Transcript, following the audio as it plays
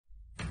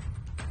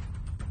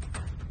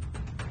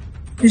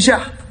陛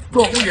下，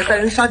段宏也带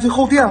人杀进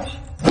后殿了。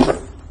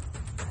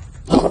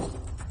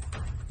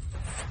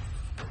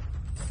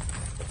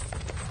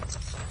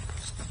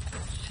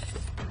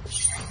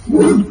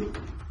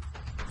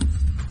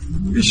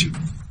陛下，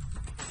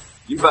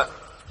您办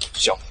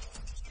小。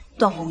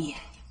段宏爷，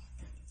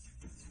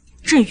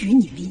朕与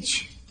你兵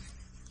权，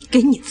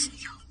给你自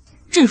由，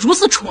朕如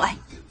此宠爱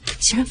你，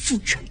竟然负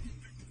朕。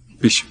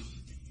陛下，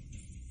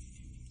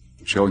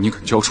只要你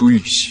肯交出玉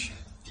玺，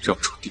让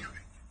出地位，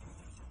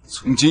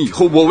从今以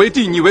后我为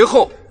帝，你为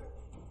后，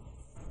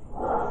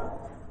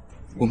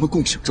我们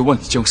共享这万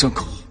里江山，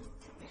可好？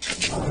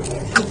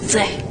狗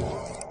贼，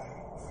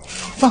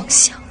妄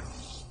想！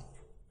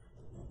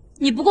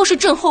你不过是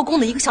朕后宫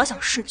的一个小小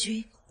侍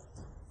君，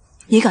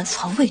你敢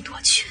篡位夺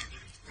权，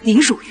凌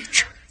辱于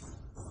朕！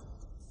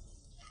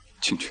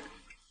清君，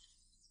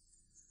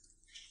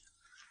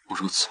我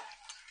如此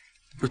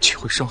又岂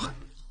会伤害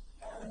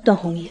你？段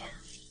宏爷，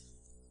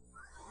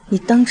你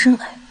当真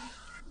爱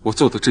我？我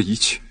做的这一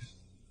切，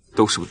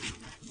都是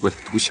为了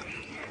独享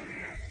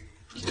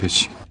你的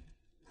心，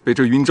被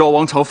这云昭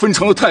王朝分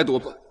成了太多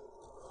半，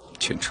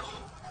前朝、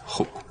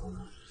后宫，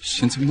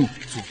现在梦里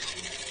做到，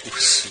我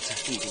实在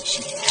不忍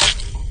心。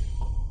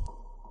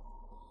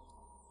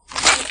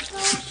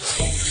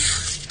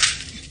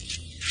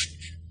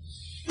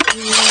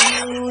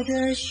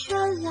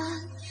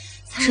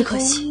只可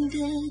惜，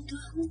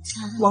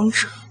王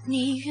者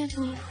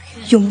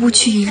永不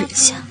屈于人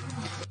下。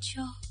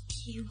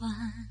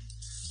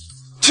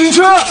清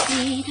泉，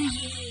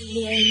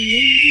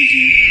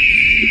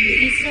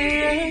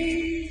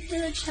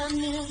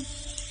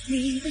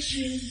你的世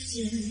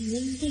界，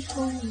你的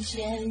空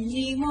间，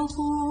你模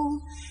糊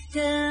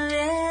的脸。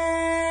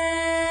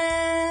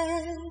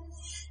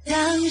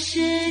当世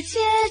界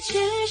只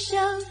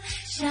剩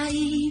下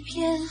一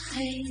片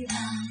黑暗，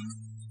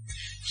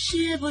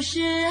是不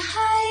是还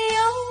有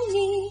你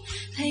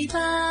陪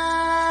伴？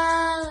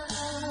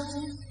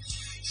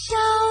笑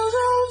容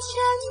浅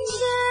浅，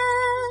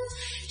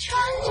穿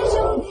着旧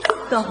衣。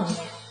段宏爷，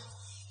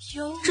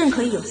朕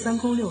可以有3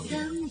宫6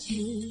院，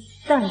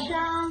但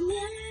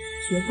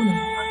绝不能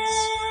有儿媳。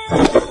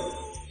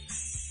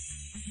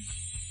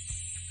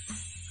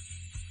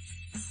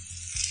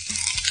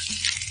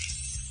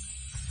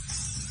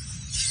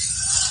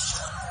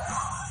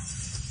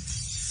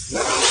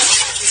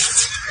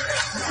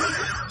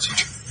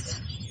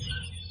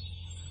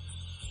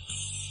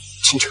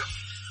清泉，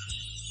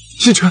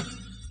清泉！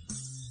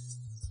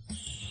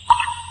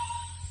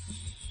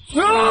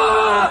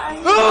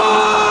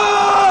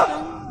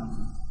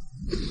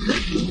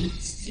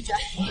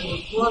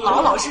我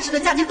老老实实的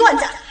嫁进段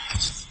家，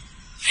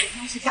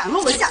要是敢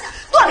露了馅，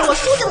断了我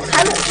书家的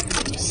财路，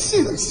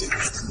信不信？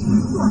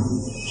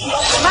我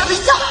妈的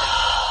药！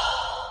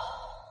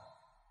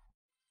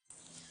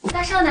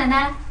大少奶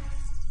奶，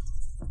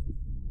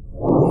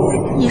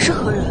你是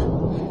何人？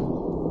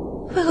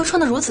为何穿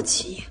得如此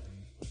奇异？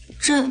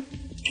朕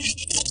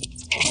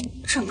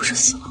不是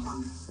死了吗？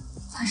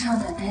大少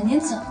奶奶，您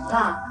怎么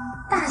了？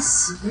大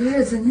喜的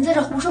日子，您在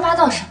这胡说八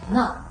道什么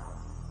呢？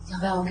要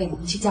不要我给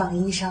您去叫个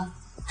医生？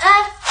哎，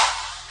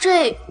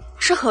这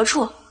是何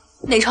处？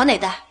哪朝哪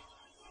代？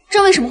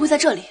朕为什么会在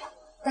这里？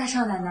大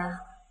少奶奶，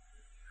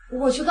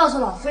我去告诉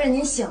老夫人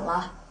您醒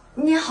了，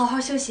您好好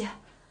休息。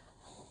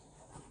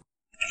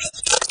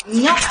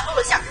你要敢露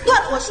了馅，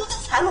断了我书家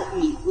的财路，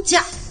你不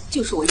嫁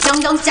就是我泱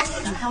泱嫁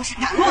过去。要是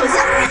敢露了馅，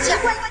结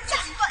果你们嫁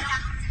进段家。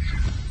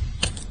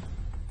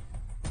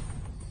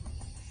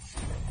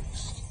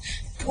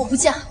我不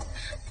嫁。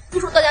听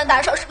说段家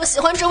大少是个喜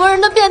欢折磨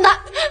人的变态，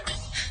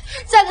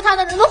嫁给他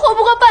的人都活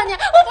不过半年，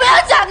我不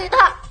要嫁给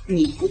他。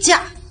你不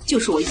嫁就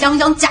是我泱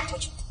泱嫁过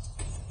去。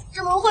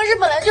这门婚事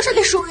本来就是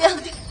给疏远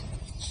的，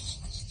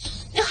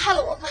你害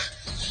了我妈，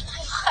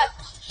害了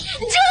我，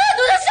你这个恶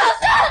毒的小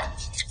三！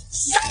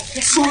少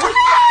别说话！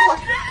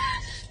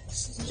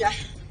清泉，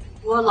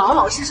我老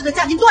老实实的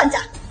嫁进段家，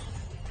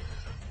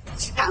要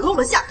是敢露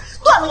了馅，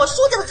断了我书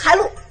家的财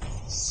路，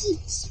信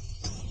不信？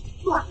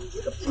断了你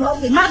个不老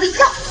鬼妈的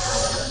药！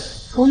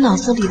我脑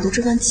子里的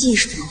这段记忆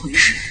是怎么回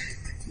事？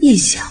臆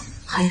想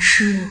还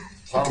是？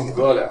咱们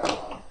哥俩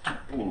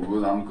不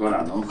如咱们哥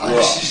俩能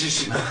喝。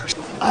是。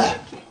哎，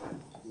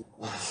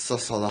嫂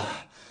子，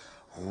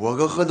我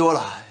哥喝多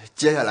了，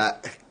接下来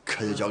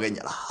可就交给你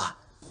了啊。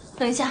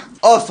等一下。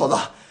哦，嫂子，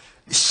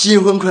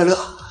新婚快乐，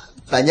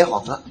百年好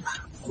合，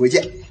回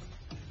见。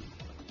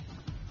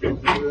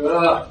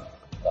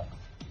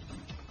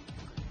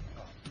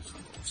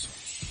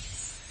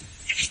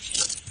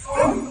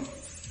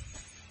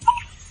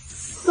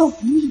都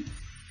不腻。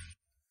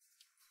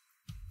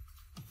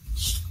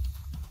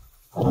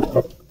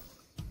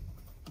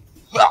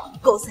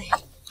狗贼，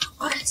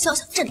我敢肖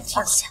想朕的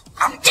天下，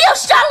真要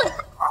杀了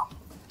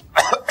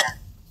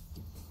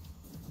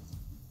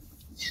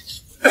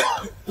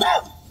你！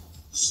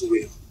苏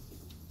薇，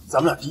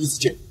咱们俩第一次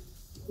见，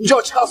你就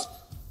要掐死我，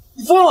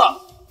你疯了！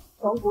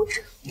王国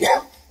志，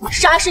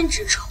杀身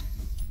之仇，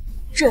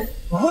朕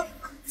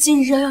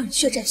今日要让你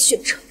血债血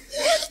偿。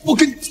我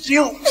跟你拼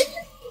了！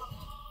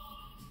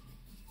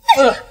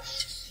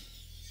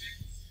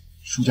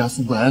淑苏家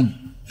苏不来女，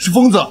是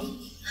疯子。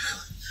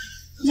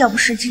要不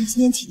是朕今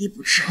天体力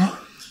不支，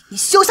你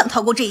休想逃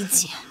过这一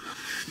劫。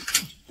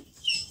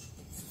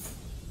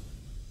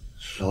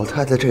老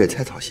太太这也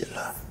太操心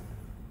了，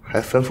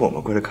还吩咐我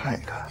们过来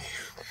看一看。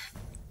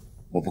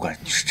我不管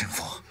你是真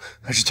疯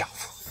还是假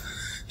疯，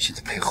现在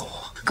配合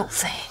我。狗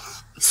贼，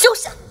休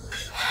想！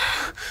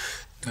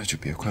那就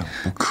别怪我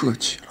不客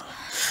气了。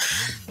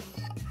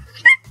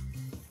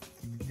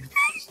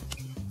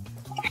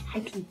还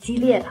挺激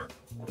烈的，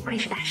不愧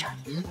是大少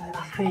爷，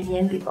把夫人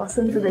年底抱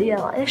孙子的愿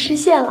望要实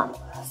现了。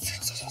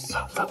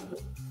走。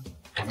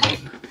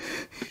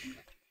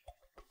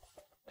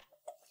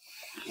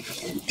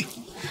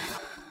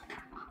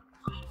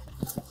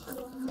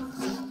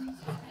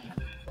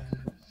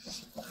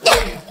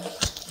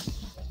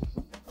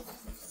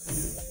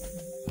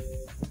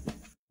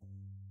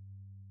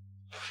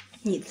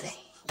逆贼，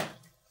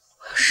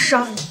我要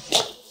杀了你！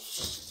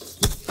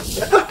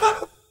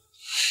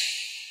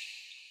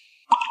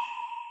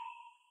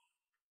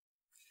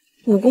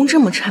武功这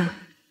么差，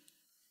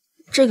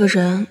这个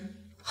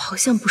人好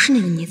像不是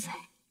那个逆贼。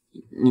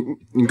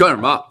你干什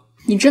么？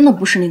你真的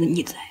不是那个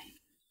逆贼？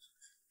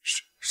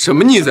什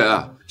么逆贼？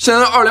现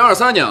在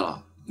2023年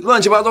了，乱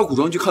七八糟古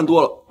装剧看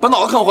多了，把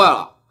脑子看坏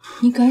了。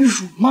你敢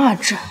辱骂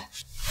朕？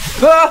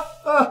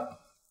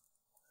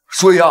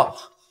舒阳，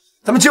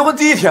咱们结婚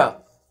第一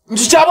天，你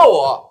去家暴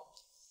我？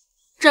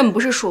朕不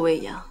是舒未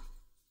央，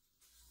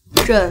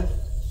朕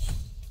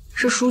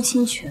是舒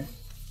清泉。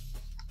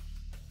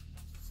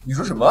你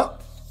说什么？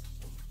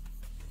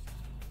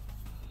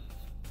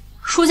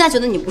舒家觉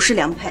得你不是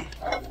良配，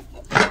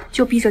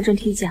就逼着朕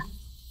替嫁。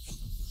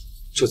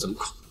这怎么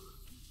可能？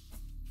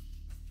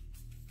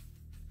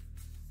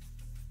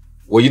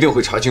我一定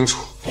会查清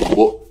楚。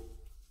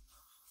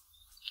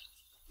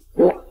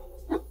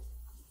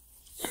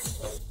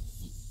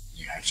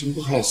你还真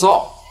不害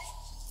臊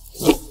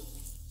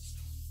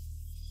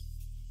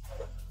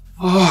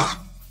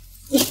啊！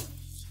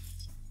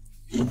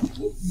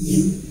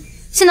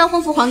现在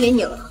婚服还给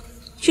你了，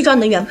去找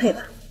你的原配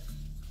吧。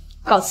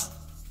告辞。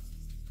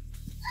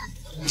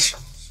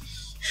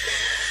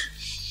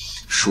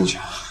舒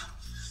家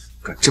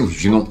敢这么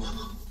愚弄我！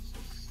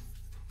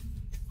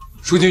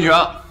舒清泉，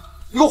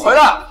你给我回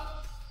来！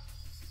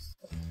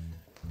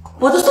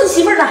我的孙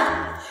媳妇呢？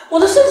我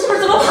的孙媳妇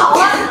怎么跑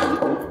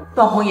了？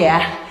段红爷，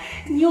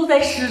你又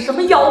在使什么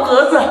幺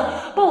蛾子，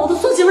把我的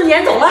孙媳妇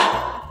撵走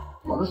了？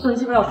我的孙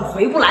媳妇要是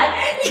回不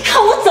来，你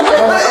看我怎么……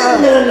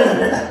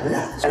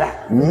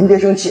来，您别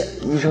生气，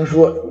医生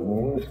说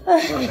您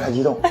不能太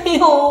激动。哎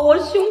呦，我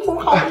胸口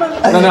好闷。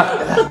奶奶，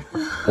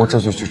我这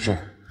就去治，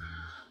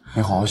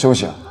你好好休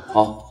息啊！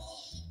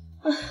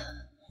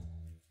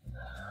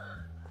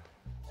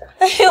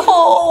哎呦，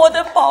我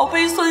的宝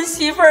贝孙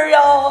媳妇儿呀，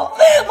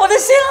我的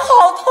心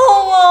好痛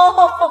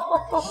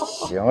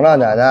哦！行了，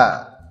奶奶，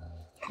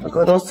大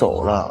哥都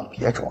走了，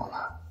别装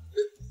了。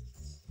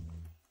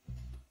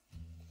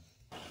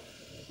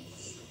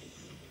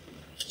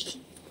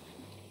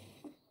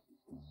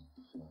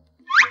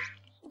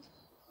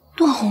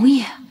段红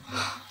叶，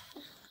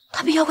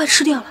他被妖怪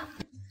吃掉了。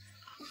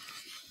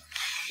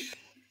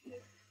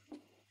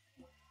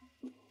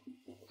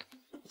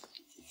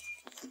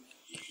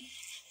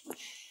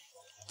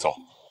走，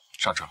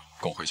上车，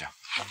跟我回家。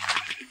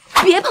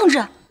别碰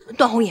朕，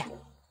段红叶，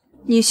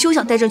你休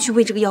想带朕去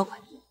喂这个妖怪。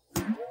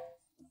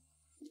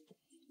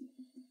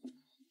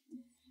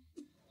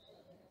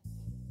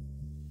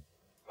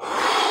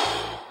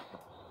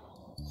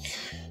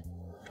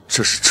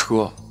这是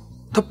车，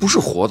它不是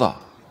活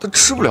的，它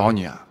吃不了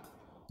你。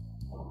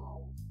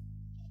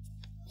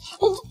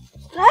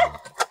来，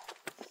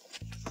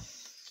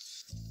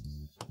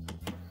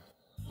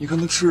你看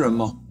它吃人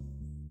吗？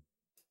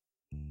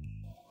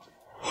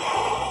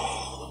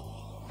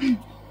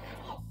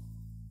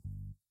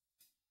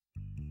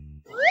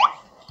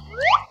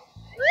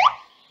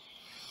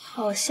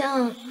好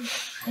像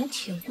还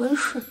挺温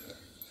顺的。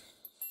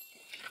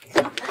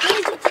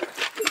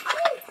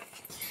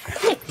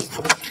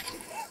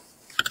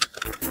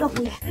段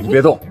红叶，你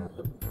别动，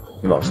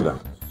你老实点。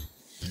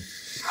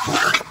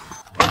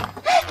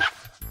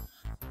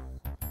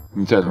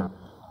你再动，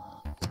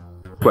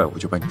怪物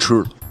就把你吃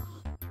了。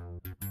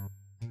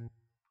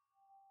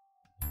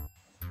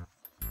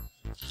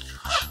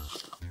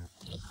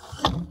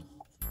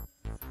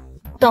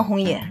段红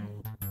叶，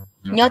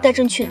你要带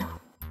朕去哪？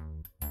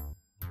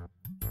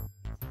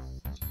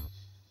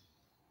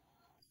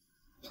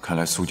看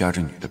来苏家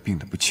这女的病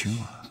得不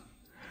轻啊！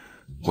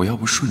我要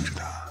不顺着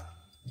她，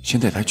先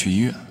带她去医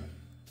院。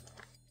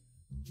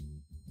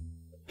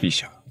陛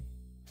下，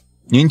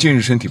您近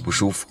日身体不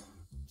舒服，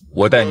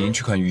我带您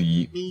去看御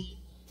医。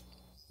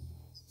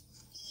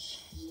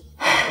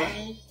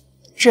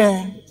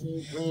朕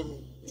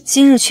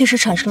今日确实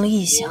产生了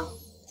异象，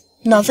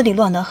脑子里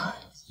乱得很，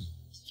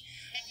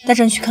带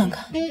朕去看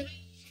看。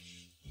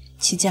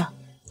起驾。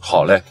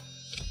好嘞。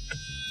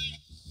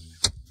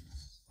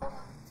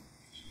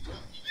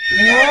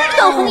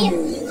段红叶，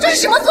这是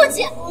什么坐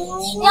骑？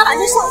你要把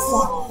朕笑死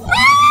了！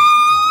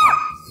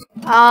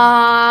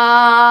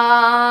啊！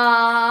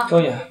导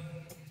演，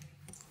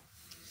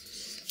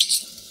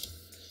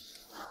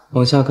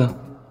往下看。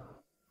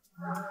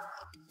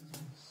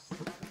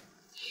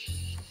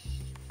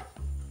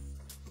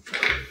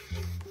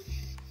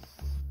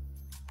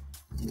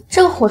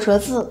这个火折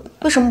子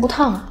为什么不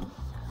烫啊？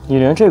你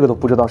连这个都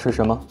不知道是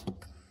什么？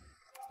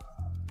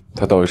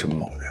他到底什么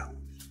毛病？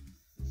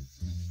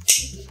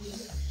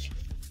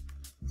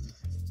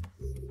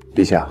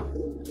陛下，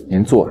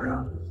您坐着，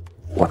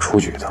我出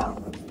去一趟。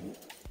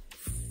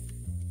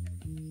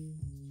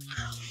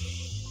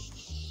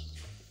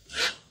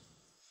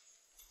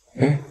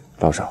哎，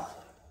老少，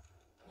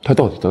他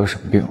到底得了什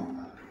么病？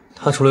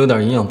他除了有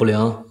点营养不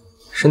良，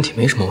身体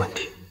没什么问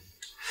题，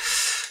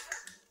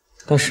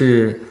但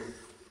是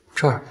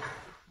这儿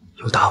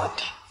有大问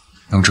题。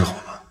能治好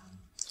吗？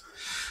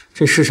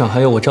这世上还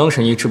有我张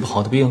神医治不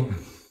好的病？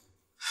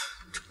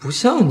这不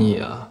像你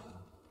啊，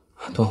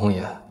段红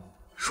颜。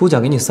舒家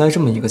给你塞这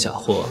么一个假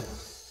货，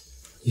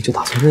你就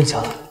打算认下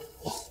来？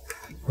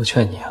我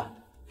劝你啊，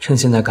趁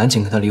现在赶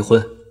紧跟他离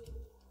婚。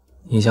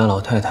你家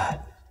老太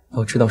太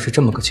要知道是这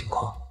么个情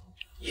况，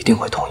一定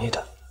会同意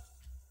的。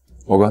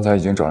我刚才已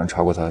经找人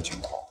查过他的情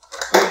况，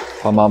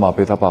他妈妈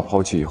被他爸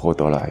抛弃以后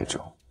得了癌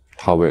症，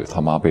他为了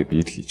他妈被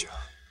逼替嫁。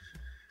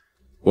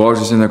我要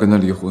是现在跟他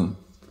离婚，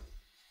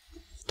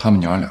他们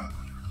娘俩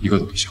一个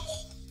都别想活。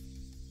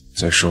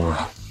再说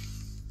了，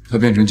他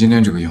变成今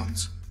天这个样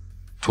子，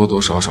多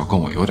多少少跟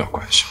我有点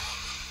关系。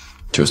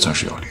就算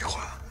是要离婚，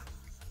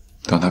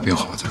等他病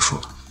好了再说。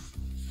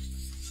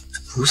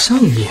不像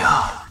你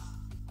啊，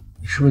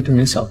你是不是对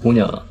人小姑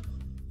娘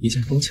一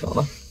见钟情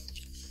了？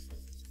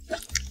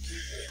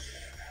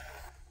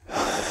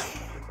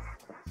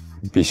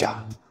陛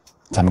下，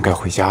咱们该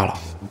回家了。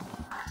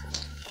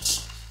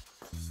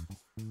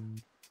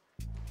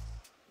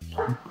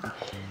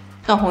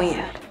段红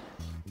野，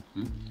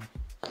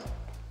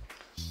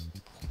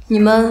你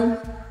们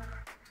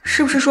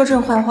是不是说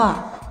朕坏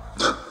话？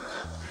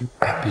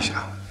陛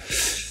下，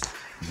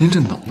您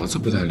这脑子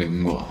不太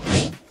灵光，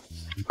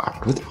耳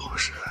朵挺好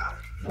使的。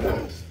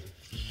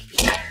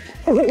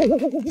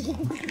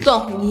段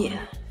红野，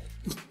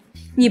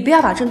你不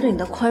要把朕对你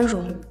的宽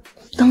容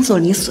当做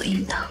理所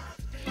应当。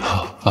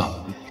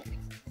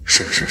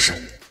是，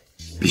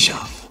陛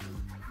下，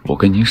我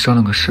跟您商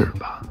量个事儿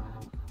吧。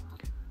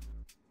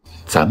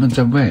咱们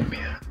在外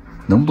面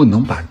能不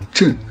能把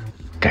朕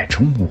改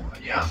成我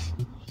呀？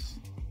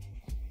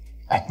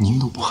哎，您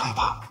都不害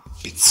怕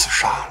被刺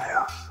杀了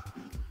呀？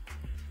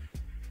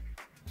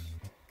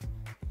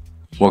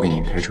我给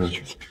您开车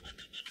去。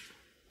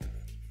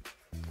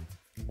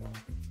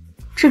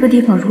这个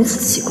地方如此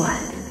奇怪，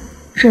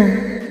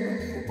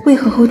朕为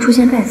何会出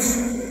现在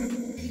此？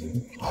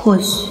或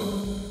许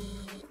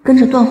跟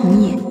着段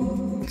红叶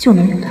就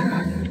能有答案。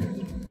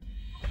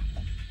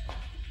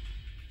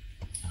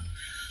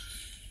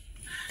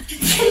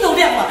天都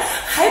亮了，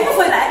还不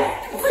回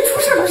来？不会出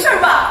什么事儿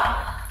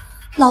吧？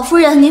老夫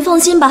人，您放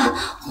心吧，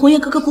红叶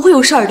哥哥不会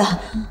有事儿的。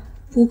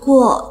不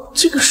过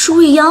这个舒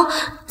未央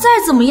再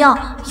怎么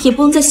样也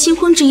不能在新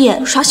婚之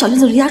夜耍小性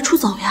子离家出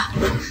走呀。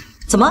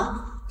怎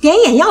么点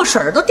眼药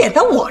水都点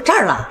到我这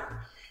儿了？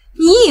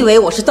你以为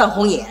我是段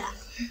红野？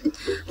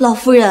老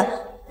夫人，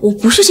我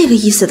不是这个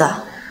意思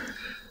的。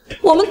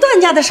我们段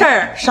家的事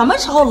儿什么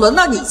时候轮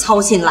到你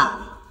操心了？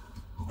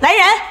来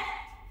人，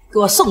给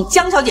我送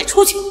江小姐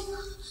出去！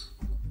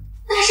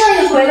大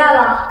少爷回来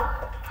了，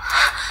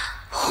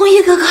红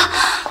叶哥哥。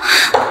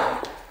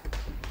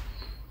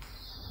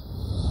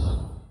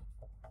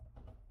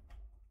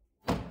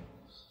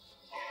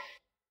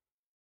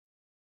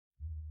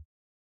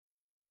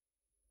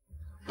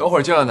等会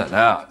儿见了奶奶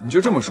啊，你就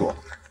这么说。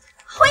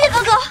红叶哥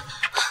哥，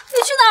你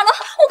去哪儿了？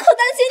我可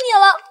担心你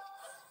了。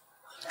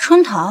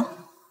春桃，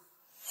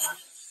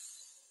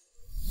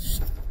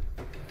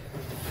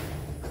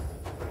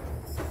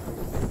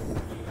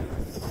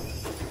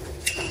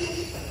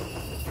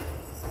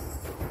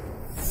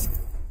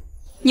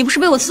你不是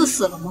被我刺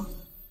死了吗？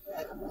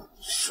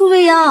舒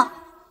未央，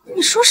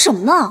你说什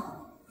么呢？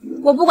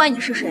我不管你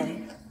是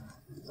谁，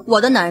我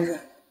的男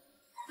人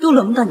都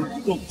轮不到你来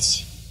惦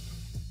记。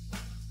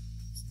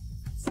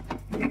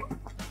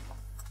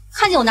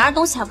看见我拿着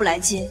东西还不来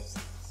接，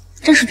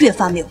真是越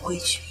发没有规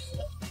矩。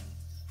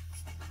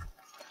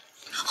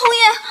红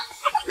叶，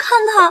你看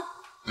他，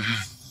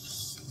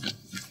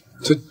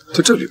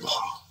他这里不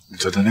好，你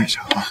再等那一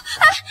下啊。哎，你们。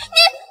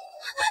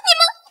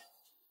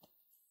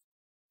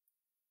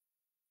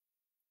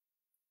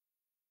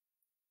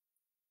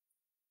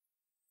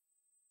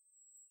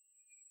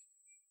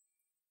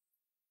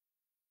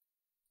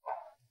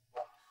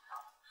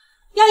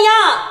泱泱，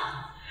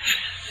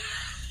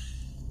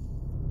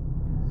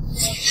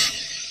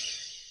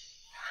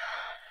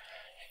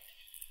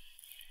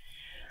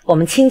我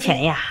们清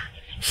泉呀，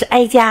是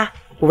哀家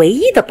唯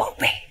一的宝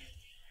贝。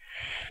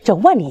这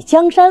万里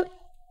江山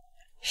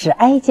是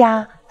哀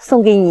家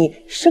送给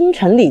你生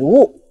辰礼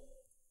物。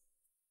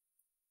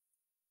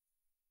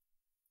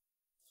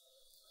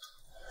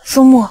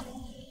苏木，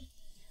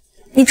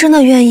你真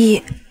的愿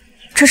意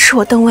支持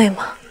我登位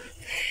吗？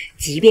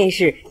即便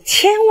是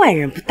千万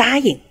人不答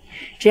应，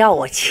只要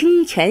我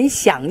清泉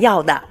想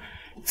要的，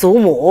祖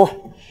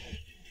母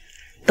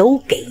都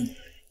给你。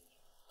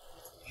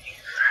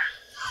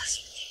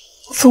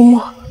祖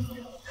母，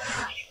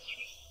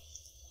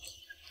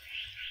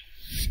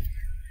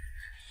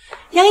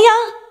洋洋，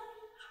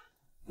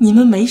你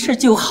们没事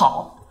就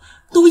好，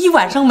都一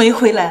晚上没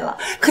回来了，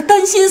可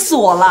担心死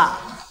我了。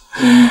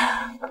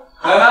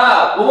奶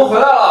奶，我们回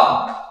来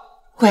了。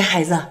乖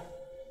孩子，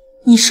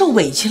你受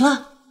委屈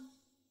了。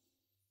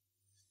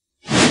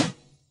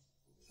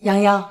洋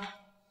洋，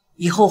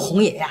以后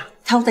红爷呀，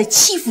他要再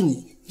欺负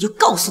你，你就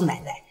告诉奶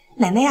奶，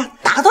奶奶呀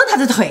打断他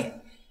的腿。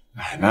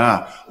奶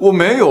奶，我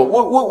没有，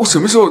我什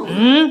么时候？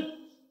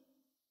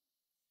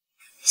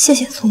谢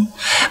谢祖母。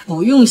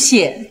不用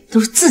谢，都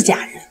是自家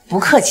人，不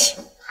客气。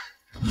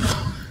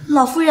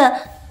老夫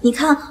人，你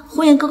看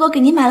红颜哥哥给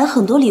您买了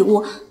很多礼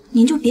物，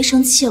您就别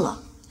生气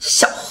了。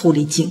小狐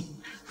狸精。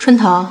春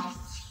桃，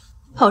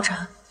泡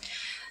茶，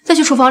再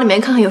去厨房里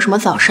面看看有什么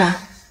早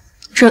膳，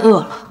朕饿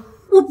了。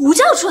我不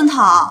叫春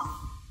桃，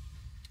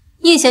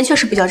你以前确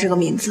实不叫这个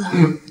名字，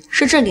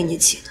是朕给你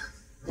起的。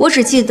我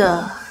只记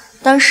得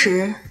当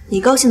时你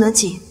高兴得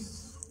紧，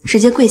直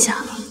接跪下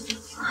了。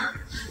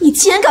你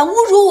竟然敢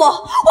侮辱我，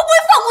我不会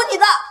放过你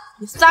的！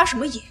你撒什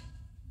么野？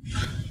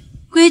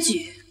规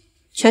矩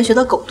全学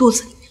到狗肚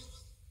子里面了。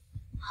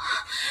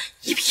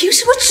你凭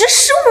什么指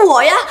使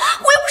我呀？我又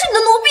不是你的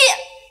奴婢。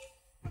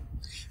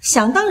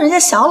想当人家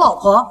小老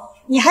婆，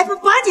你还不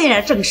巴结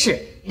人家正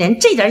室，连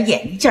这点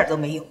眼力劲儿都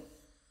没有。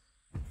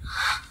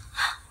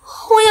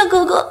红叶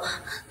哥哥，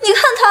你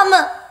看他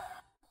们。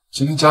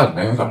今天家里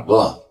面有点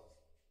乱，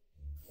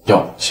要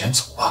不先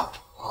走吧。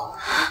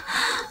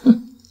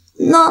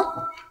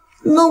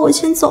那我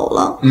先走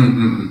了。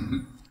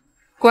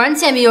果然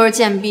贱婢又是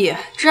贱婢，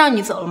真让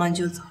你走了吗？你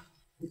就走，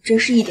你真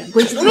是一点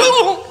规矩都没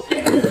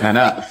有。奶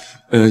奶，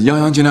泱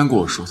泱今天跟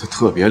我说她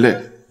特别累，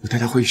我带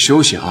她回去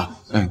休息啊。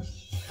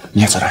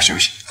你也早点休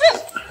息。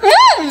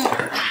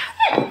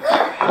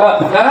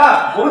奶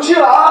奶，我们去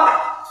了啊。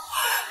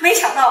没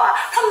想到啊，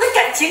他们的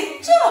感情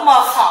这么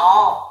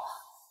好。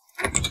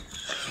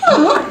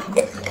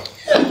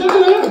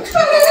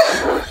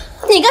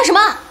你干什么？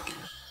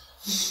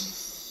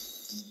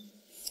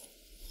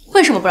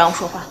为什么不让我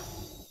说话？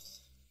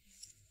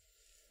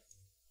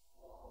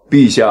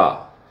陛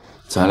下，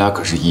咱俩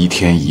可是一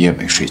天一夜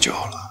没睡觉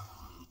了，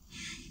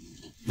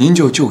您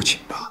就请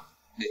吧。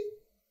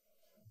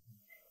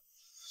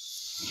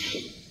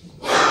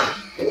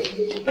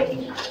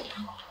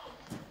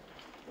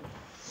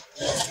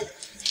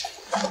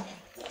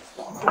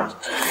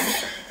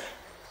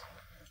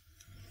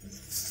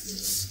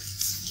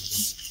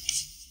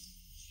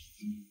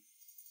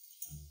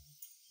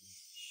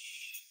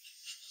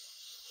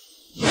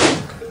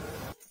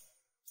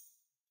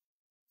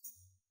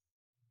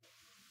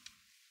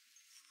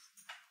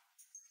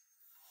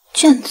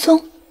卷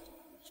宗，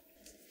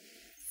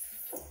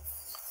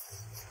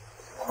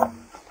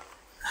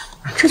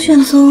这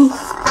卷宗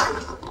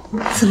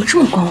怎么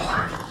这么光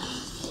滑？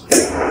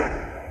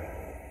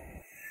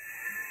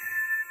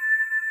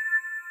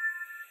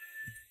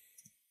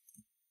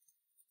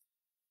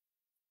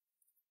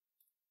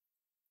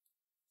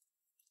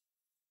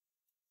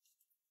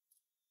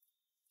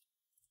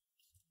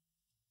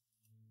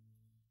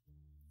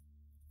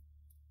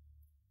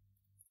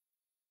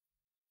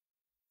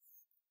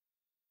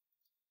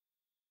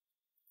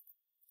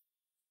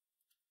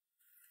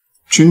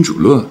君主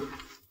论，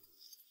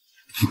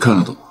你看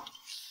得懂吗？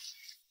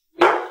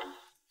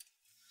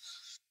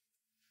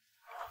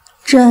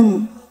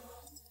朕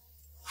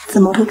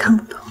怎么会看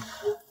不懂？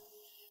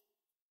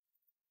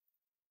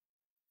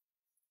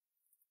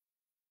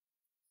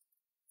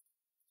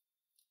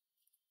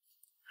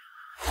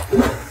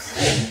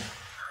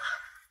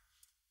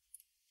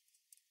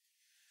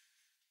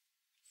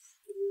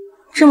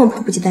这么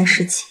迫不及待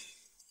事情，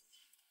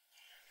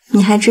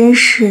你还真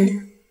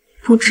是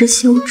不知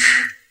羞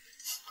耻。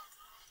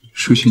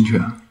舒心泉，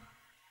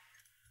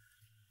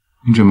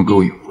你这么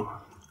勾引我，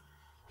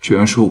居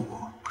然说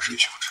我不是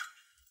羞耻。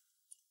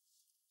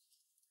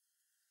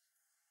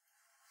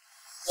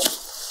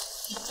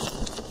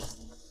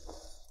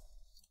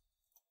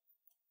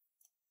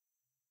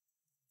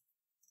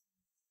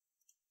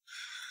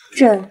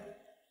朕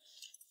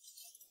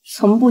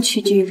从不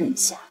屈居人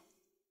下。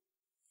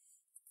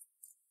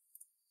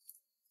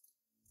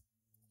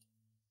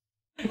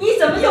你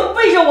怎么又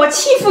背着我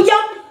欺负央？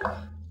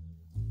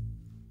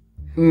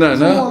奶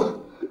奶，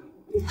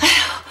哎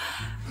呀，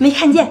没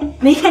看见，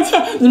没看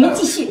见，你们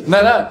继续。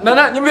奶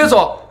奶，您别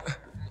走，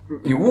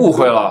你误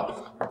会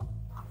了，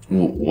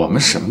我们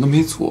什么都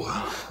没做。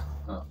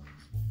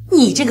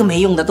你这个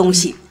没用的东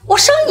西，我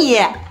生你，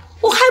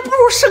我还不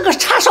如生个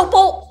叉烧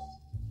包。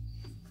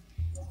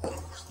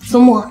祖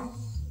母，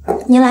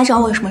您来找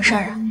我有什么事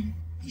儿啊？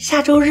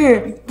下周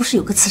日不是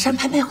有个慈善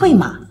拍卖会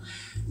吗？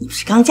你不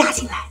是刚嫁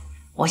进来，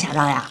我想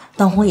让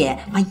段红爷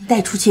把你带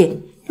出去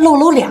露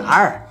露脸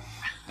儿。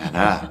奶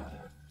奶，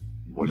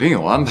我另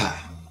有安排。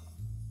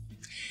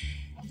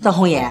段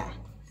红爷，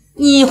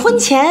你婚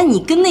前你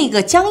跟那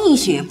个江映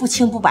雪不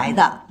清不白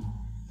的，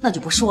那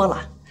就不说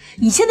了。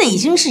你现在已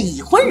经是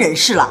已婚人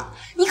士了，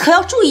你可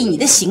要注意你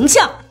的形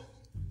象。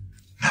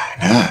奶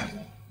奶，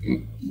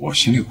我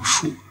心里有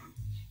数。你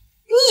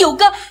有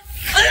个，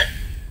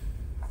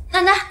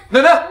奶奶，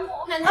奶奶，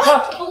奶奶，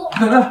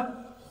奶奶，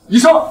医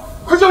生，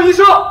快叫医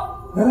生！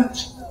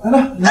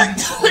奶奶，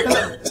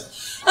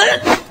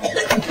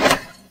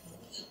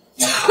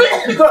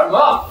你干什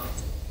么？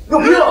有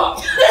病啊！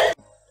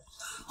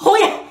红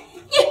爷，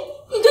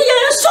你对泱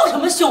泱凶什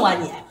么凶啊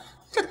你？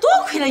这多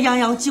亏了泱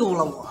泱救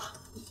了我。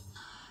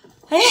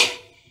哎，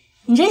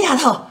你这丫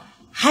头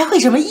还会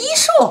什么医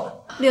术？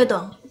略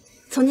懂，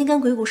曾经跟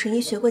鬼谷神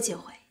医学过几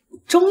回。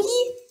中医，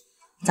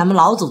咱们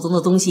老祖宗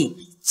的东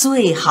西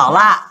最好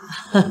啦。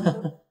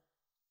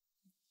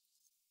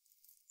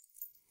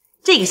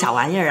这个小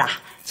玩意儿啊，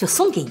就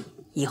送给你，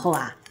以后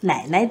啊，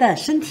奶奶的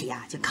身体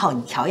啊就靠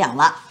你调养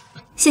了。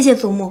谢谢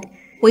祖母，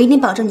我一定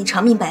保证你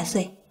长命百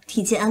岁，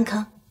体健安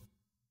康。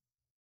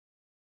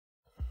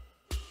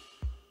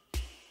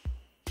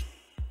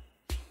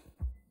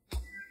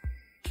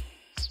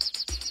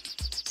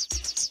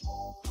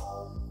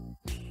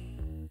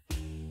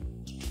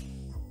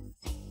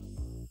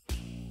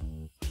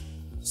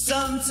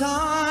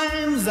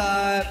Sometimes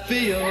I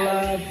feel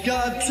I've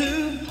got to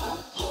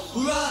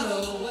run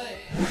away。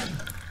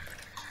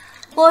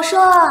我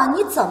说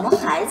你怎么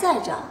还在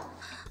这儿？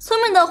聪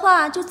明的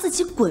话就自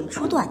己滚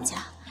出段家。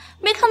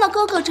没看到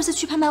哥哥这次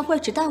去拍卖会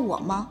只带我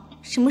吗？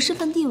什么身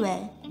份地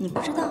位你不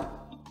知道？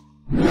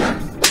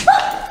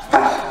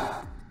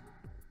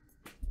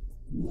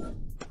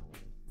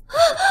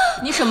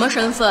你什么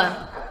身份？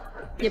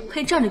也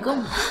配站着跟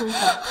我说话？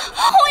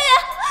红爷，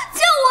救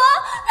我！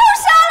他要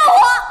杀了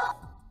我！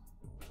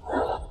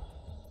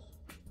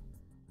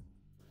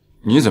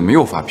你怎么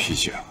又发脾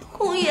气了？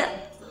红爷，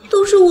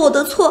都是我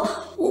的错，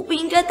我不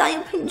应该答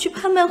应陪你去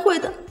拍卖会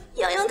的。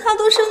洋洋他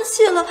都生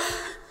气了，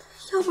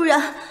要不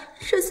然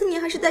这次你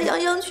还是带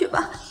洋洋去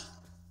吧，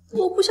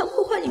我不想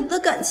破坏你们的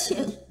感情。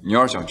你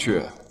要是想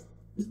去，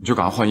你就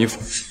赶快换衣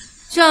服。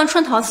就让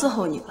春桃伺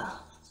候你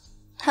吧，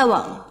太晚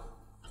了，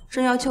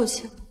真要就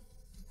寝。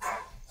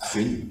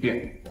随你便。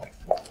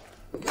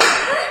红爷哥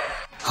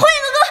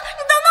哥，你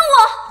等等我！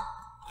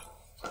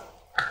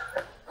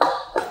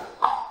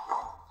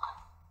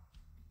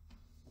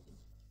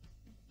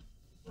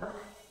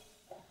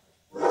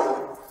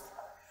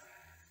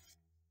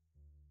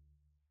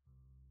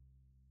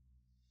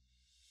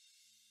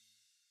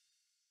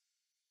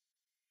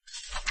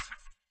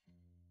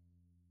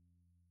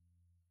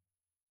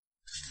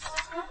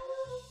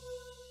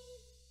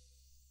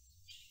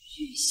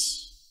玉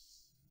玺，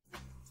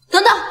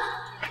等等，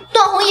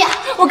段红爷，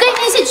我跟你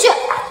一起去。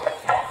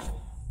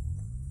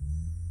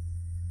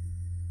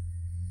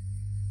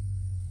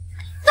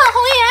段红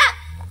爷，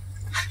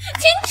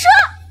停车！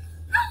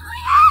段红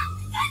爷，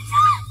停车！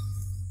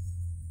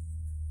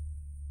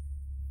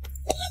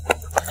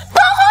段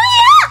红爷，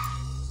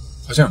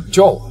好像有人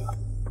叫我了。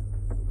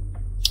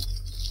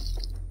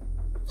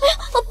哎呀，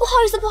不好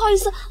意思，不好意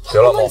思，别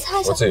了，我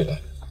擦一下。我自己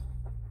来。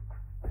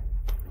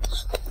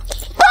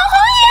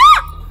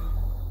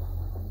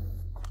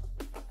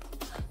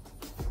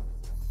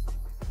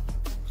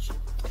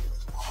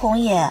红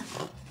爷，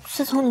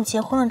自从你结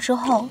婚了之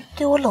后，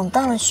对我冷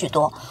淡了许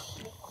多，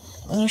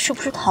你是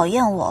不是讨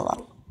厌我了？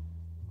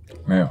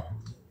没有。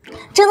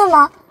真的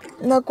吗？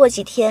那过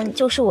几天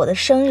就是我的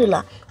生日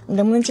了，你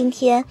能不能今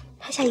天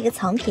拍下一个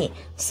藏品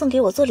送给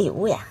我做礼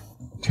物呀？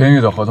天域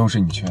的合同是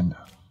你签的，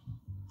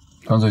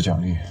当做奖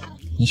励，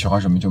你喜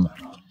欢什么就买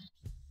吧。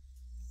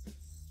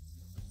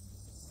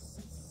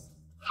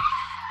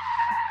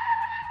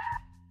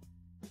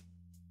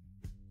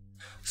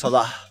嫂子，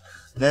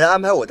奶奶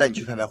安排我带你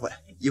去拍卖会，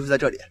衣服在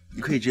这里，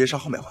你可以直接上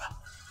后面换。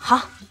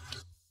好。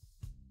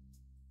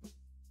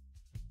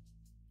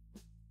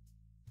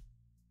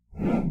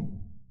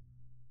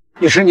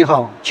律师你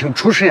好，请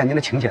出示一下您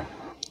的请柬。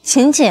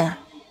请柬？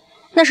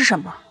那是什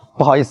么？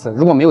不好意思，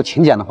如果没有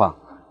请柬的话，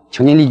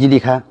请您立即离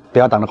开，不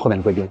要挡着后面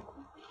的贵宾。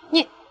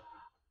你，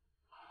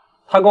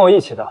他跟我一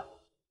起的。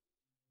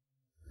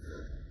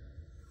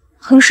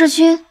横师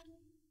君，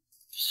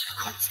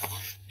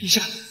陛下，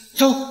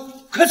走，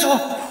快走！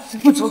再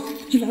不走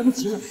就来不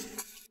及了。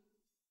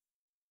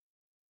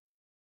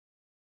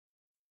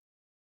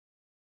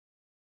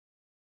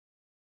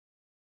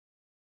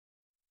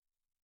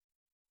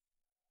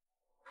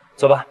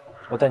走吧，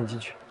我带你进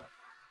去。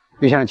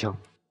于先生，请。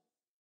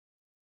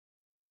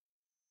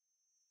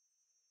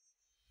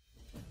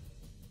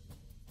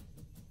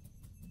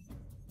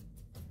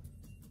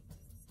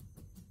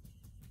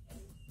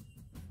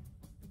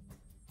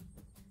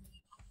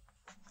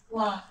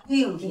哇，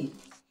令弟，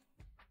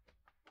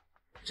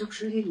这不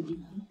是令弟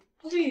吗？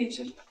对，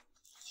这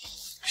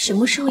什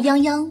么时候泱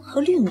泱和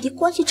绿影帝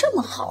关系这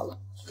么好了，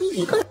跟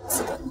一个人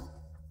似的呢？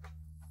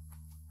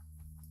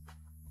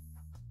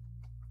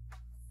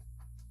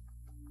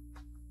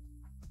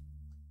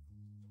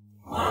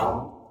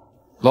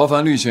劳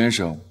烦绿先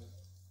生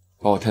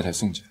把我太太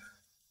送进来。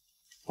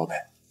宝贝，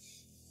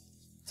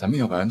咱们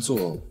要不然坐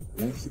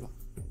VIP吧？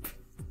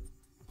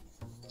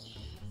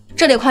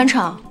这里宽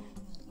敞，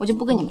我就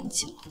不跟你们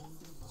挤了。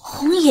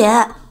红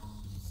爷，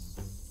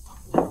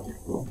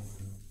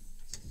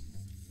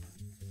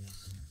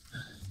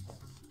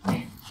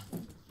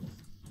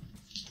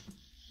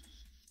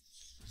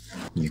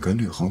你跟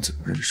绿恒怎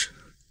么认识的？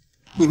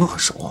你们很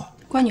熟啊？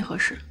关你何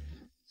事？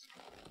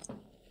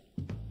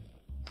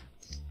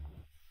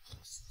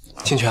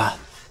清泉，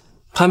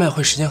拍卖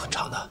会时间很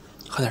长的，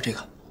喝点这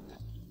个，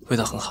味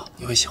道很好，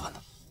你会喜欢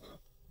的。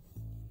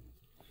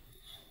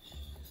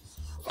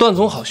段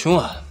总好凶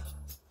啊！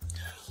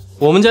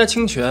我们家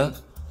清泉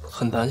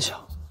很胆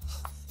小，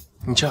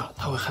你这样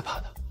他会害怕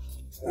的。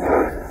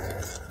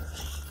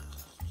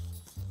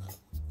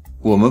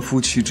我们夫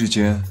妻之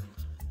间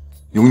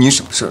有你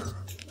什么事儿？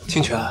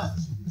清泉，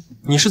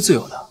你是自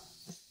由的，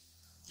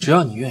只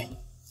要你愿意，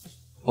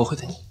我会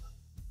等你。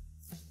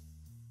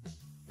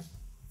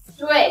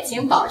诸位，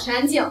请保持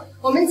安静。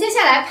我们接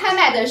下来拍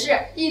卖的是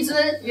一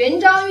尊云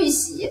章玉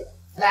玺，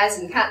大家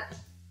请看。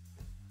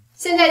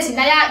现在请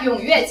大家踊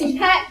跃竞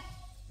拍。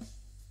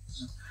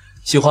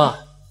喜欢啊，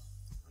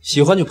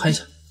喜欢就拍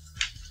下。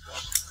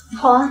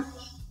好啊。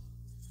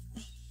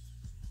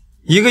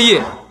1个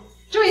亿。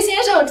这位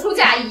先生出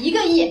价1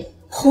个亿。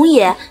红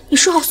爷，你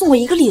说好送我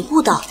一个礼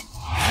物的。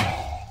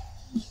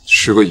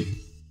10个亿。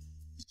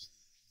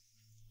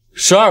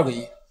12个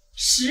亿。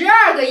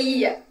12个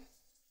亿。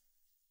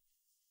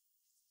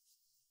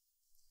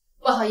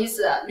不好意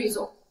思，绿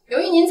总，由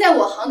于您在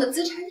我行的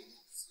资产隐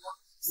私，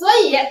所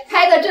以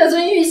拍的这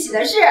尊玉玺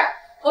的是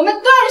我们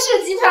段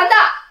氏集团的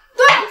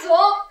段总，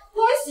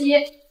恭喜！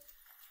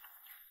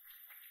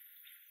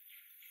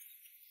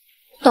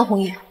段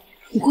红爷，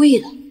你故意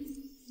的。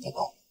老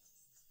婆，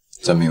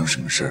咱们有什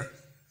么事儿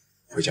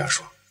回家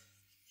说。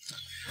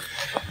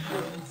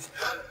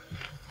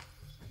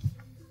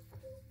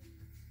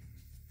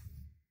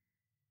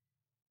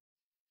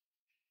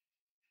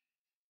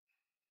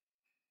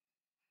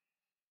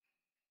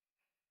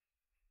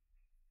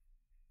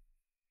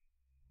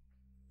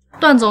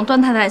段总、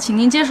段太太，请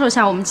您接受一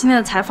下我们今天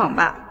的采访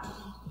吧。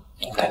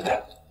段太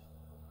太，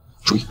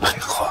注意配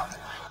合。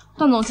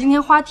段总今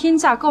天花天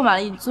价购买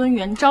了一尊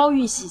元昭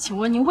玉玺，请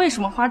问您为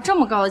什么花这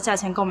么高的价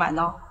钱购买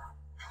呢？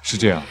是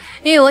这样，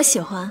因为我喜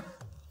欢。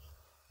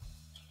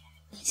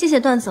谢谢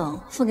段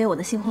总送给我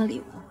的新婚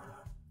礼物。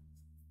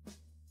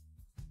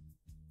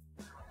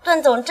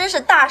段总真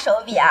是大手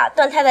笔啊！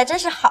段太太真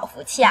是好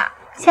福气啊！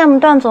羡慕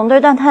段总对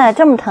段太太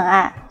这么疼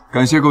爱。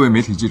感谢各位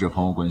媒体记者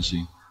朋友关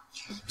心。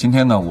今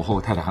天呢，我和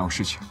我太太还有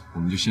事情，我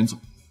们就先走。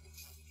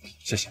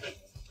谢谢。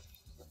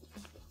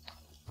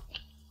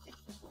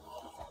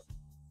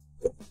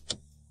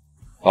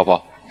老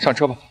婆，上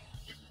车吧。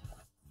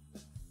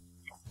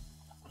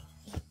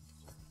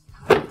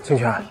清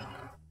泉，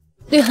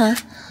绿恒，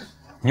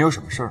你有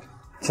什么事儿？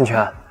清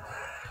泉，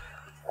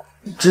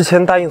之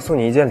前答应送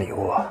你一件礼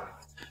物，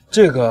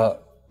这个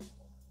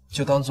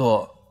就当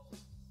做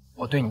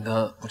我对你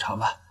的补偿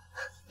吧，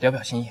表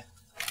表心意。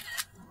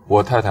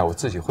我太太我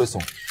自己会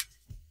送你，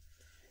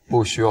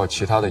不需要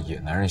其他的野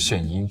男人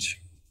献殷勤。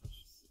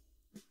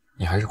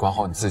你还是管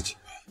好你自己。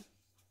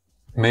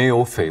没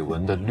有绯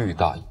闻的绿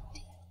大影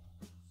帝，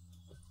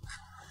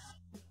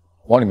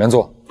往里面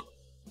坐。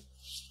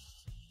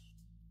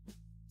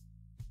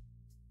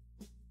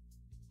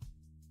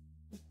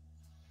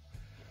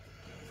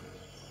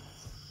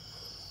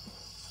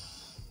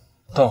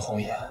段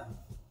红颜，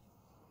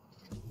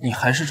你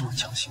还是这么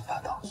强行霸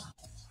道。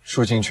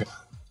舒清泉，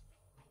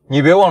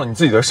你别忘了你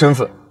自己的身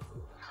份。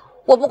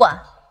我不管，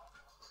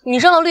你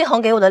扔了绿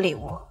恒给我的礼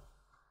物，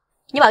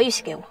你把玉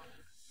玺给我。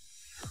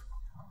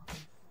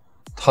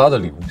他的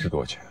礼物值多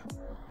少钱？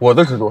我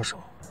的值多少？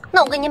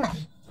那我给你买。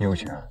你有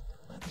钱？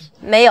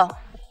没有，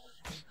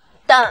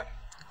但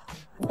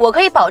我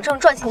可以保证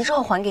赚钱之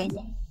后还给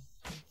你。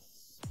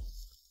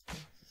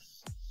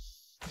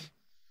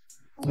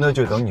那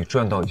就等你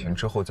赚到钱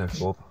之后再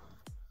说吧。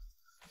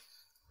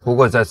不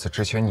过在此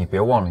之前，你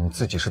别忘了你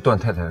自己是段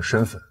太太的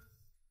身份。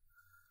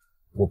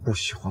我不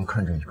喜欢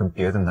看着你跟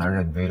别的男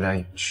人眉来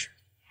眼去。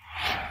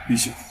陛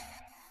下，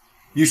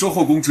你说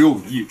后宫只有我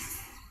一人，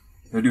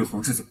那绿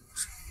恒是怎么回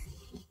事？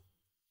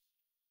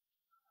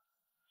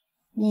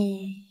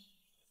你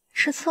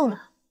吃醋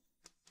了？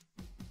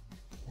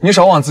你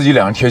少往自己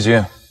脸上贴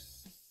金。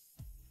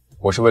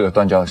我是为了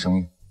段家的声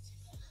誉。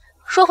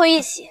说回玉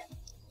玺，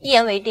一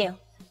言为定。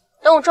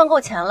等我赚够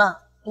钱了，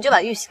你就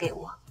把玉玺给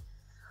我，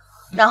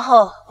然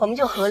后我们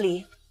就和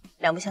离，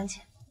两不相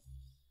欠。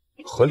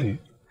和离？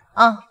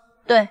啊，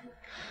对，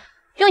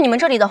用你们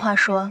这里的话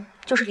说，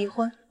就是离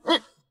婚。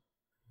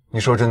你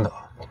说真的？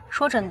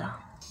说真的。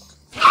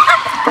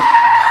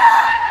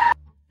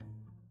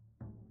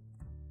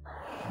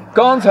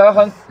刚才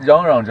还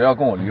嚷嚷着要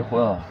跟我离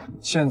婚啊，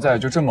现在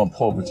就这么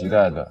迫不及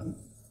待的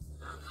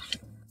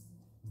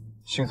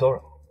性骚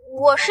扰？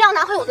我是要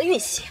拿回我的玉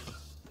玺。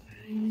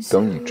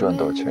等你赚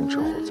到钱之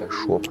后再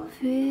说吧。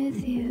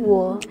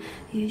我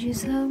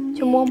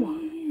就摸摸。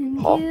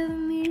好，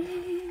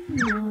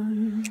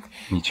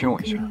你亲我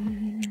一下，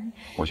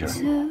我就让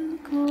你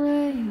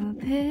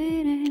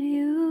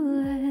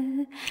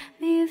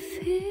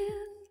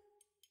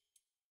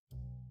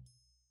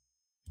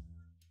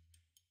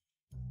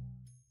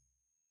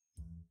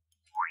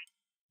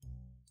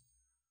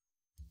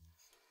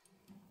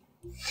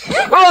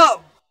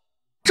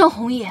郑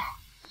红叶，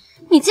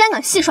你竟然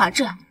敢戏耍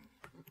朕！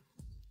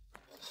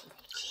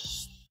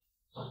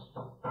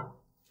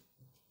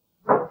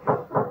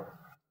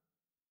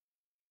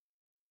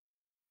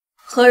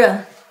何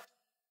人？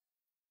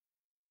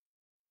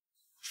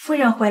夫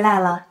人回来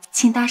了，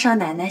请大少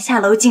奶奶下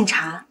楼敬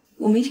茶。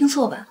我没听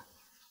错吧？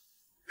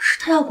是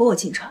他要给我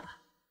敬茶吧？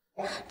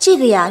这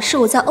个呀，是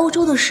我在欧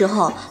洲的时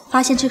候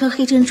发现这颗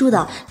黑珍珠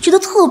的，觉得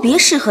特别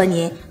适合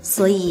您，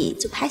所以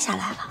就拍下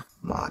来了。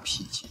马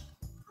屁精！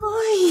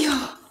哎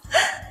呀，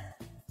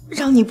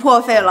让你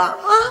破费了啊！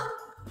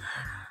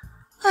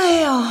哎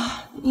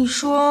呀，你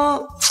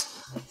说，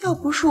要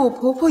不是我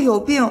婆婆有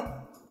病，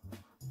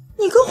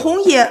你跟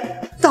红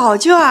爷早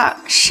就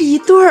是一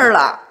对儿了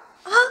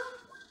啊！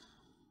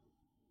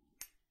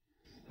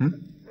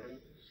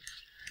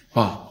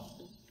爸，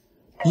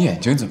你眼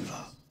睛怎么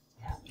了？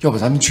要不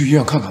咱们去医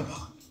院看看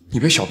吧？你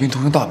别小病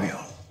拖成大病啊！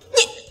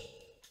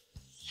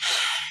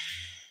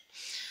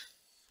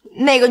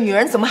那个女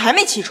人怎么还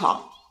没起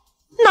床？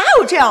哪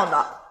有这样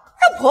的？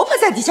让婆婆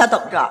在底下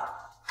等着，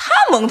她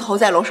蒙头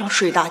在楼上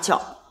睡大觉，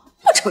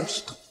不成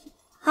体统。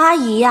阿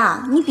姨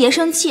呀，您别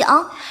生气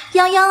啊，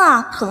泱泱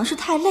啊，可能是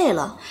太累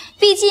了，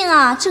毕竟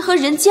啊，这和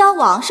人交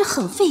往是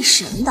很费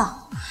神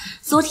的。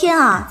昨天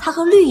啊，她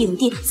和绿影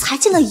帝才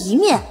见了一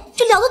面，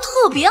就聊得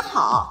特别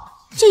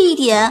好，这一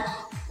点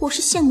我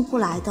是羡慕不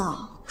来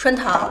的。春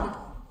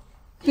堂，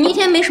你一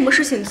天没什么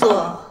事情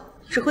做，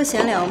只会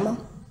闲聊吗？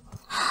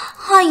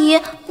阿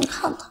姨，你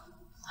看他，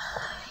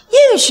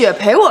映雪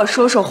陪我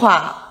说说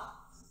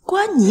话，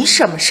关你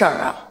什么事儿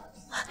啊？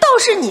倒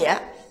是你，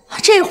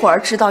这会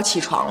儿知道起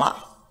床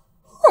了。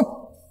哼，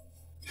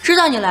知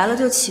道你来了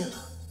就起了，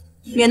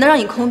免得让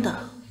你空等。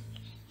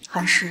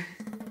韩氏，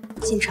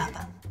敬茶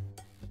吧。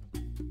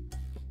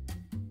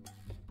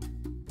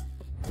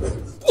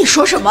你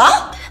说什么？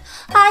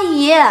阿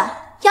姨，泱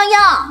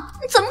泱，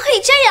你怎么可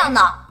以这样呢？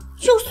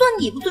就算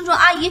你不尊重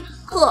阿姨，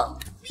可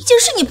毕竟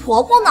是你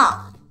婆婆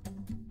呢。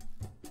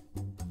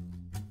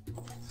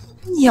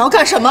你要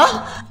干什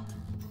么？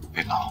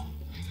别闹，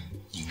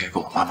你应该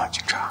跟我妈妈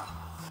敬茶。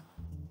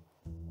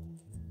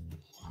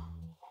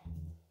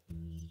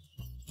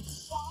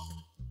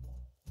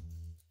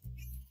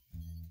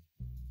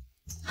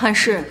韩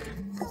氏，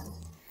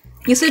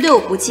你虽对我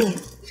不敬，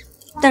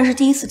但是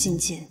第一次觐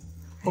见，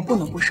我不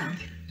能不赏你。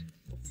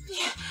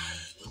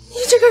你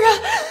这个人，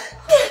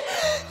你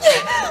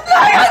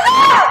来人呐！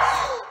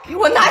给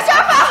我拿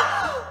下吧！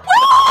我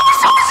要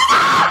收拾他！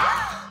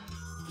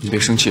你别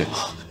生气，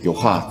有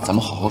话咱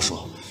们好好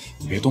说，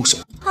你别动手。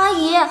阿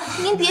姨，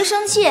您别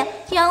生气，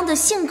泱泱的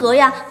性格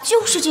呀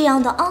就是这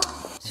样的啊。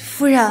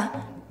夫人，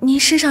您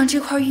身上这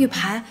块玉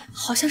牌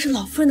好像是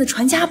老夫人的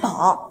传家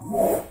宝。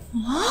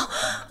啊？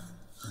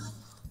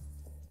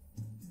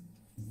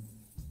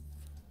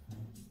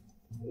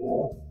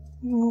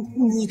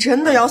你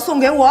真的要送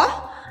给我？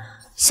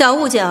小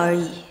物件而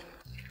已，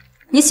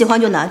你喜欢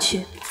就拿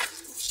去，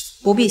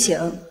不必谢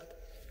恩。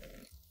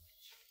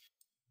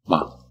妈，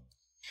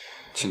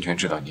清泉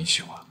知道您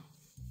喜欢，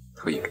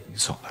特意给您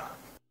送的。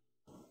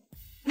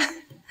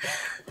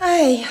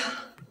哎呀，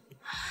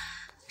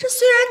这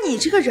虽然你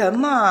这个人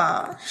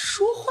嘛，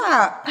说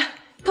话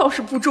倒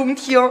是不中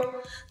听，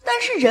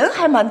但是人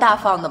还蛮大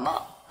方的嘛。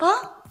啊，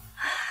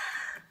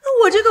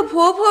那我这个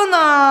婆婆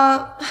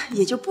呢，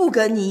也就不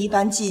跟你一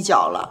般计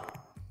较了。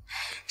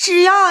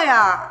只要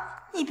呀，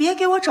你别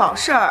给我找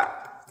事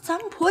儿，咱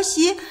们婆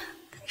媳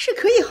是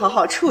可以好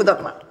好处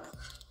的嘛。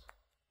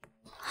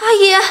阿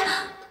姨，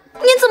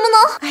您怎么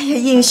能……哎呀，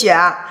映雪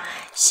啊，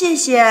谢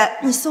谢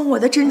你送我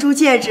的珍珠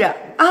戒指啊！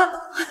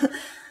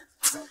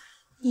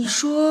你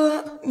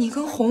说你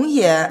跟红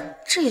爷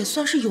这也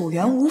算是有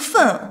缘无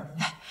分，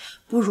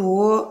不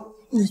如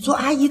你做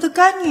阿姨的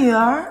干女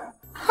儿。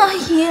阿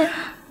姨，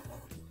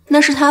那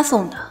是他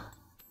送的。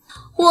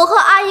我和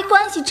阿姨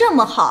关系这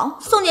么好，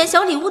送点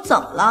小礼物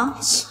怎么了？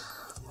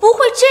不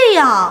会这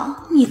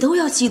样，你都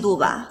要嫉妒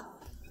吧？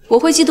我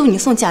会嫉妒你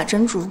送假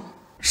珍珠。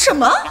什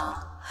么？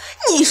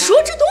你说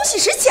这东西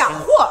是假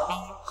货？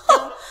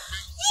哼，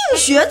映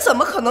雪怎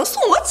么可能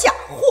送我假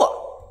货？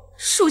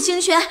树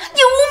清泉，你污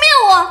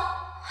蔑我！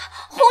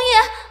红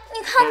爷，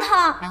你看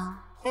他，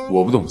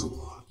我不懂珠，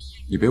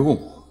你别问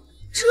我。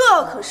这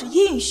可是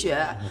映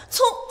雪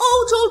从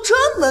欧洲专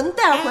门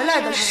带回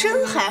来的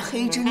深海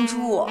黑珍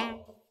珠。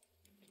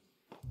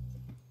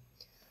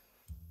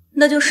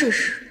那就试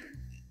试。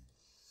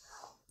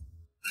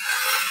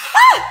哎，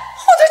我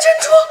的珍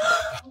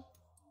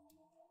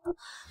珠！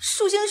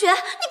树清泉，你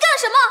干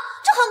什么？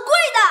这很贵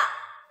的。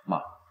妈，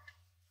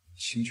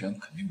清泉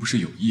肯定不是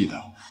有意的。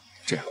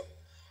这样，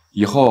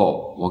以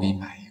后我给你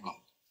买一个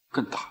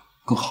更大、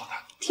更好的。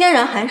天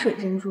然海水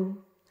珍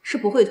珠是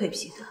不会蜕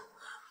皮的，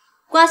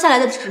刮下来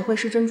的只会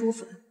是珍珠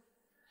粉，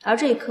而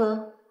这一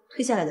颗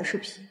蜕下来的是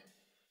皮。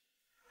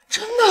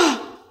真的？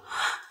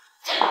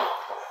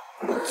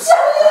江映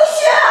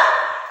雪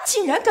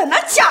竟然敢拿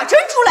假珍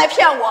珠来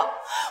骗我！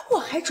我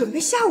还准备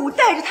下午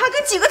带着她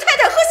跟几个太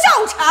太喝下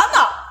午茶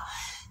呢。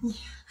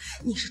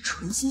你是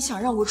存心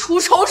想让我出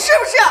丑是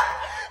不是？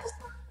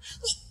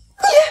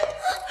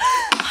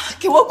你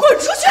我滚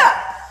出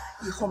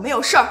去！以后没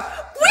有事儿，不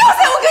要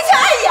在我跟前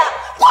碍眼，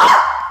滚！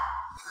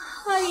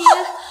阿姨，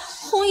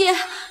红爷，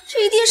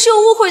这一定是有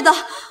误会的，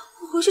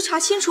我回去查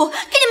清楚，给你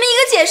们一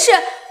个解释。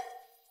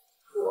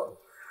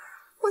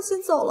我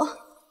先走了。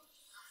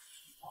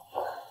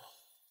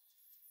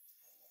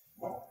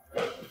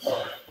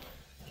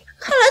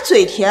看来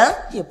嘴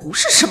甜也不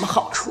是什么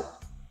好处，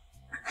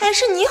还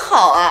是你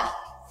好啊，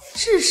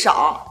至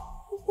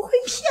少不会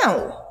骗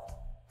我。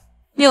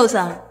六子，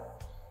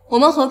我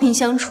们和平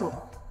相处，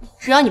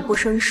只要你不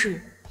生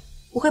事，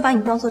我会把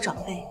你当做长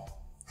辈，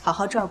好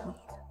好照顾你的。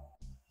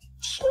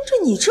听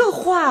着你这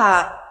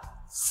话，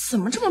怎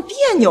么这么别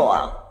扭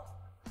啊？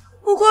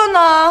不过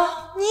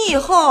呢，你以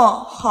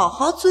后好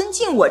好尊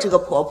敬我这个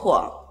婆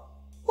婆，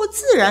我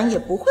自然也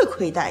不会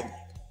亏待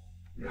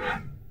你。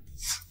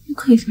你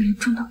可以向人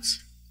重道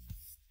歉。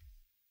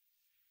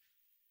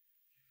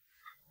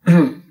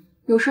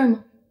有事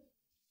吗？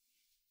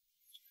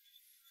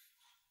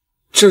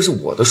这是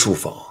我的书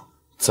房，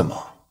怎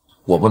么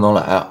我不能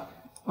来啊？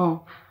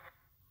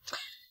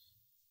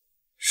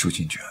舒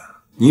清泉，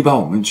你把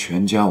我们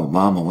全家，我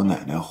妈妈、我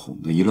奶奶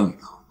哄得一愣一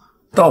愣，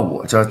到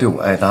我这儿对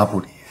我爱答不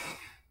理，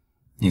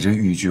你这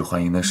欲拒还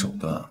迎的手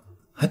段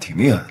还挺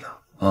厉害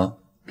的啊！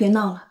别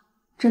闹了，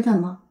正在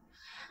忙，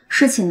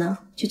事情呢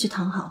就去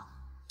谈好，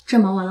这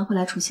忙完了会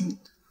来出现你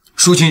的。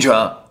舒清泉，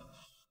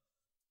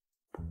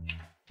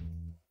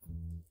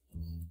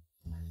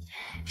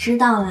知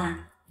道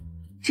啦，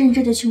认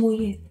真的去沐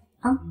浴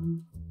啊。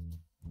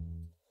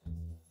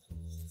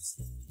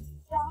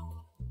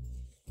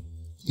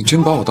你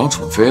真把我当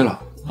宠妃了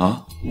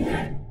啊？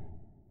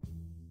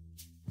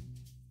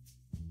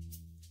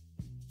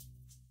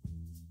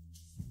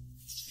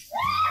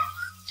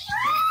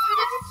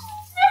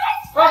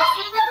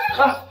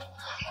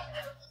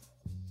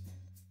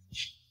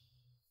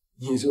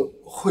你这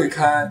会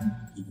开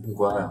你不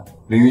关啊？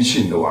淋浴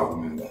器你都玩不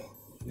明白，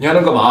你还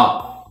能干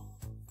嘛？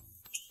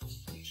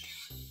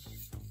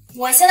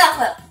我现在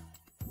会了，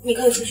你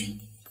可以出去。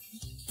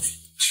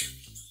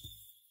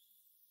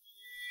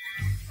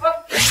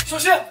小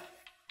心！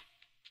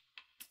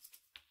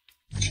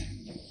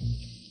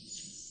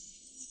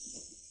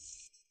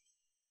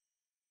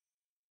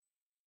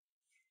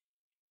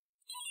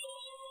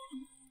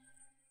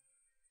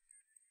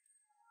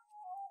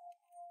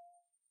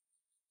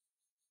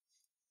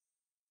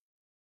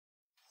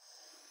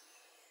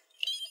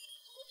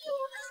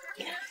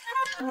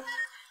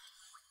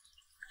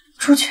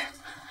出去。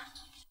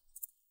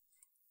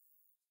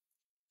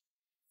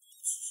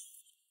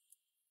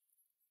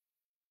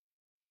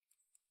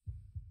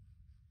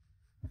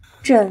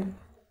朕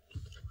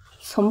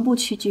从不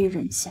屈居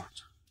人下。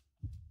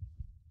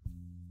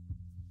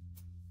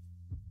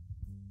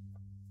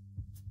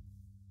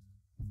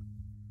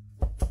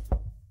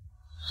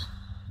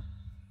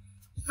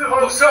最好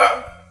有事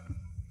儿。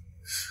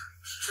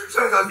是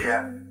郑小姐，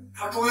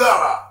她住院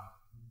了。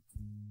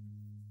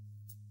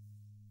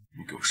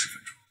你给我10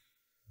分钟，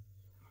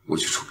我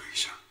去处理一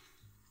下。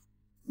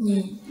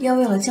你要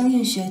为了江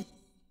映雪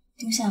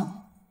丢下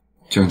我？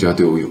江家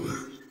对我有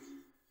恩，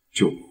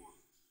救过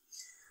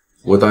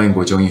我，我答应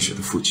过江映雪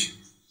的父亲，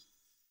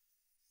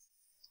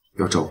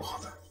要照顾好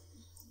他。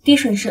滴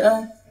水之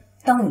恩，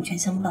当涌泉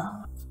相报。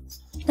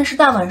但是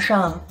大晚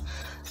上，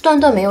段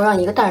段没有让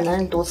一个大男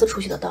人独自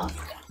出去的道理，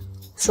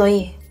所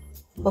以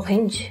我陪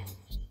你去。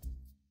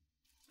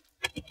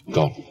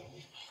到了。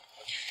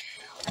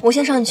我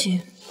先上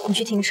去，你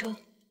去停车。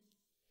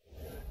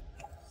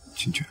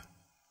清泉，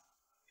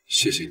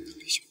谢谢你的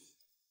理解。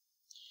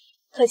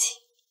客气。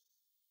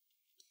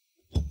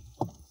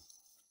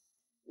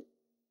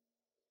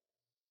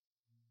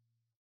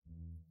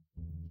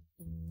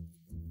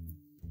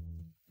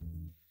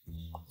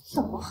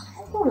怎么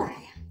还不来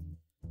呀？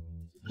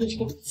你这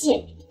个贱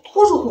人，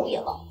拖住红爷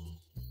了。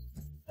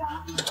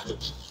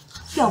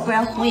要不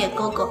然红爷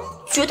哥哥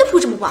绝对不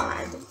会这么晚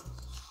来的。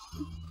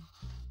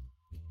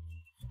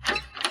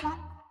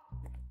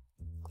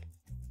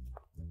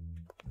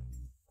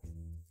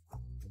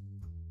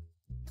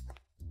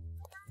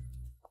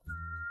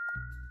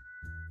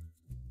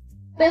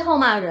背后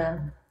骂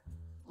人，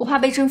不怕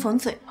被针缝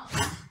嘴吗？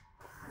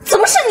怎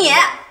么是你？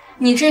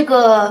你这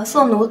个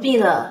做奴婢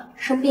的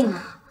生病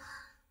了，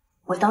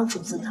我当主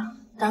子的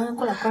当然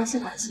过来关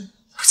心关心。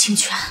陆清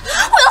泉，我要撕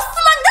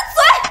了你的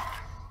嘴！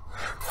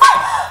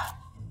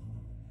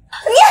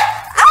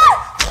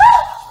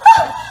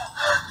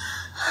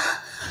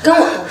跟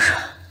我动手，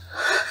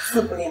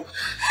死不了。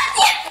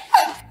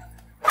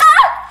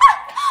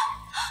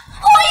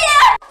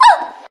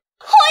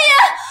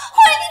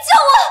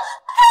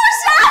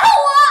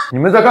你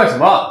们在干什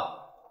么？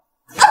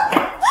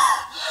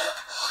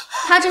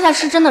他这下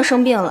是真的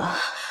生病了，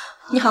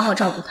你好好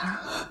照顾他。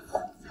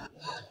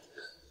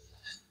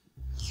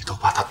你都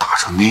把他打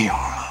成那样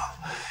了，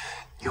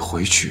你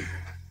回去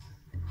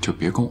就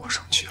别跟我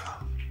生气了。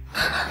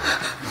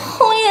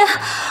红爷，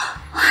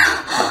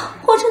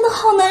我真的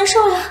好难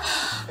受呀！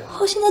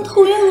我现在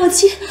头晕恶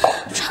气，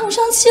喘不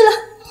上气来，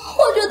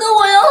我觉得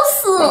我要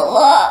死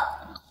了。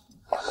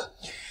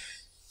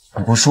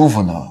你不舒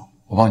服呢，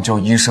我帮你叫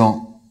医生，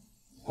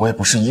我也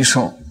不是医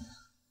生，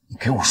你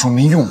给我说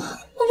没用的。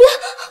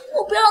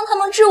我不要让他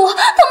们治我，他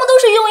们都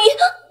是庸医，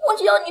我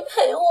只要你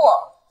陪我。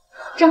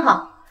正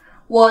好，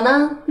我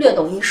呢略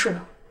懂医术，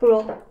不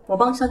如我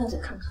帮萧小姐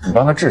看看。你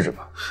帮她治治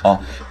吧，啊！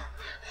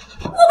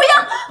我不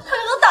要，他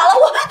又能打了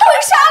我，他会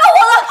杀了我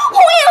了，红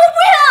叶，我不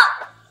要。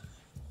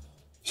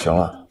行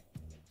了，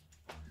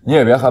你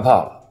也别害怕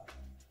了，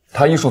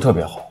他医术特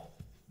别好，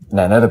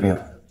奶奶的病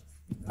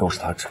都是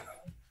他治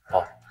的，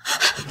啊！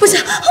不行，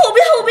我不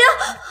要，我不要！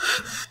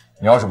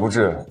你要是不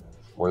治，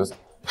我就走。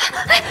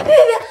哎，别！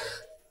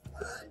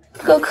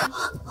哥哥，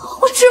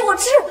我治！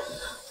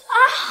啊，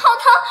好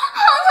疼，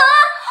好疼啊！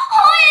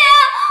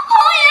红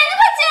叶，你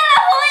快进来，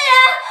红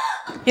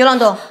叶！别乱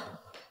动。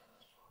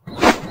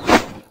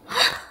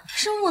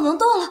生母能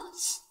动了！好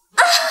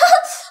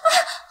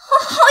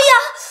痒！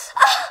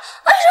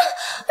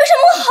生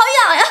母好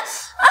痒呀！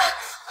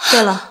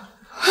对了，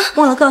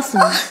忘了告诉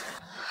你，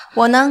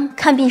我呢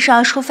看病是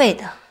要收费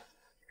的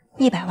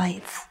，100万一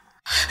次。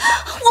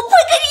我不会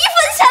给你1分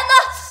钱的。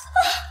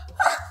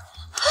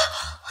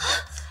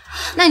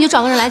那你就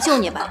找个人来救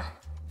你吧。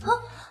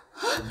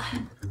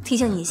提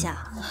醒你一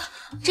下，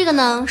这个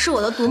呢是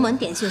我的独门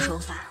点穴手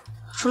法，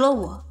除了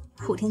我，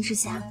普天之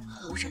下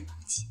无人能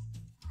及。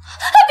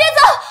别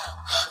走！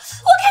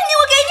我给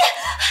你，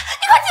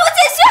你快替我解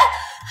穴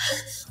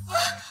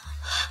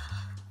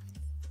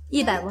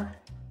！100万。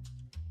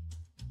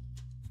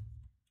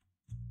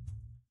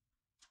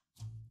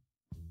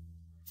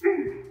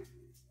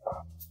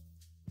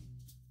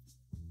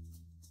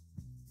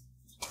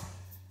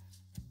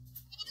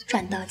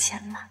赚到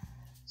钱了，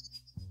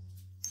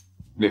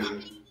厉害！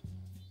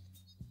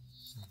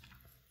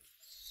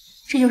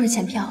这就是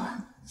钱票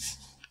啊，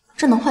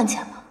这能换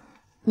钱吗？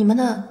你们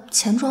的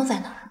钱庄在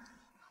哪儿？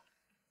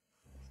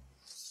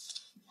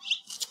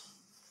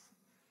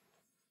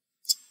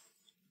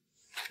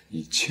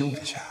你亲我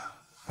一下，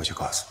我就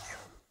告诉你了。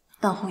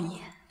段红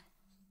叶，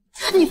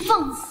你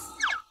放肆！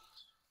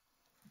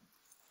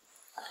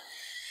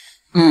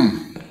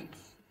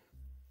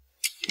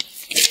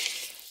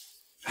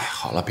哎，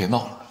好了，别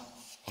闹了，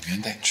我明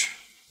天带你去，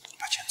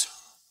把钱存了。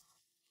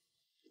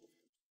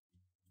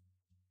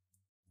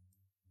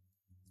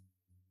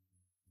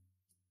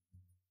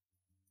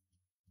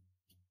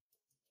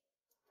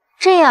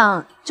这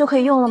样就可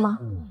以用了吗？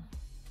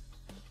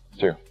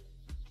这个，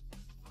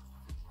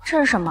这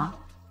是什么？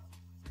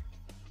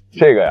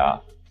这个呀，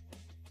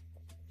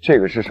这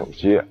个是手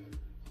机，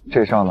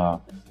这上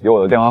呢有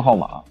我的电话号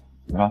码，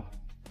你看，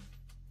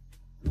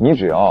你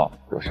只要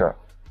有事儿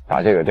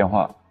打这个电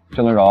话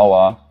就能找到我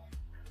啊。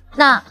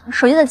那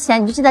手机的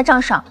钱你就记在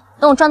账上，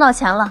等我赚到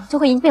钱了就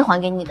会一并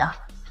还给你的。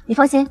你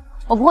放心，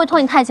我不会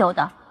拖你太久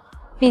的，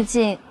毕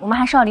竟我们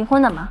还是要离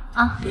婚的嘛，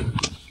啊。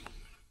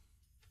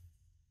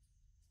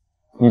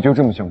你就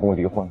这么想跟我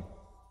离婚？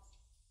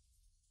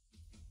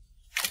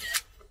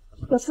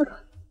有资格。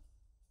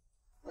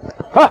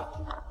哎，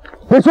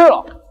别去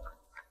了，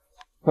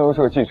那又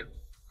是个记者。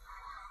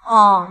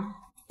哦。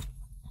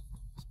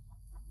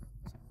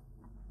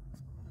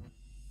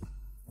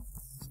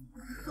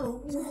可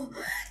恶，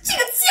这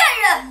个贱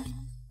人！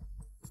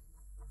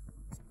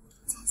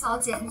早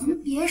姐，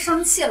您别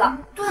生气了，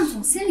段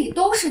总心里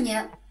都是您，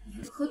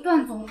您和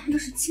段总那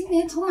是青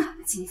梅竹马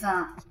的情分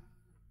啊。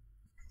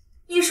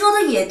你说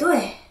的也对，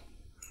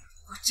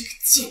我这个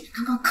贱人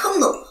刚刚坑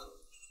了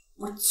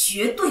我，我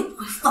绝对不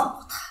会放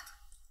过他的。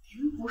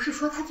您不是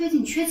说他最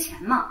近缺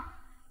钱吗？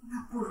那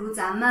不如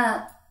咱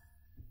们……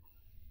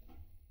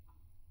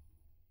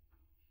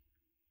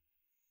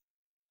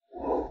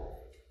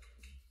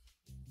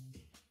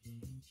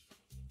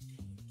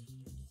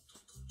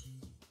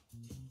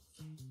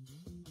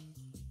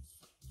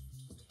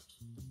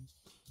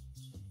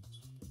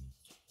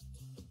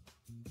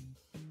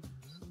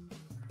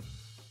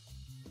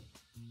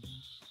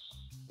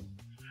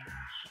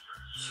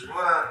请问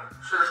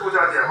是舒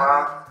小姐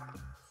吗？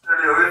这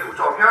里有一组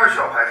照片需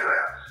要拍摄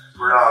呀，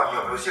不知道你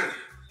有没有兴趣？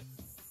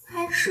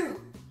拍摄？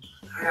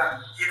对呀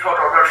，1套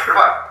照片10万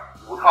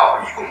，5套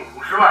一共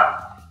50万。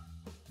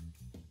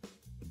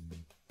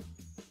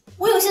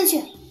我有兴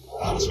趣。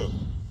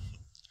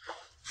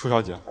舒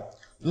小姐，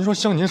您说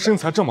像您身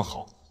材这么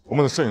好，我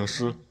们的摄影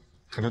师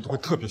肯定都会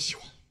特别喜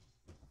欢。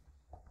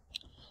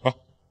啊，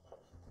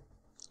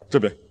这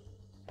边，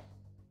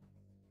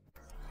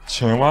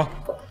请吧。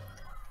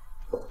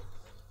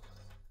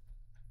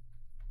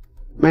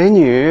美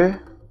女，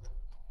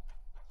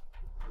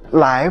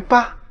来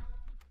吧，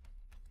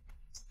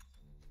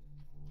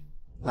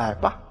来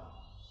吧。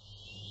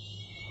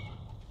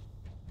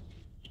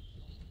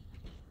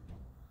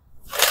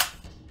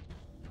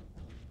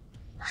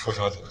舒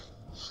小姐，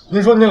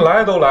您说您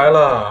来都来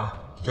了，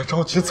别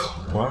着急走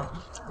啊。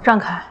让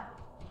开，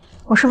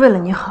我是为了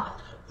你好。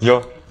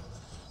哟，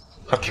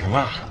还挺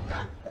辣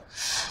的。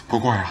不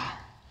过呀，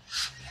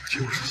我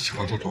就是喜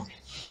欢这种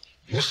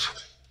无所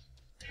谓。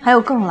还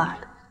有更辣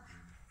的。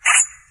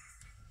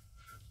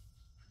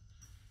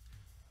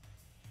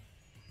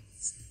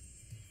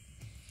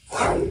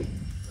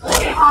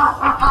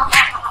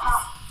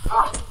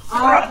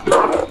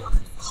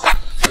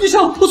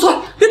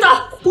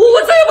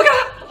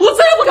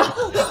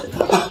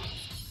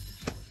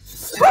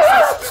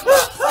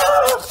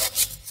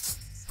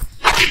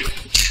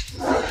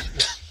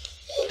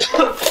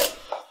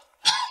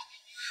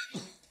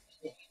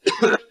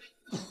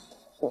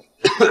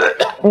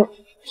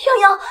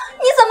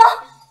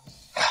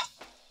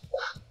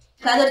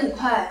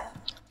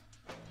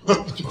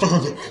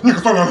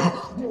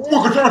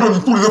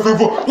顾里的吩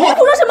咐。你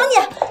胡说什么你？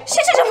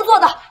谁是这么做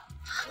的？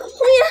红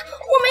爷，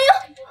我没有。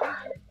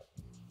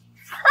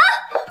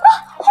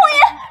红爷，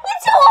你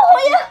救我！红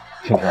爷，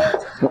清泉，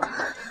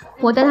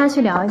我带他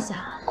去聊一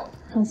下，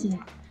放心，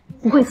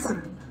不会死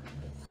人的。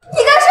你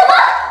干什么？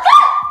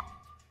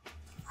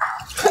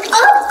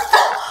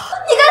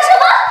你干什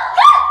么？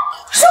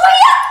什么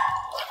呀？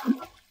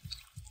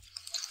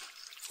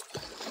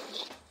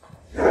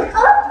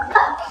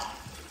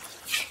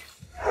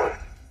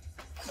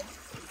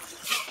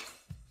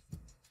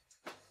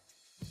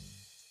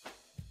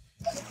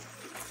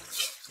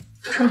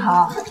春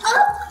桃，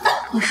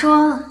你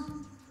说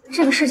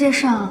这个世界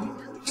上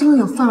真的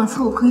有犯了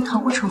错误可以逃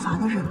过惩罚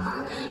的人吗？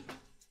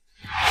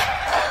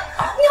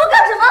你要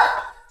干什么？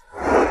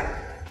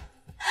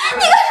你干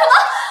什么？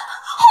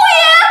红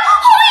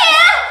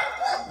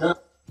爷，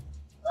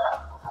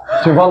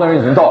警方的人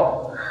已经到了。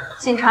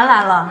警察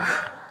来了，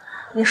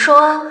你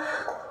说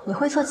你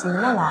会做几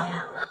年的牢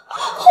呀？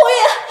红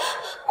爷，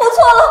我错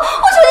了，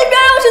我求你别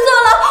让我去坐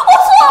牢，我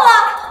错了。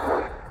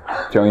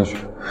江一雪，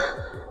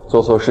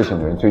做错事情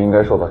的人就应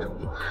该受到惩罚。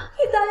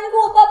你答应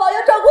过我爸爸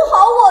要照顾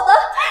好我的，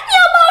你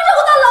要把我照顾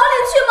到牢里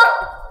去吗？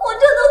我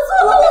真的错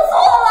了，我错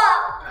了。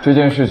这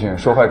件事情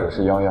受害者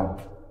是泱泱，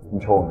你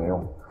瞅我没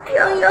用。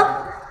泱泱，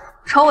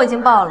仇我已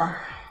经报了，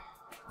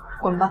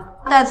滚吧，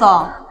带走。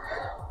放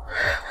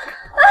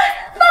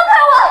开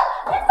我！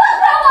你放开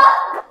我！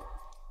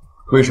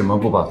为什么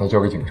不把他交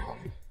给警察？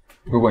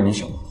如果你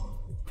想的话，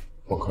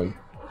我可以。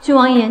君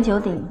王一言九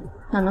鼎，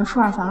哪能出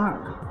尔反尔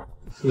呢？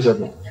陆小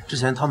姐，之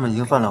前他们已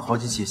经犯了好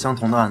几起相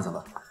同的案子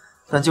了，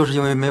但就是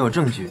因为没有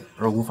证据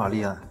而无法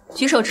立案。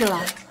举手之劳。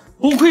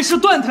不愧是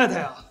段太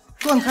太啊！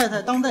段太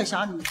太当代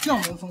侠女，将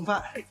门风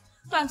范。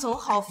段总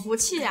好福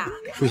气呀！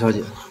舒小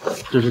姐，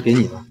这是给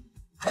你的。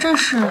这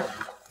是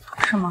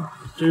什么？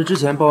这是之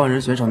前报案人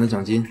悬赏的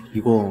奖金，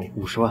一共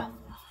50万。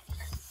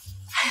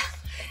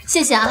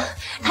谢谢啊，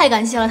太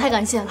感谢了，太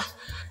感谢了，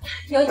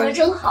有你们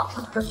真好。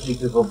你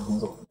这和彭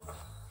总，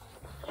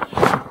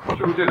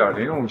就这点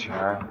零用钱，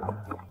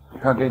你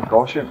看给你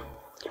高兴。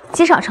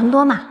积少成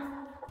多嘛。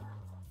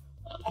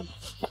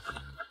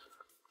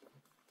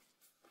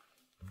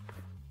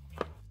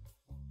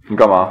你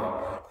干嘛？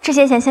这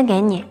些钱先给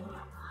你，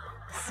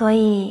所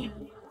以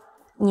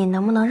你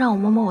能不能让我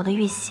摸摸我的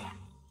玉玺？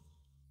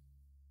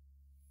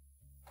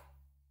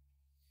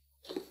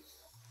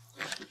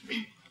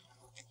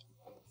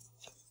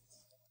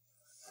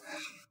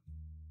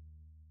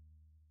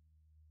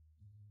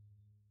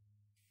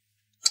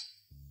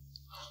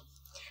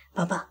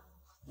宝宝，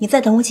你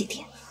再等我几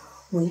天，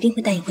我一定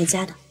会带你回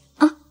家的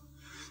啊！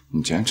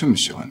你既然这么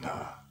喜欢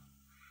他，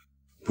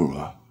不如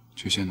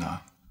就先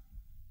拿。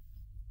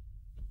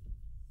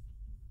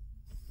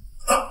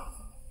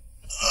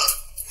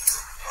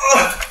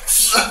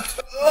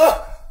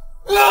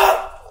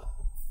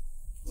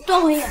段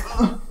红叶，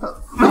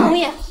段红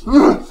叶，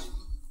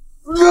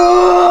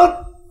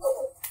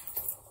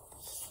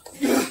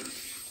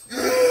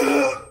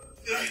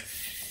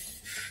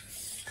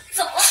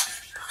怎么了？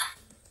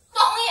段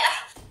红叶，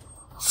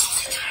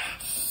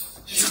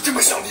你就这么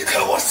想离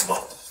开我是吗？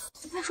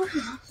你在说什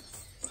么？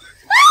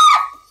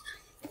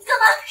你干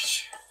嘛？你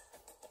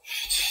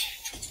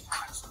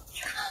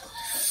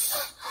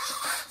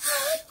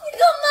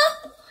干嘛？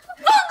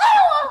放开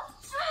我！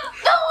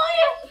段红叶，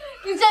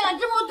你竟敢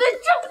这么对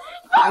朕！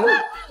放开！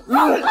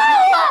放开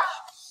我！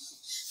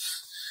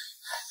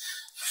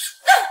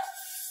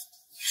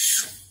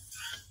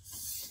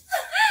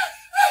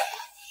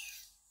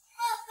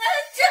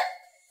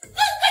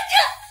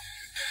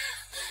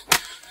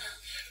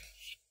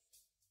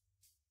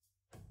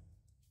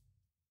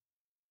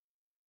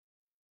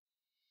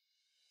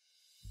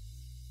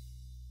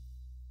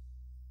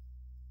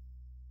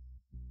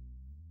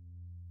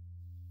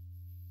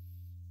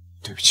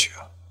对不起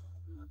啊，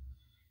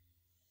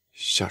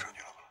吓着你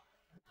了吧？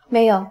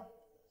没有，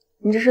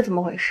你这是怎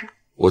么回事？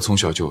我从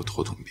小就有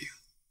头痛病，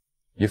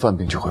一犯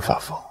病就会发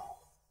疯，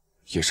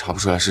也查不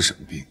出来是什么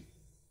病。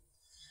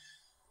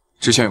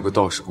之前有个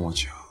道士跟我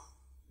讲，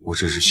我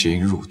这是邪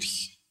淫入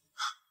体，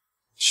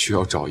需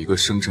要找一个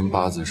生辰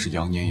八字是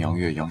羊年羊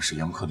月羊时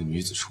羊刻的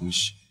女子冲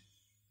喜，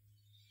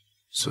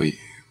所以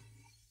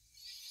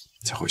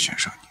才会选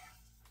上你。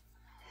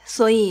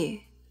所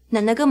以奶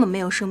奶根本没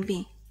有生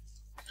病，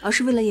而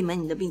是为了隐瞒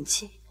你的病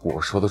情。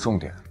我说的重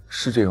点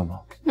是这个吗？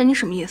那你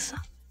什么意思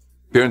啊？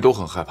别人都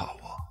很害怕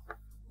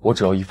我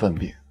只要一犯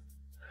病，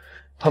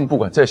他们不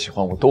管再喜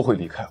欢我都会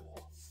离开我。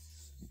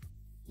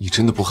你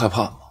真的不害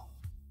怕吗？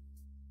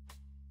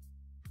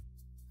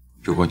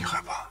如果你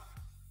害怕，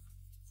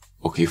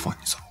我可以放你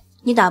走。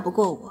你打不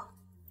过我，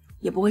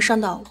也不会伤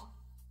到我。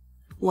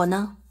我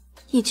呢，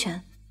一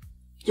拳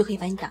就可以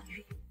把你打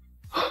晕。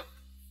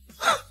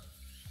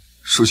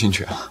舒清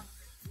泉，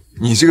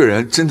你这个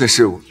人真的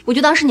是……我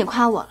就当是你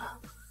夸我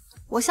了。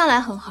我向来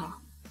很好，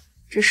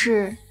只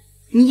是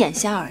你眼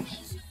瞎而已。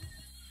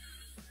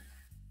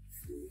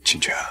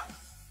清泉，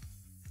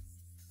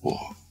我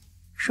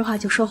说话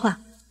就说话，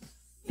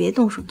别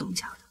动手动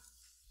脚的。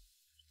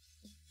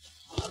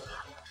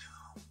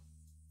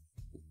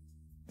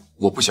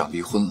我不想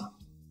离婚了。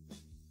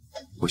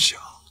我想，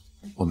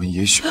我们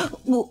也许……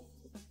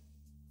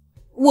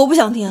我不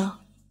想听。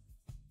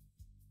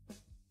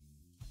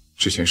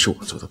之前是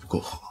我做的不够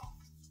好，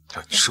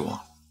让你失望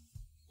了。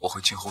我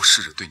会今后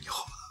试着对你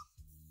好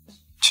的，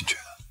清觉。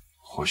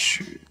或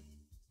许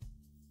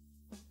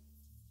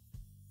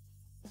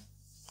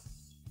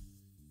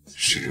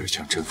试着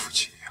像真夫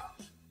妻一样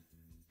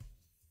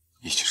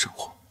一起生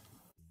活。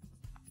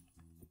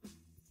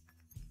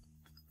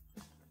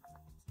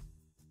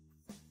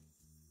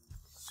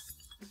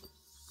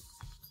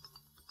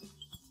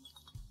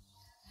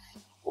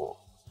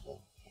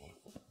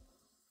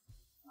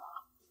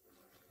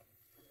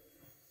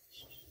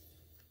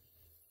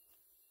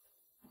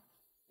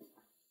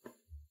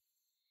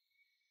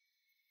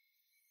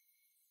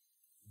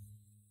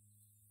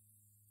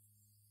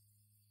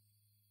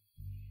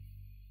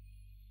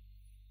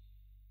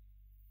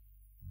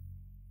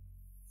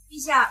陛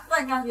下，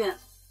段将军，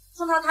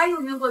宋太太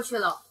又晕过去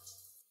了。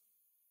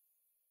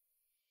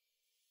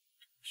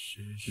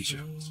陛下，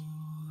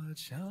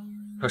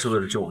他是为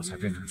了救我才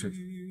变成这样，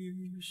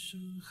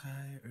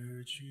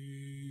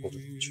我不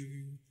能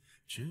去。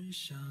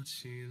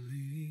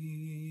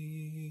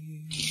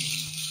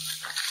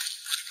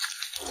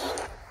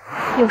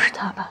又是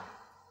他吧，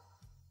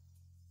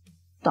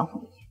段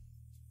红叶。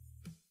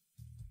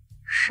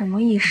什么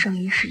一生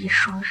一世一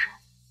双人，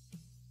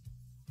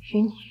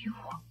于你于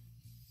我。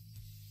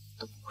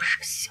都不是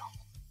个笑话。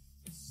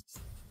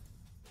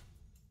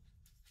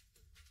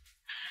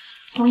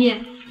红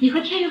叶，你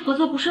和天玉合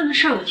作不顺的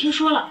事儿我听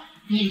说了，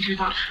你也知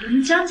道，我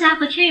们江家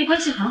和天玉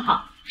关系很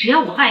好，只要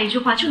我爸一句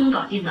话就能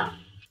搞定的。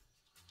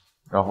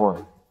然后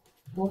呢？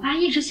我爸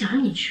一直想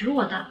让你娶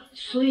我的，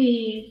所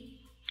以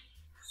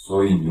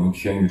你用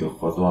天玉的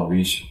合作案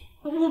威胁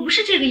我不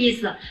是这个意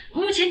思。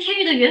目前天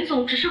玉的袁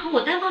总只是和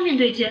我单方面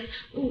对接，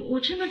我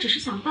真的只是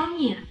想帮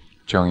你。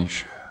江一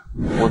雪，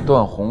我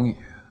段宏野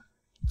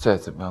再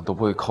怎么样都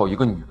不会靠一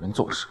个女人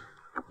做事，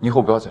你以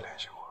后不要再联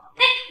系我了。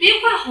哎，别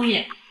怪红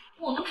野，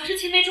我们可是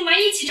青梅竹马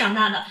一起长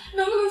大的，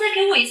能不能再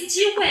给我一次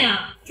机会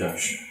啊？江一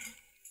雪，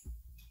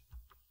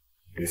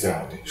别再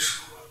让我对你失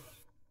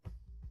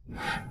望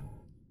了。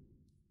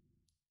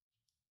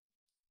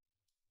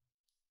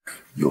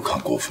又看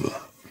过分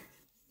了。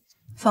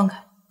放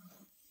开。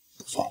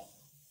放。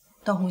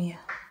段红叶，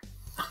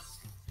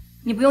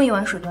你不用一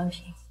碗水端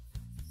平，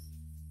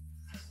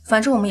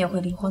反正我们也会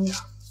离婚的。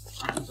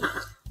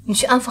你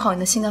去安抚好你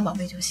的心肝宝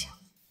贝就行。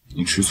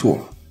你吃醋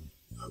了，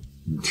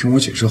你听我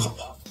解释好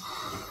不好？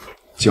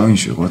江一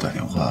雪给我打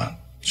电话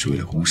是为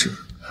了公事，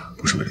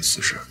不是为了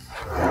私事。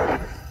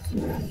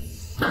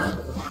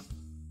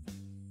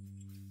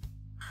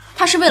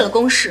他是为了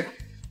公事，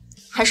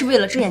还是为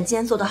了遮掩今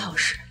天做的好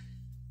事？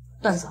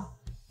段总，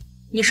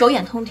你手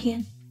眼通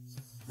天，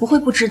不会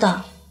不知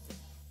道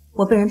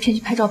我被人骗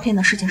去拍照片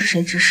的事情是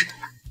谁指使的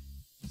吧？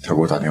他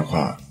给我打电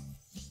话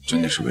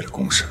真的是为了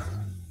公事，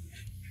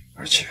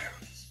而且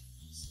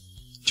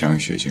江一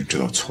雪已经知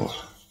道错了，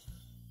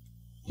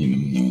你能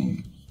不能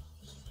原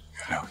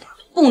谅他？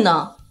不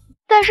能。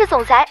段氏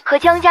总裁和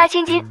江家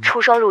千金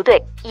出双入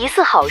对，疑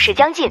似好事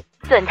将近，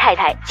段太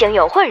太将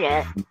有换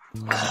人。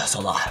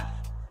嫂子，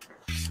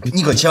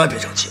你可千万别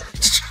生气，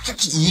这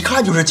一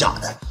看就是假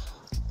的。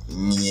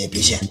你别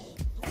信，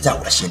在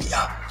我心里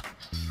啊，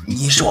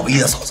你是我唯一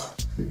的嫂子。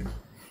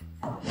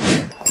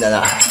奶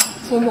奶，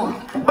嬷嬷，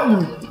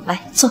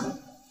来坐。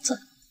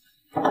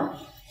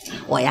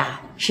我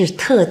呀是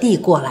特地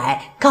过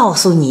来告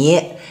诉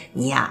你，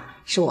你呀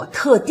是我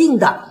特定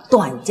的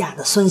段家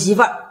的孙媳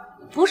妇儿，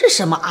不是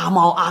什么阿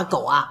猫阿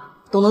狗啊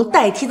都能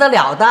代替得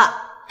了的。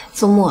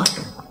祖母，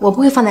我不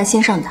会放在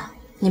心上的，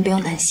您不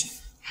用担心。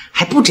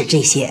还不止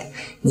这些，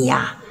你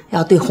呀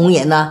要对红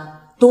爷呢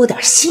多点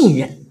信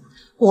任。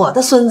我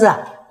的孙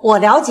子我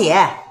了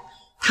解，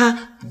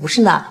他不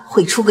是那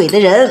会出轨的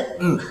人。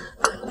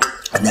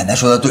奶奶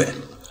说的对，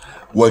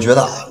我觉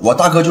得我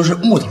大哥就是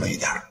木头了一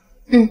点。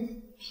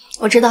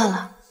我知道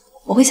了，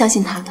我会相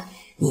信他的。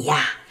你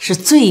呀是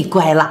最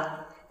乖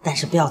了，但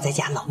是不要在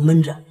家老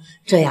闷着，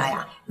这样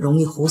呀容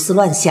易胡思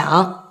乱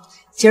想。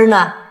今儿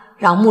呢，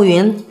让暮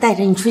云带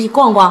着你出去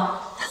逛逛。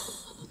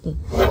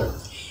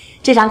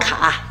这张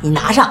卡你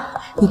拿上，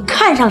你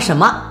看上什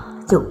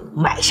么就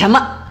买什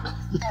么。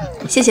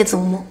谢谢祖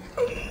母。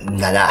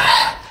奶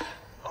奶，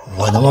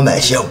我能不能买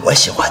些我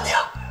喜欢的呀？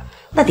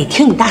那得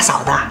听你大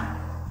嫂的。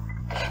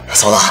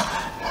嫂子，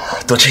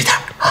多吃一点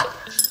啊。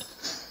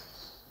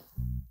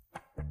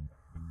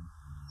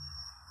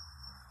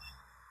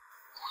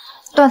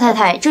段太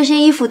太，这些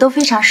衣服都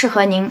非常适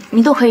合您，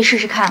您都可以试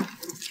试看。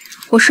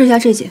我试一下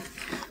这件。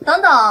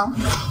等等，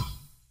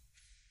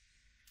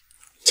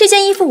这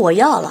件衣服我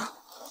要了，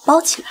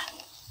包起来。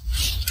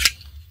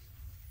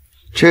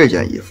这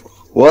件衣服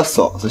我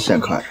嫂子先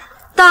看上。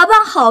打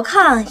扮好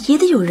看也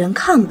得有人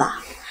看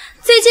吧。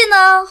最近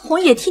呢，红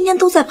野天天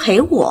都在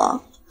陪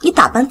我，你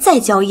打扮再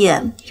娇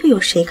艳，又有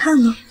谁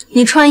看呢？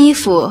你穿衣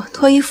服、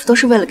脱衣服都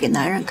是为了给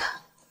男人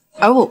看，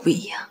而我不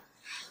一样，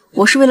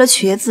我是为了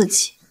取悦自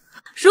己。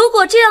如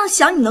果这样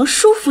想你能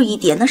舒服一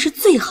点，那是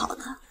最好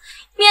的，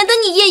免得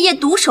你夜夜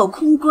独守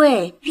空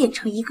闺，变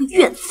成一个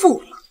怨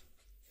妇了。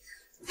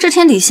这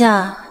天底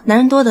下男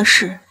人多的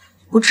是，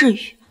不至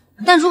于。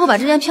但如果把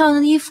这件漂亮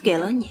的衣服给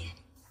了你，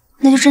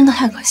那就真的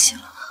太可惜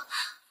了。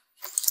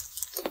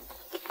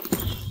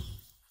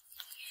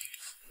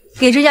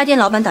给这家店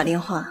老板打电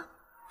话，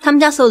他们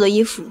家所有的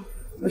衣服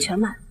我全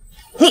买。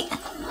你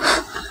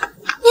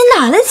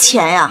哪来的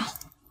钱呀？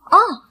哦，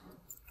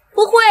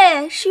不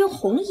会是用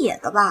红野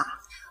的吧？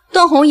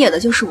段红野的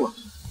就是我，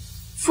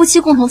夫妻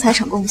共同财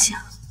产共享，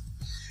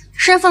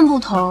身份不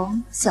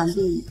同，想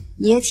必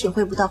你也体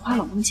会不到花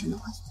老公钱的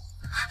欢喜。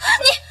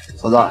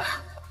嫂子，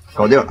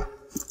搞定了，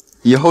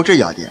以后这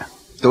家店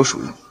都属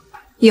于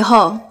你。以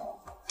后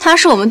他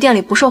是我们店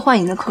里不受欢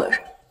迎的客人，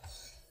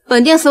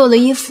本店所有的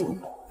衣服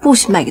不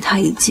许卖给他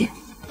一件。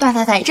段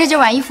太太，这就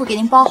把衣服给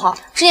您包好，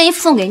这件衣服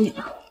送给你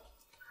了。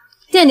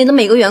店里的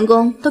每个员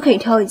工都可以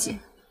挑一件，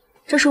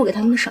这是我给他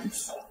们的赏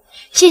赐。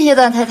谢谢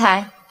段太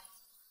太。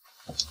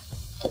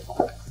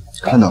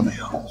看到没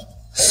有，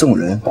送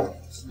人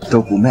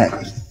都不卖给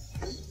你。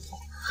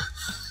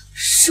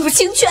舒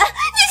清泉，你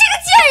这个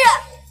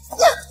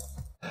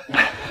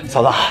贱人！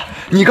嫂子，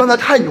你刚才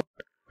太牛，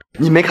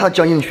你没看到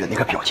江映雪那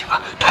个表情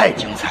啊，太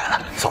精彩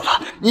了。嫂子，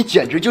你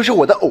简直就是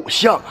我的偶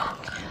像啊！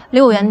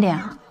离我远点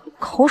啊，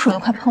口水都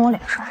快喷我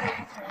脸上了。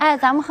哎，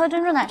咱们喝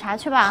珍珠奶茶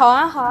去吧。好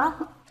啊，好啊。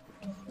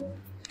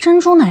珍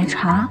珠奶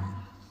茶、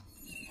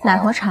奶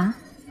和茶，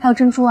还有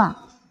珍珠啊？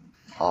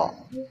好。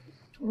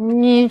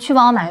你去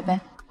帮我买一杯，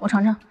我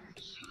尝尝。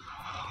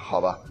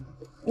好吧。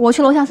我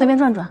去楼下随便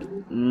转转。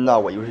那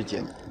我一会儿去接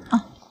你。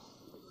啊。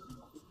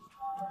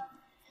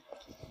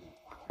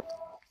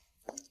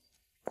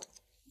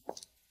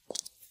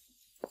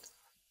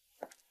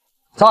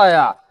少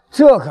爷，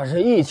这可是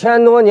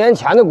1000多年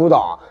前的古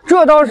董，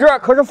这当时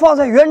可是放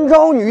在元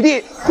昭女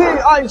帝岁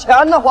案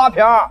前的花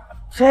瓶。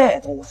这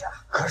东西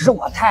可是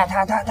我太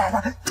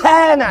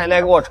奶奶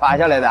给我传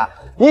下来的，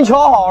您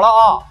瞧好了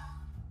啊，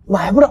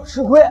买不了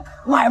吃亏，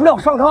买不了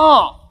上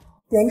炕。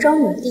元昭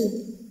女帝，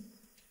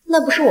那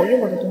不是我用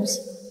过的东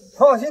西。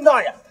放心，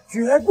大爷，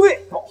绝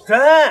对保真。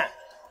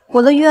我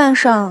的御案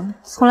上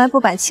从来不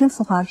摆青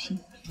瓷花瓶。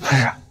不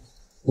是，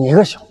你一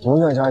个小姑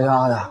娘家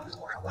的，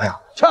懂什么呀？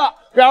去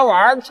边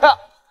玩去。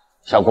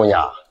小姑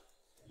娘，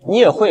你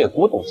也会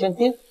古董鉴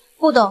定？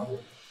不懂，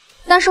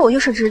但是我就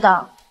是知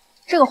道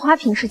这个花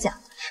瓶是假的。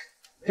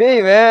别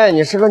以为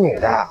你是个女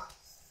的，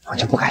我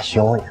就不敢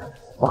凶你。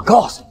我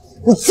告诉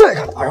你，你再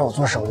敢打扰我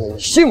做生意，你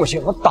信不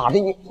信我打的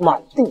你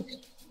满地？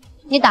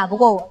你打不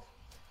过我。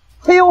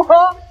哎呦呵，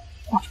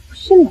我就不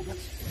信了。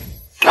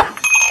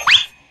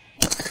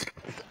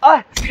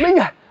哎，美女，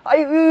哎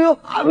呦，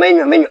美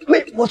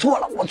女，我错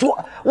了，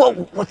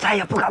我再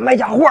也不敢卖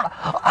假货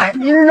了。哎，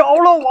你饶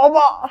了我吧！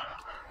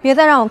别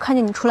再让我看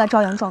见你出来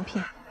招摇撞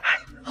骗。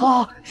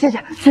好，谢谢。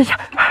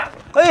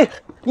哎，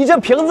你这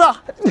瓶子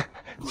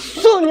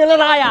送你了，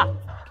大爷。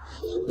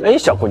哎，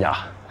小姑娘，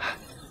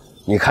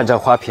你看这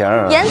花瓶。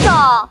严总，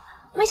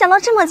没想到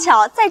这么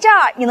巧，在这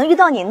儿也能遇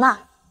到您呢。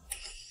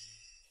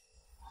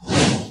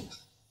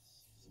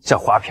这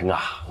花瓶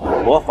啊，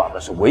模仿的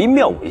是惟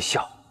妙惟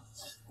肖。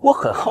我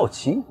很好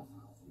奇，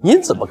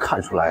您怎么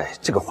看出来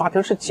这个花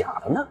瓶是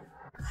假的呢？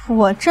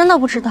我真的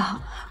不知道，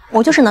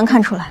我就是能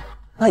看出来。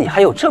那你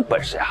还有这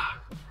本事呀？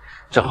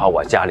正好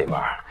我家里边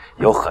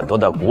有很多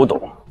的古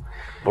董，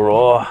不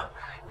如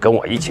跟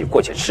我一起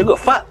过去吃个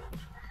饭，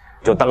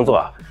就当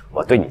做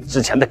我对你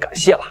之前的感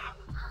谢了。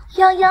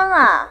泱泱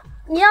啊，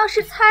你要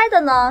是猜的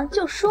呢，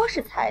就说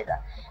是猜的，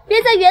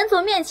别在元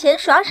总面前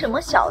耍什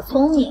么小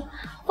聪明，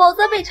否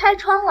则被拆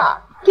穿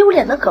了，丢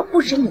脸的可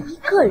不止你一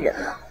个人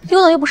了。丢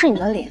的又不是你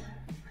的脸，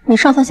你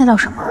上蹿下跳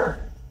什么？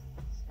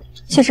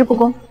谢之不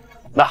恭。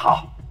那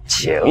好，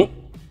请。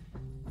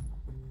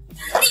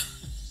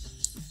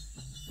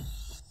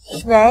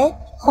喂，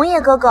红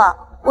叶哥哥，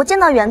我见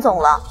到袁总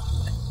了，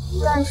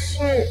但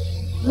是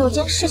有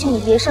件事情你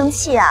别生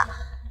气啊。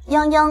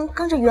泱泱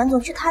跟着袁总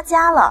去他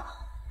家了，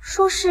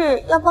说是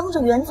要帮着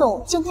袁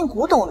总鉴定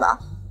古董呢。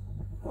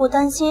我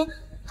担心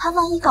他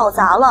万一搞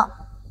砸了，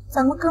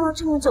咱们跟了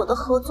这么久的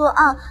合作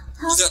案，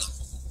他你在哪？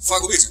发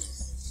个位置，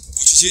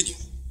我去接你。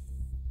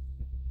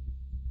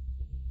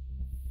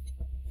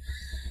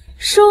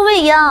舒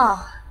未央，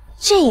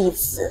这一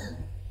次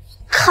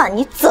看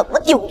你怎么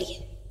丢脸。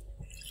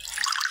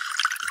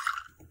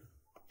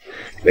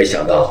没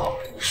想到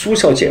舒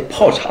小姐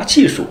泡茶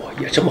技术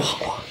也这么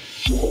好啊！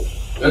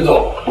袁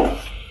总，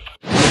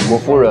我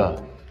夫人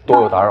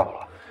多有打扰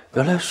了。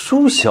原来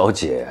舒小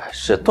姐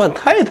是段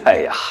太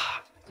太呀，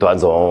段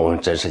总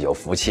真是有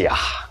福气啊！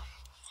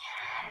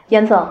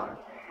袁总，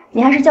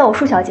你还是叫我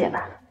舒小姐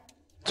吧。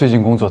最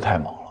近工作太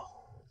忙了，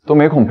都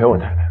没空陪我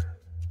太太，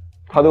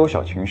她都有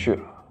小情绪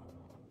了，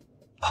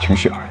情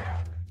绪而已。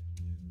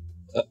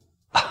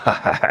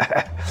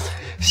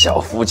小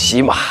夫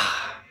妻嘛。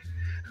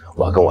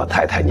我跟我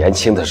太太年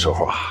轻的时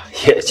候啊，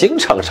也经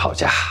常吵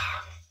架。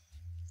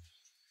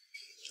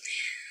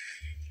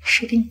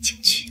谁跟你进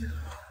去？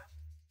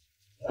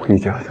回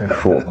家再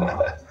说吧。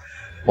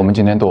我们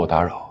今天都有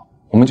打扰，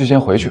我们就先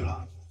回去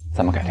了，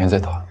咱们改天再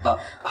谈。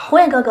红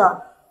叶哥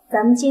哥，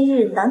咱们今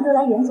日难得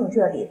来袁总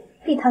这里，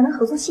可以谈谈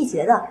合作细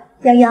节的，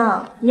洋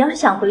洋，你要是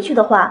想回去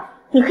的话，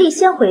你可以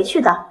先回去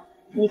的。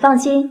你放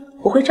心，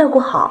我会照顾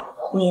好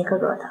红叶哥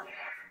哥的。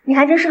你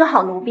还真是个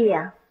好奴婢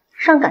呀，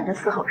上赶着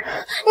伺候人。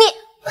你，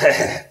嘿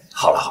嘿，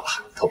好了好了，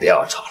都别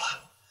要吵了。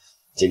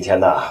今天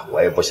呢，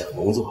我也不想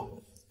工作，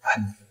哎，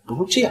不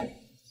如这样，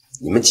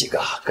你们几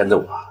个跟着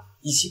我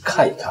一起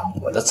看一看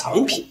我的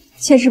藏品。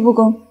妾室不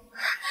恭。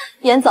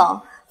袁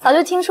总，早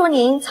就听说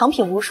您藏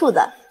品无数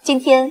的，今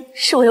天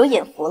是我有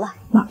眼福了。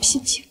马屁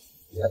精。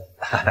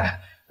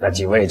那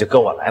几位就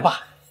跟我来吧，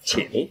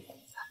请。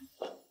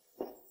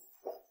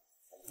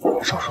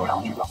少说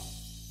两句吧。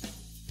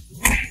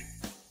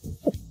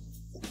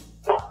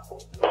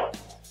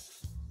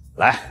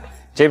来，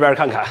这边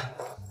看看。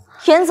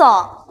袁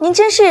总，您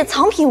真是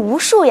藏品无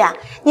数呀！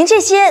您这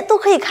些都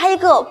可以开一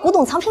个古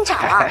董藏品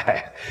展了。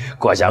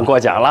过奖过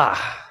奖啦。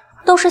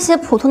都是些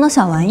普通的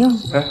小玩意儿。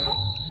哎，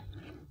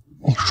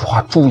你说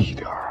话注意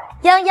点啊！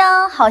泱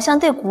泱好像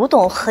对古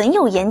董很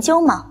有研究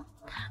嘛，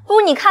不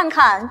如你看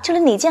看这里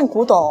哪件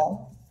古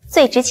董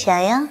最值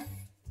钱呀？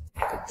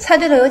猜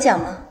对了有奖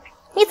吗？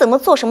你怎么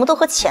做什么都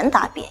和钱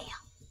搭边呀？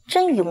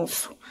真庸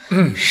俗，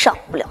上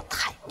不了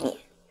台面。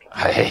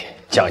哎，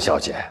江小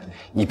姐，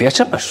你别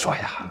这么说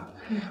呀，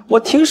我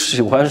挺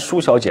喜欢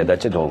舒小姐的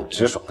这种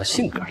直爽的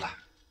性格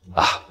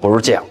的。啊，不如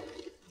这样，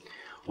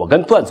我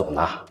跟段总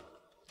呢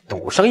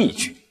赌上一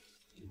局。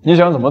你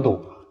想怎么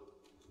赌？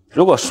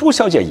如果舒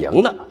小姐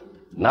赢了，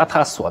那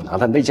她所拿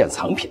的那件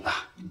藏品呢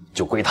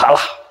就归她了。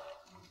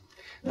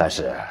但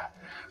是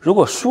如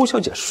果舒小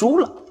姐输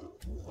了，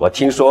我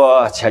听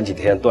说前几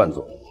天段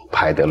总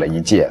拍得了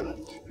一件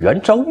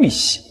元昭玉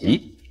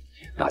玺，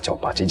那就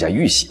把这件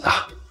玉玺呢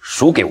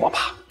输给我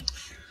吧。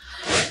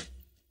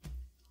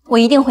我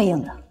一定会赢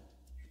的。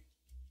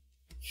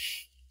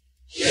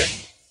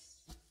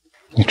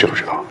你知不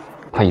知道，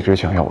他一直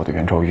想要我的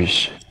元昭玉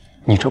玺，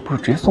你这不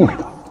是直接送给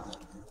他？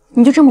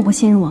你就这么不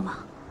信任我吗？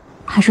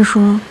还是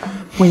说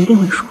我一定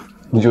会输？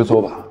你就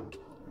作吧。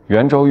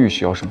元昭玉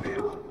玺要是没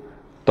了，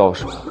到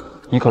时候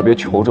你可别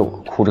求着我，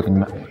哭着给你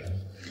买回来。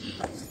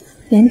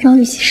元昭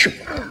玉玺是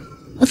我的，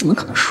我怎么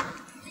可能输？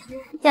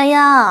泱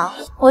泱，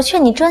我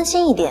劝你专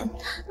心一点，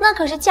那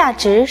可是价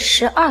值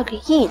12个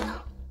亿呢。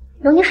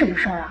有你什么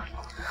事儿啊？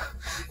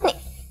你，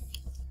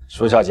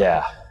舒小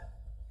姐，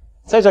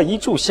在这一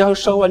炷香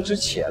烧完之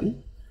前，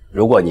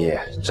如果你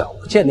找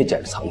不见那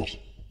件藏品，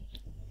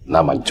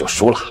那么你就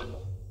输了。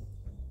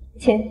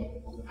请。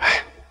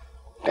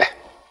对。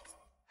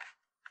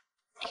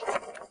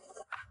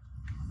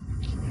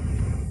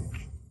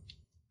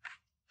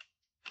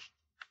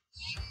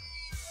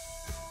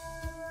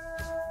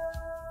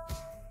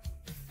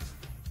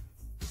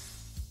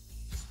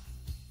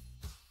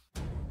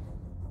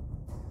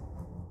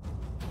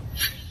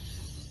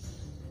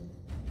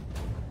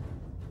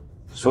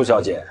舒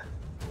小姐，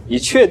你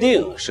确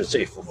定是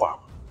这幅画吗？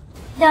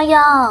泱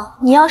泱，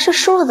你要是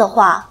输了的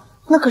话，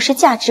那可是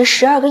价值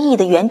12个亿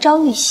的元昭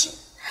玉玺。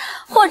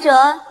或者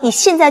你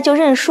现在就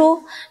认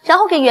输，然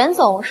后给袁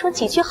总说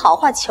几句好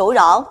话求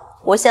饶，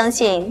我相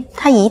信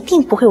他一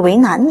定不会为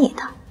难你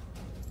的。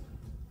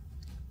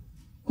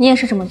你也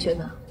是这么觉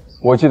得？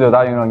我记得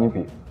答应让你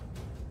比，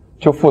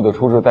就付得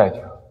出这代价。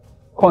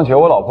况且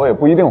我老婆也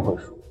不一定会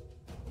输，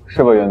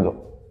是吧，袁总？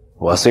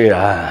我虽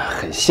然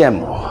很羡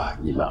慕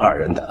你们二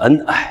人的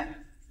恩爱，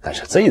但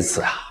是这一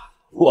次啊，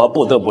我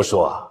不得不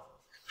说，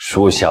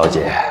舒小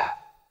姐，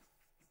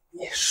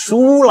你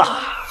输了。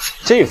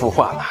这幅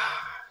画呢，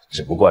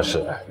只不过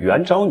是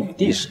元昭女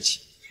帝时期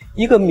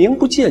一个名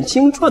不见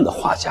经传的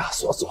画家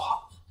所作，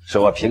是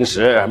我平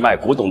时卖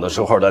古董的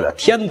时候的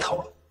天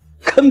头，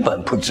根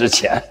本不值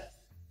钱。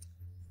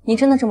你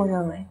真的这么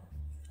认为？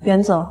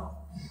袁总，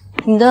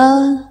你的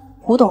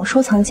古董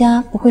收藏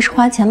家不会是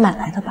花钱买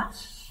来的吧？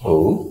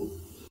哦，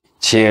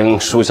请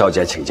舒小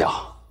姐请教。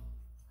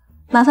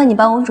麻烦你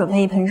帮我准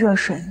备一盆热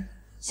水、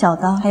小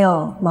刀还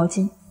有毛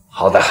巾。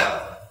好的，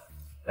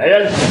来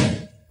人，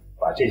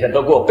把这些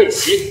都给我备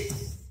齐。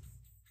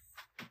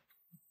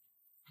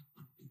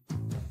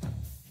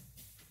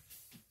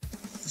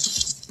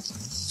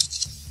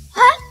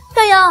哎，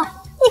张扬，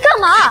你干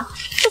嘛？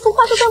这幅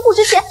画就算不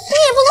值钱，你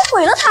也不能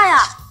毁了它呀！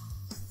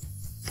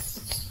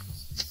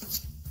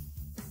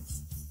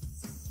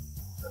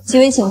几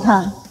位请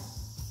看，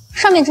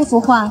上面这幅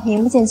画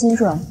名不见经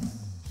传，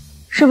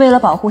是为了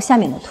保护下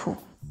面的图。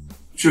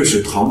这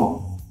是唐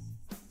某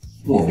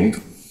墨梅图，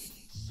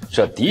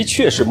这的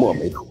确是墨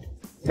梅图，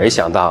没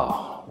想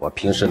到我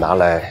平时拿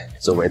来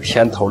作为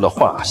天头的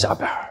画下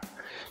边，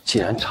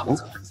竟然藏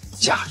着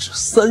价值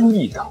3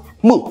亿的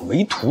墨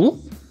梅图。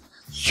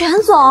袁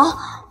总，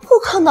不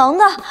可能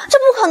的，这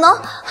不可能！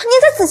您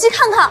再仔细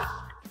看看。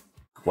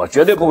我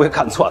绝对不会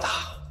看错的。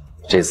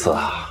这次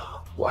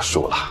啊，我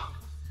输了。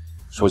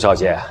舒小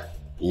姐，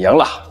你赢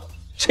了。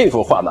这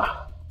幅画呢，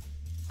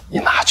你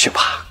拿去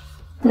吧。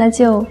那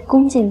就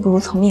恭敬不如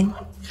从命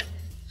了。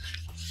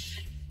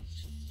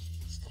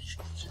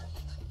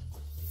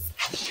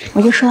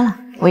我就说了，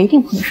我一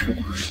定不会输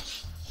的。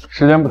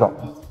时间不早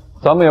了，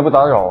咱们也不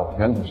打扰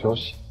袁总休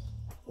息。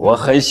我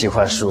很喜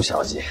欢舒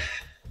小姐，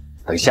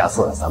等下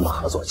次咱们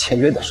合作签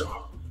约的时候，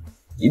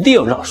一定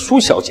要让舒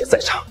小姐在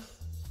场。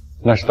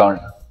那是当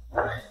然。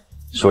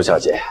舒小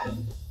姐，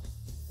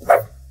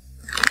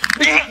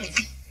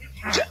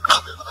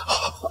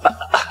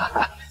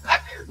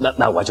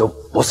那我就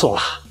不送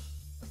了。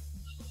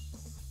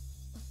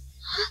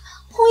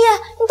红叶，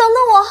你等等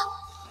我。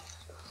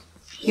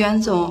袁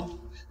总，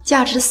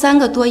价值3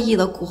个多亿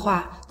的古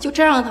画就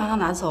这样让他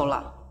拿走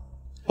了？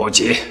不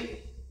急，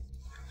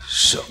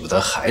舍不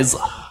得孩子，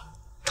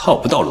套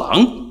不到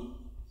狼。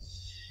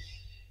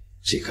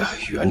这个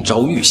元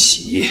昭玉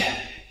玺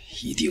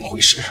一定会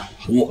是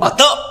我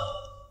的。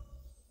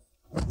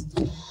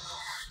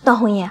段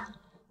红叶，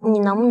你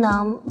能不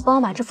能帮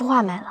我把这幅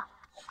画卖了？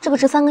这个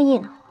值3个亿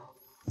呢。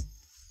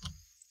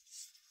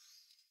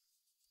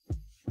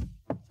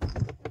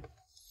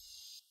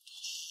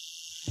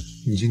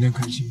你今天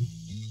开心吗？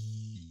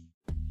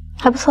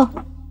还不错。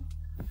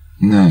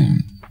那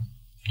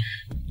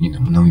你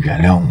能不能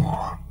原谅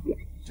我，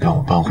让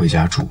我搬回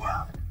家住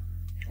啊？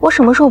我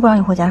什么时候不让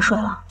你回家睡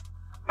了？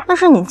那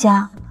是你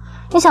家，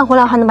你想回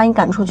来我还能把你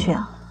赶出去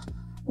啊？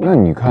那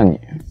你看你，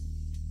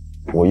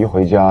我一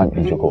回家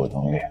你就给我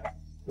蹬脸，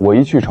我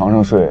一去床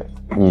上睡，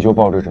你就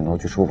抱着枕头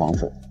去书房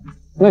睡，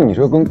那你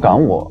这跟赶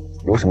我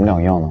有什么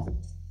两样呢？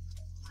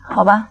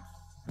好吧，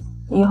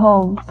以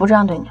后不这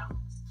样对你了。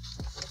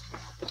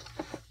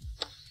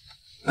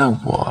那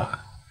我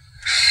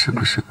是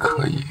不是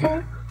可以？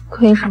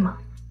可以什么？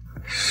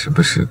是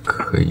不是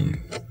可以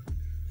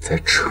在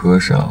车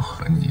上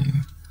和你？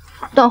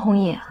段红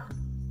叶，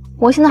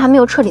我现在还没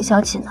有彻底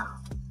消气呢，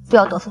不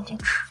要得寸进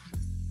尺。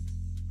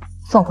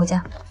送我回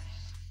家。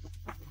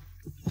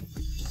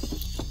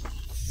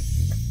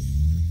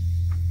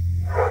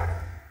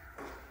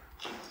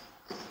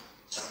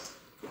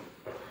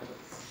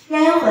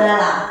丫丫回来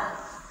了，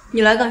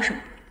你来干什么？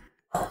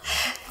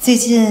最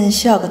近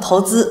需要个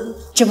投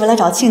资，这不来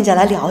找亲家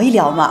来聊一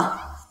聊吗？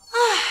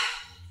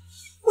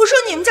我说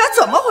你们家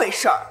怎么回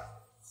事儿？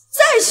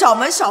再小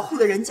门小户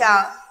的人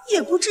家，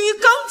也不至于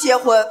刚结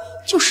婚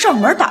就上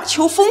门打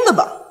秋风的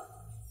吧？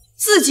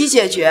自己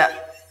解决，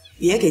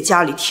别给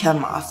家里添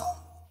麻烦。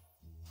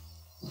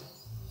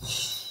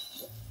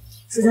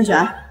苏萱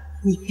萱，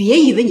你别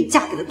以为你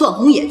嫁给了段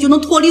红野就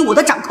能脱离我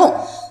的掌控。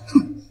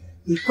哼，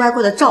你乖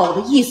乖的照我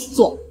的意思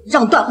做，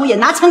让段红野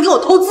拿钱给我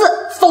投资，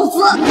否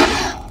则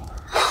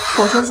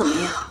怎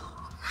么样？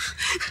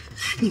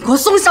你给我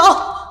松手，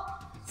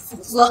否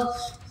则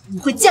你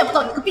会见不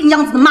到你个病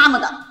秧子的妈妈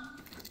的。啊！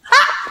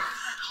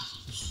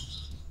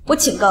我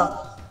警告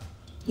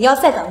你，你要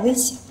再敢威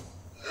胁，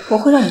我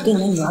会让你对你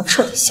的女儿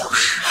彻底消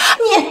失。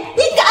你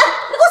敢？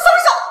你给我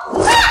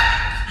松手！啊！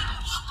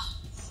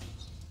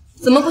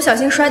怎么不小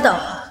心摔倒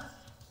了？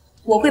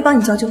我会帮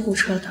你叫救护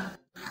车的。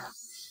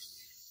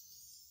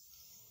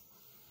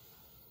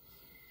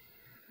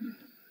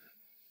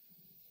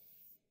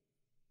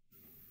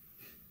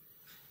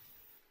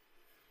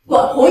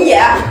段红野，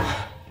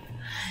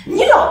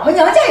你老婆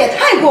娘家也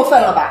太过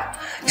分了吧？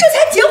这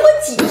才结婚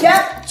几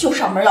天就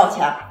上门要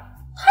钱，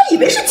他以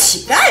为是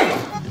乞丐吗？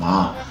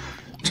妈，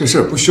这事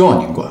儿不需要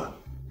您管。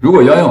如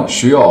果洋洋有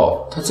需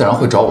要，他自然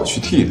会找我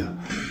去替的。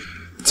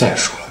再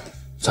说了，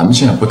咱们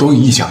现在不都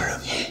一家人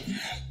吗？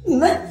你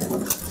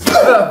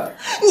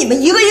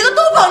们一个一个都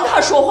帮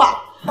他说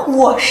话。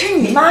我是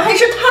你妈还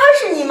是他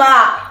是你妈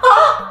啊？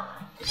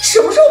你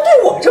什么时候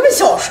对我这么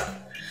孝顺？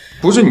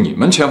不是你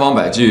们千方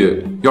百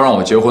计要让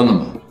我结婚的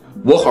吗？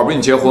我好不容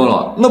易结婚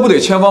了，那不得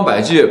千方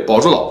百计保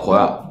住老婆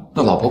呀？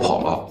那老婆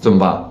跑了怎么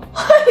办？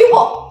哎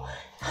呦，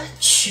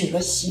娶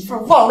了媳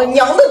妇忘了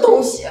娘的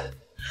东西！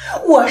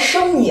我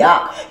生你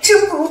啊，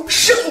真不如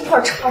生一块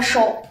叉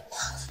烧。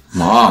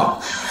妈，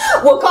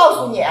我告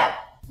诉你，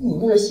你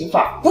那个媳妇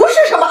儿不是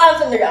什么安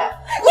分的人，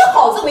你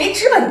好自为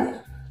之吧你。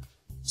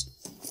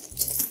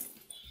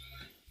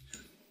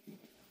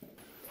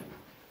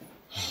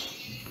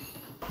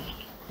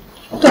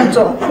段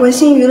总，文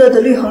心娱乐的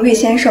绿恒绿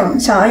先生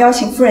想要邀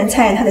请夫人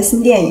参演他的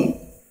新电影。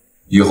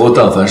以后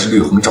但凡是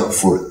绿恒找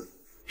夫人，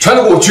全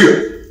都给我去。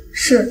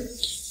是。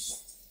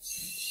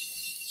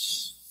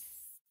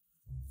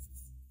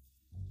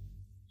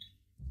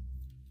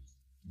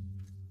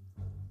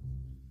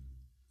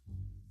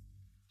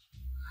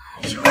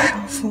有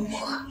伤风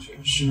化。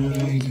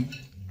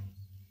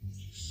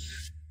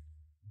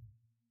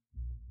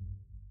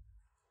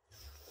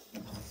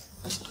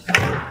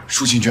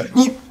舒清泉，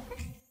你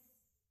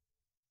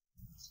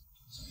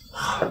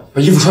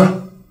把衣服穿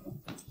上。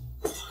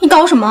你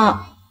搞什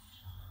么？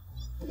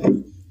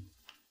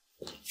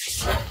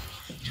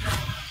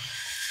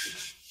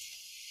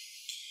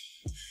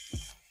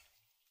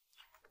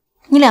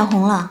你脸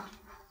红了？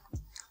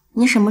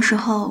你什么时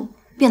候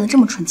变得这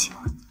么纯情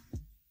了？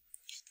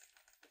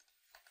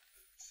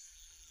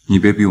你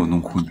别逼我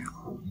弄哭你了。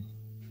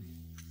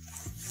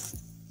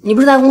你不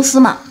是在公司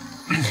吗？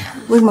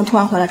为什么突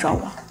然回来找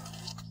我？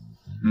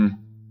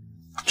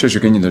这是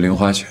给你的零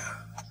花钱，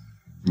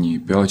你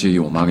不要介意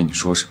我妈跟你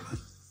说什么。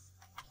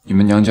你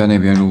们娘家那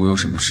边如果有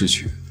什么事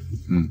情，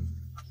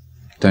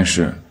但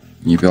是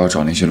你不要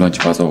找那些乱七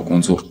八糟的工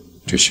作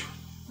就行。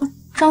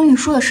张运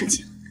输的事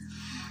情，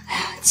哎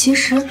呀，其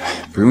实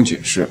不用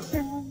解释，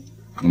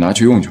你拿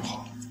去用就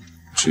好，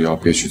只要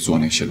别去做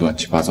那些乱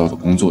七八糟的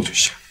工作就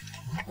行。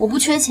我不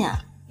缺钱，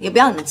也不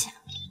要你的钱，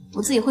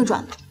我自己会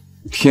赚的。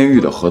天域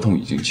的合同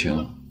已经签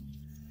了，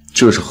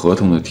这是合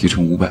同的提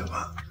成500万。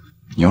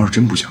你要是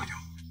真不想要，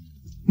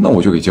那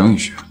我就给江一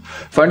学，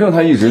反正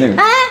他一直那个。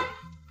哎，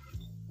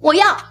我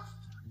要，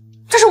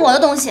这是我的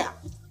东西，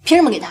凭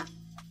什么给他？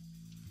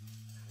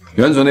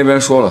元祖那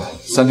边说了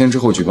，3天之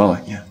后举办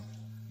晚宴，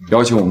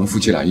邀请我们夫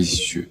妻俩一起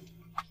去。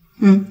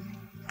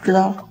知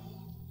道了。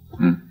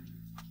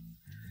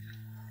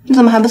你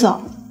怎么还不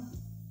走？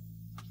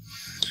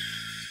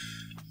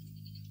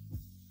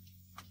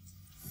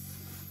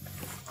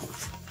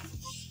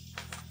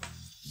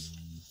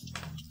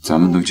咱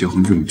们都结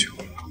婚这么久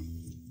了，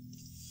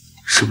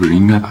是不是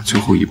应该把最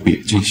后一步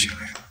也进行了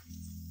呀？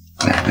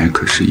奶奶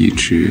可是一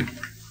直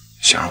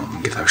想让我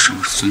们给她生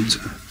孙子。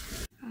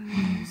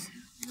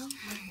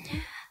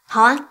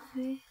好啊，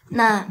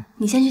那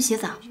你先去洗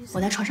澡，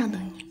我在床上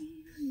等你。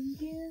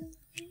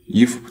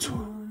衣服不错，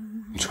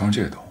你穿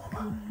这个等我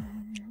吧。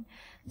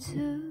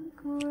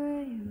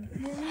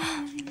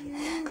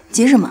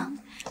急什么？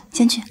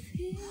先去。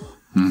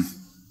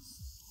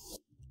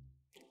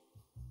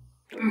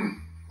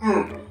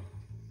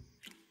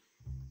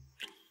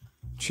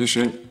其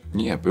实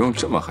你也不用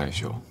这么害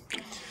羞，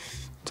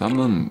咱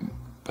们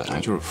本来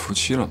就是夫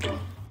妻了嘛。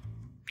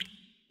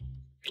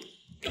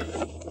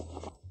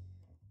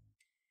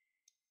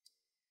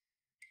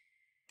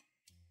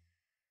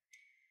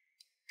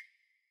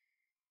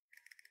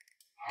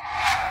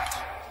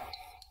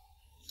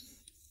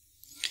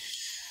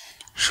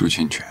舒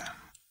清泉，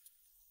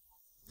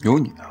有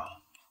你呢。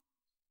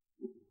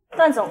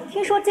段总，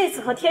听说这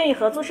次和天域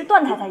合作是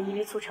段太太一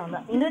力促成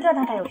的，您对段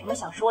太太有什么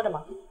想说的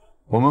吗？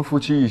我们夫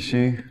妻一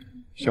心，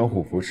相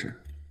互扶持，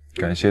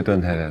感谢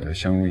段太太的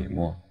相濡以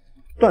沫。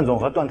段总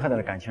和段太太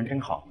的感情真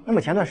好。那么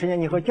前段时间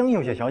你和江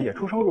映雪小姐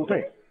出双入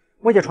对，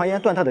外界传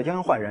言段太太将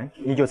要换人，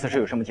你就此事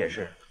有什么解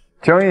释？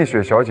江映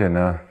雪小姐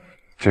呢，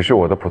只是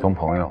我的普通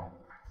朋友，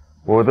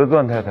我的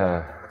段太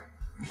太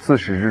自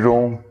始至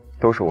终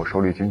都是我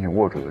手里紧紧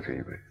握住的这一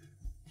位。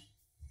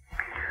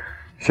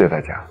谢谢大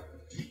家。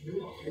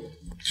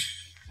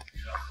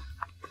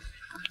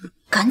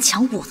敢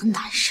抢我的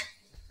男人，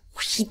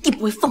我一定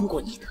不会放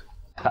过你的。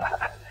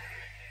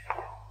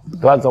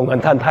段总跟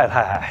段太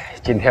太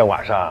今天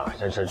晚上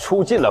真是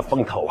出尽了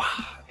风头啊！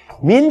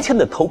明天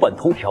的头版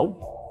头条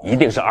一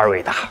定是2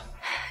位的。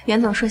袁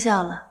总说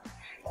笑了，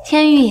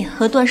天域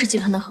和段氏集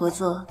团的合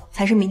作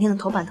才是明天的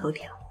头版头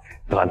条。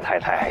段太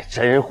太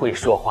真会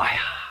说话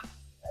呀！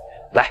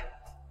来，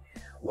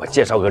我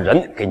介绍个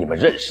人给你们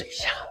认识一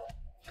下。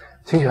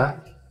清泉，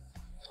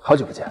好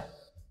久不见。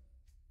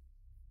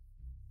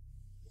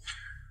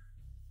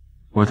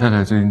我太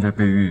太最近在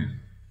备孕，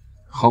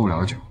喝不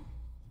了酒，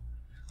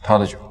她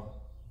的酒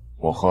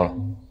我喝了。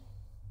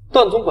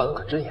段总管的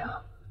可真严啊！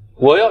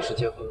我要是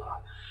结婚了，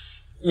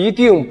一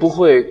定不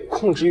会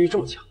控制欲这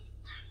么强，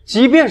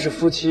即便是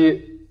夫妻，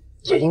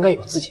也应该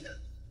有自己的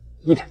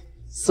一点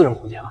私人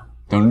空间啊。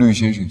等绿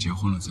先生结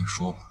婚了再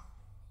说吧。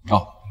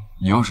哦，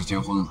你要是结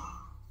婚了，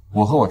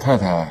我和我太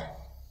太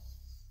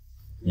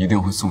一定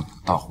会送你个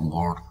大红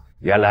包的。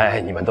原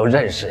来你们都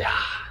认识呀，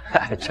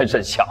真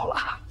是巧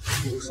了。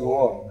听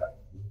说。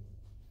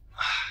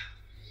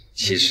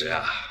其实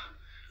啊，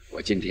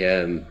我今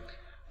天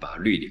把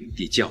绿领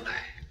地叫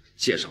来，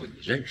介绍你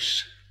认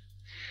识，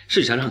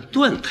是想让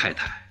段太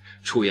太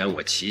出演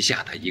我旗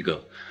下的一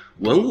个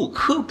文物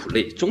科普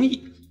类综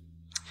艺，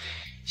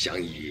想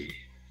以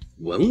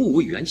文物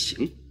为原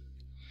型，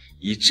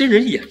以真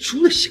人演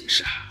出的形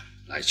式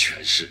来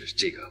诠释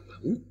这个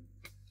文物，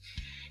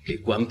给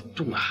观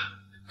众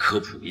科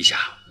普一下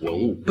文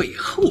物背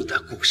后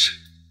的故事。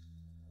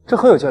这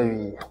很有教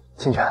育意义。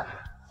清泉，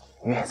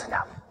你愿意参加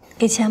吗？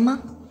给钱吗？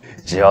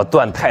只要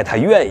段太太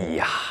愿意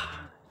呀，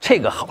这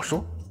个好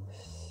说。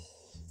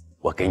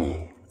我给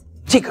你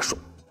这个数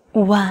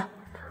，5万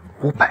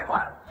，500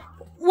万。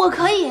我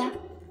可以。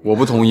我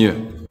不同意。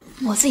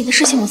我自己的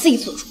事情我自己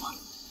做主。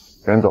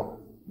袁总，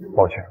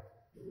抱歉，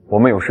我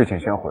们有事情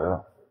先回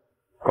了，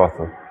告辞。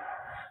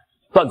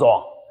段总，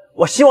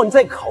我希望你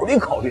再考虑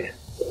考虑。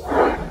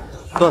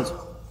段总，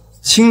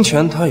清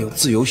泉她有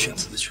自由选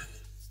择的权利，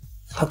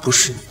她不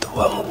是你的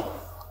玩物。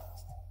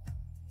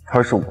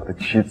她是我的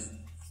妻子。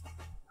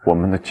我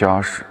们的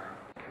家事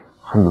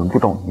还轮不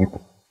到你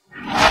管。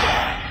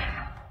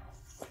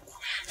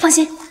放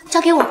心，交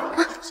给我啊。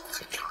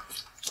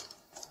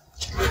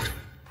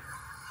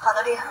好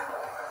的，厉害，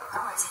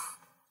等会儿见。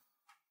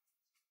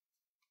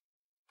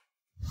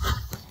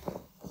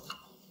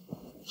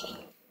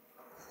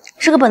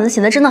这个本子写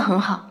的真的很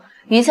好，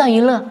寓教于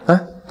乐。哎，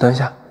等一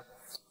下。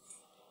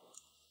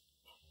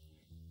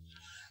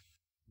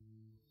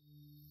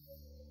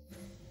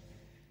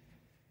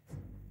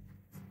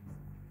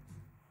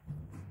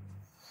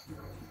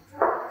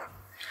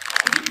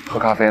喝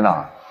咖啡呢？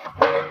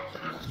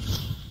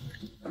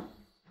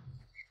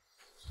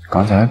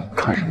刚才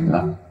看什么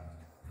呢？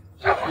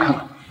让我看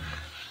看。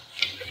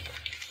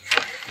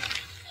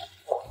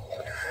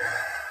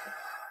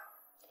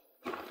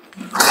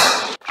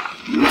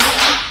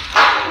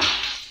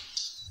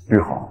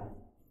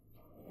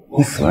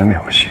你死了没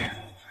有信？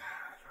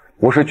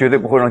我是绝对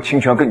不会让清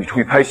泉跟你出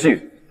去拍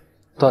戏。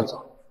段总，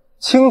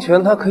清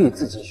泉他可以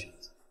自己选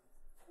择，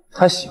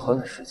他喜欢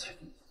的事情，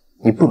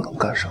你不能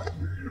干涉他。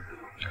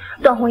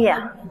段红叶，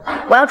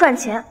我要赚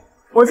钱，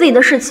我自己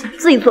的事情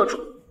自己做主。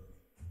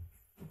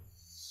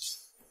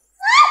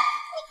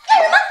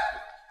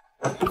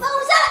放我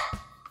下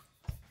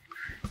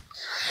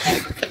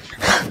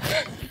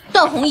来！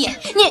段红叶，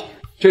你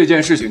这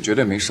件事情绝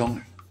对没商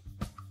量，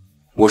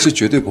我是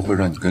绝对不会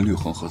让你跟绿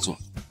恒合作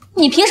的。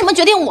你凭什么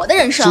决定我的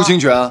人生？苏清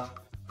泉，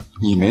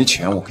你没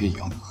钱我可以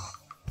养你，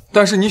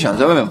但是你想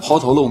在外面抛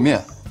头露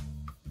面，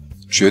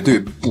绝对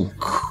不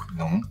可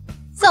能。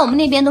在我们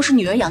那边都是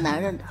女人养男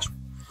人的，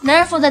男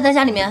人负责在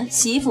家里面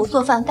洗衣服、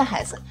做饭、带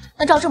孩子。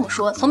那照这么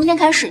说，从明天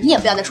开始你也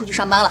不要再出去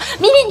上班了。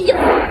明天你就……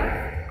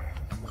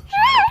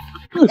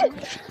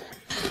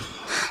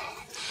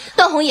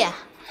段红叶，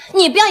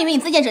你不要以为你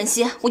自荐整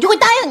齐，我就会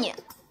答应你。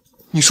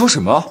你说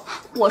什么？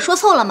我说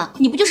错了吗？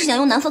你不就是想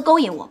用男色勾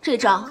引我？这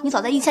招你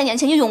早在1000年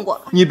前就用过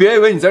了。你别以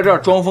为你在这儿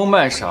装疯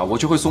卖傻，我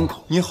就会松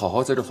口。你好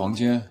好在这房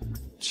间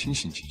清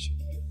醒清醒。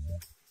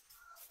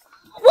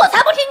我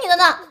才不听你的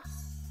呢！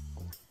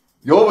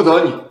由不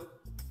得你。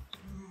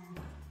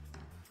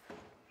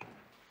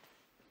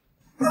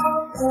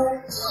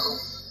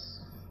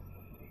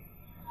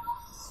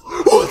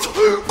我操！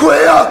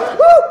鬼呀！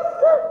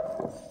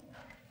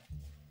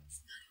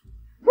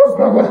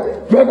转过来，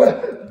转过来！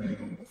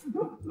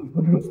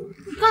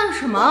干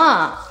什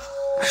么？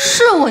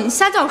是我，你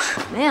瞎叫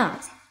什么呀？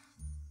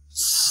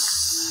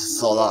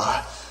嫂子，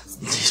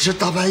你这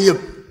大半夜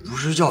不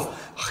睡觉，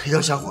黑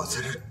灯瞎火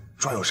在这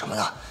转悠什么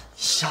呢？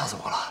吓死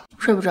我了！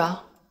睡不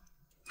着，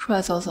出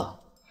来走走，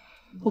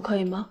不可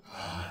以吗？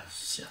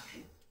行。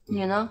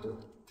你呢？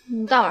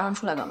你大晚上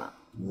出来干嘛？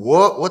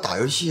我打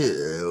游戏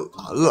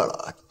打饿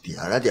了，点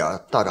了点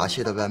大闸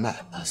蟹的外卖。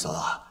嫂子，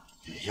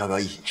要不要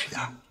一起吃点？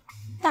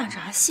大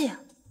闸蟹？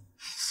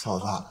嫂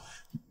子，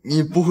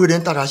你不会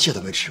连大闸蟹都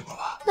没吃过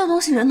吧？那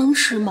东西人能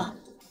吃吗？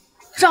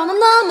长得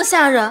那么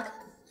吓人，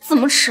怎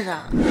么吃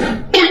啊？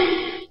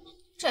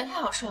这也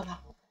太好吃了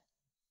吧！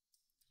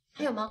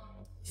还有吗？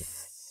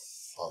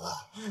嫂子，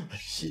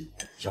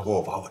要不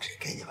我把我这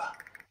给你吧。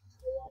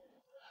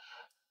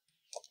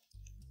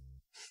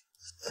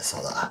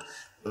嫂子，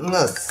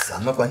那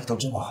咱们关系都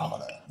这么好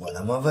了，我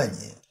能不能问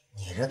你，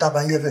你这大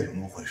半夜为什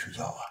么不回睡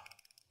觉啊？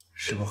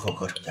是不是和我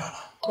哥吵架了？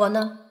我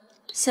呢，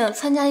想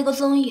参加一个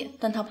综艺，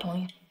但他不同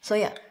意，所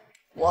以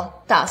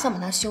我打算把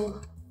他休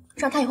了，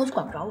这样他以后就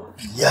管不着我。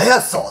别呀，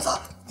嫂子，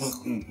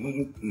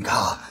你看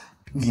啊，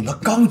你们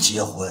刚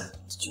结婚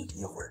就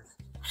离婚，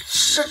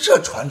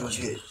这传出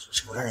去，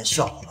这不让人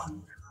笑话吗？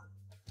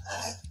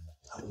哎，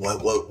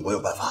我有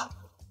办法，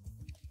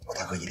我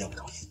大哥一定不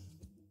同意。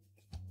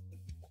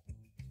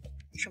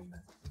什么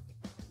办法？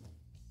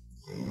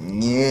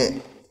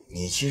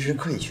你其实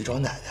可以去找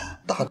奶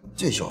奶，大哥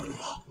最孝顺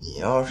了。你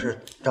要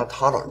是让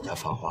他老人家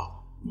发话，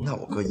那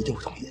我哥一定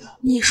会同意的。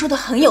你说的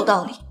很有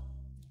道理，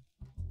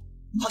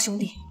好兄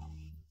弟，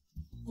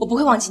我不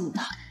会忘记你的。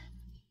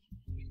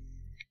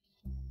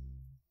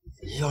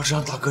要是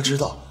让大哥知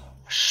道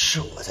是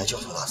我在教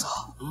唆大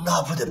嫂，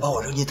那不得把我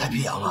扔进太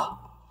平洋啊！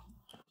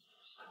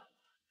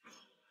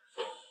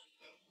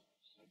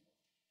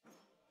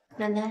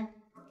奶奶，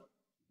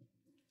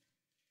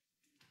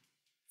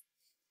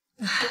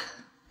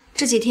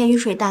这几天雨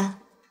水大，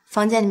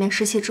房间里面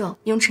湿气重，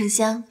用沉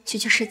香去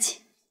湿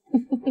气。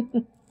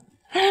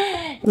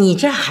你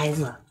这孩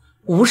子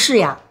无事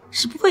呀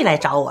是不会来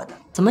找我的，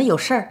怎么有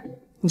事儿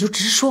你就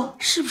直说，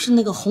是不是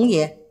那个红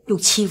爷又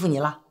欺负你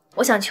了？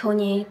我想求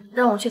您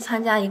让我去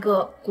参加一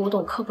个古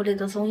董科普类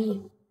的综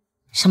艺。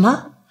什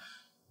么？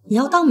你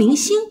要当明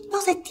星，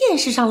要在电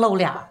视上露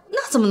脸？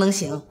那怎么能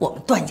行？我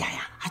们段家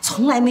呀还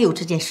从来没有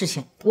这件事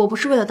情。我不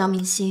是为了当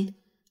明星，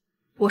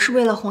我是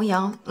为了弘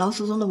扬老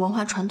祖宗的文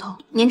化传统。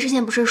您之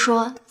前不是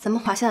说咱们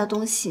华夏的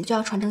东西就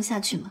要传承下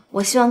去吗？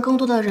我希望更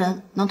多的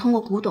人能通过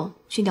古董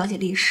去了解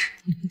历史。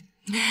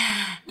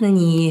那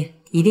你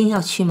一定要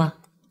去吗？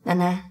奶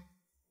奶，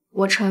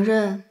我承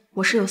认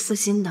我是有私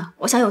心的，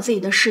我想有自己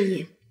的事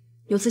业，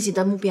有自己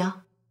的目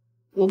标。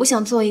我不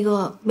想做一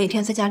个每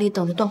天在家里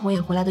等着段红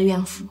颜回来的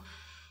怨妇。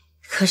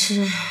可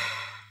是，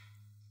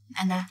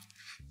奶奶，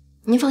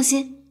您放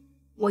心，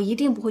我一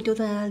定不会丢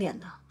段奶奶脸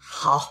的。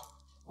好，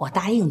我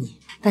答应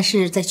你。但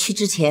是在去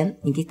之前，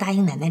你得答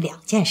应奶奶2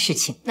件事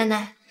情。奶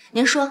奶，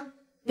您说，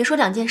别说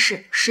2件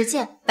事，10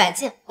件、100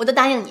件，我都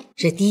答应你。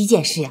这第1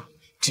件事呀，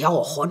只要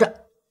我活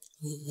着，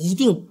你一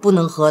定不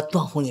能和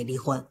段红颜离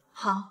婚。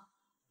好，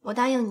我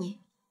答应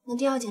你。那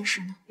第2件事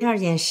呢？第2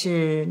件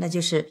事，那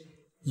就是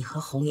你和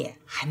红爷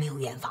还没有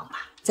圆房吧？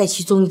在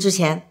去综艺之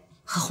前，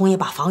和红爷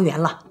把房圆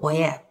了。我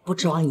也不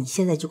指望你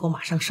现在就给我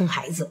马上生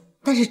孩子，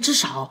但是至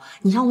少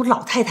你让我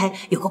老太太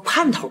有个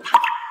盼头吧。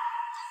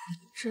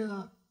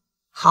这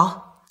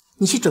好，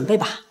你去准备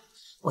吧。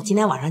我今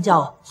天晚上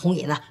叫红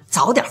爷呢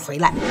早点回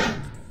来。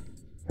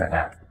奶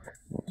奶，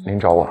您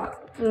找我了？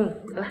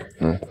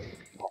来。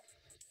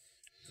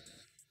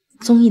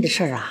综艺的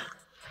事儿啊，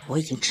我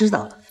已经知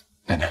道了。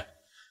奶奶，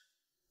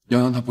泱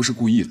泱她不是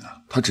故意的，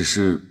她只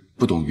是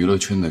不懂娱乐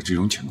圈的这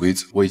种潜规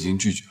则，我已经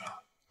拒绝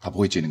了，他不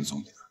会接那个综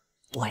艺的。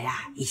我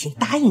呀，已经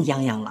答应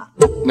泱泱了。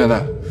奶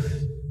奶，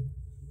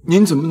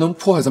您怎么能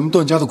破坏咱们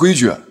段家的规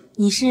矩？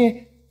你是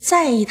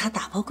在意他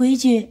打破规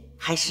矩，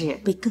还是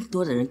被更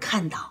多的人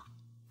看到，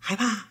害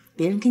怕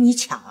别人跟你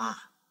抢啊？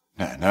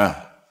奶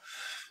奶，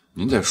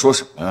您在说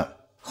什么呀？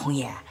红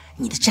爷，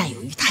你的占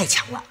有欲太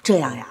强了，这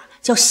样呀，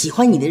叫喜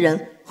欢你的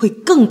人会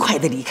更快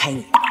的离开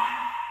你。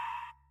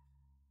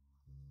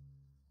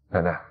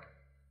奶奶，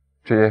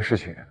这件事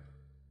情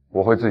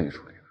我会自己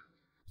处理的。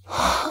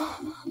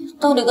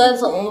到底该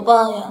怎么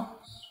办呀？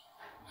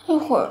这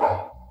会儿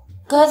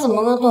该怎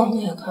么跟段红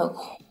叶开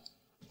口？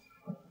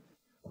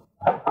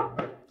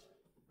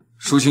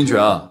舒清泉，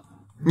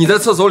你在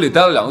厕所里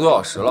待了2个多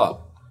小时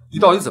了，你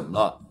到底怎么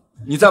了？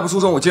你再不出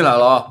声，我进来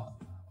了啊！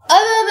哎，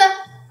别，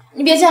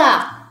你别进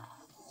来，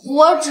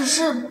我只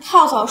是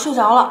泡澡睡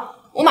着了，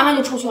我马上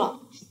就出去了。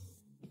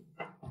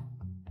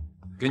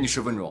给你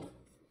10分钟，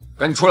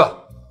赶紧出来！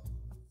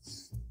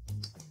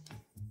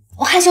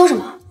我害羞什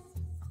么？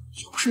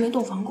又不是没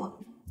洞房过。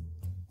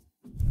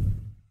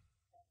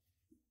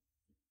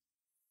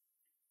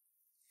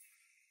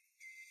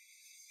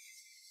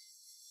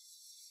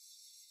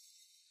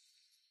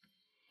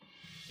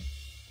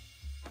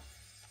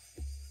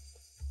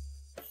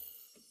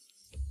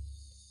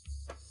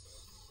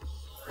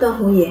段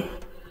红野，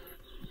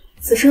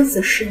此生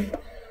此世，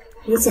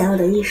你想要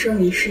的一生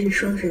一世一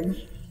双人，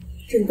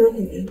这个都给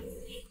你。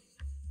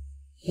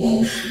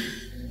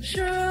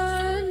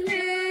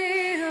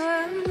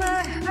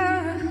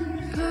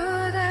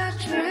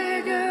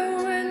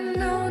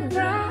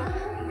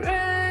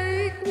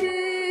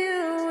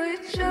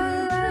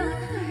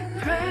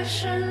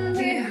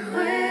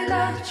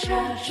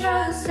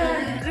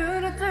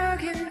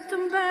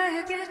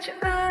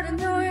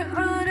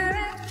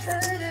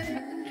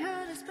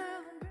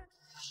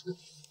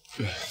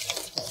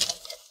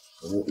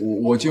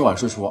我今晚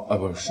睡书房，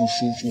不是书房。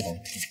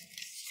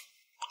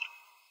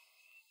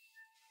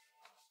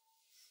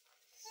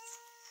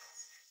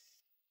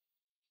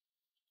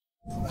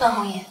段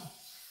红叶，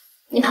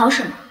你跑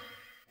什么？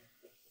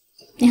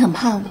你很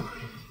怕我？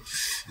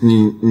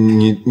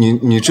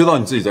你知道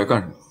你自己在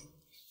干什么？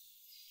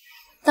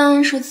当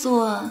然是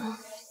做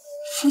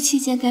夫妻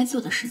间该做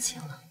的事情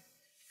了。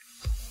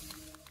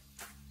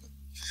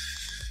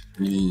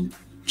你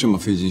这么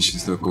费尽心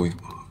思的勾引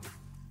我，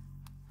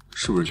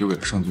是不是就为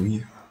了上综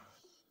艺？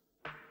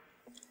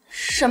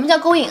什么叫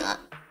勾引啊？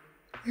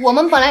我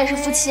们本来也是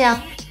夫妻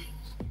啊。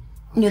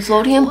你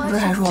昨天不是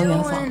还说要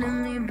圆房吗？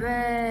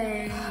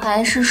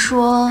还是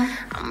说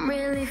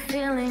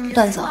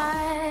段总，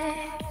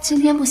今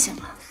天不行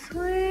了？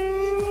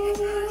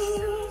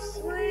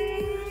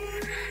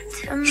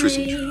舒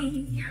清泉，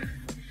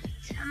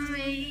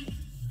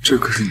这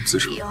可是你自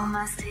首的。你干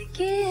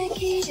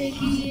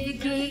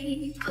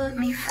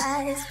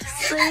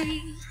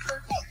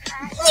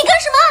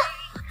什么？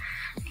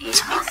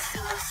怎么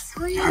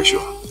了？你害羞？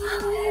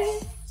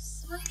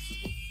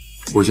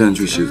我现在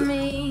去洗澡，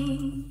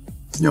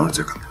你要是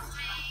再干嘛，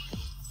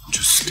你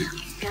就死定了。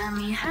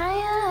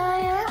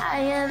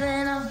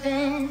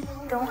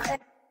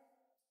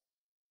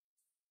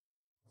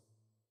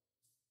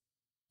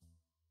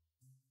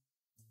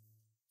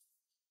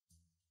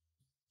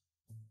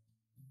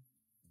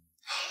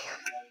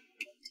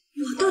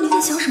我到底在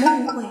想什么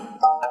误会？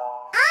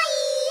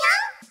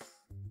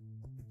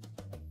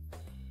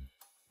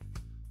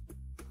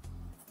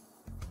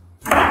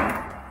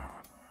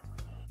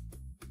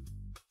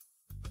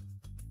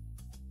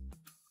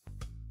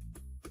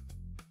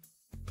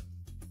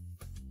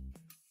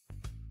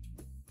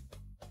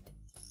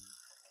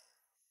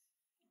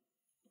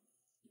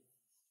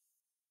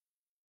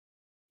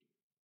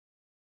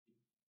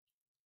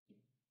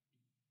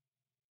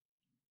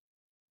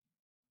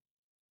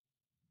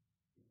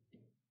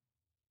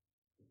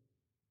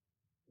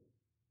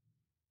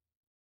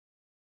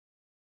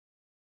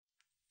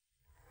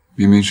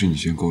明明是你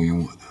先勾引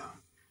我的，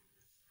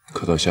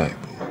可到下一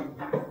步，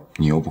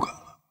你又不敢了。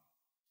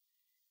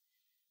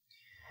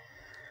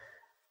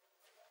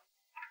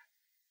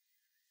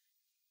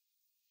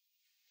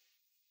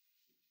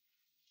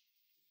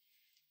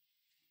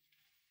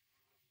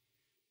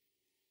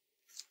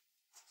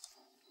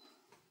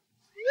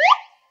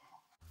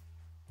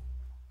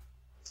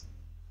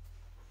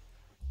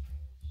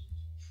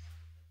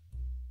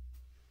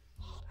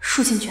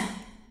舒清泉，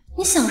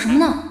你想什么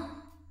呢？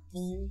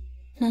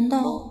难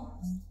道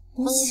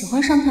我喜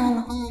欢上他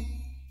了？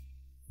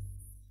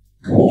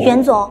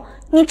袁总，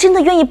您真的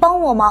愿意帮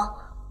我吗？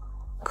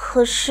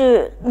可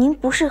是您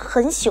不是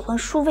很喜欢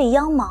舒未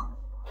央吗？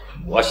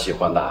我喜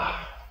欢的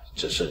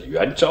只是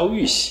袁昭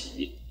玉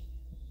玺，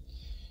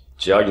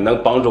只要你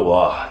能帮助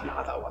我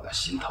拿到我的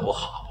心头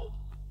好，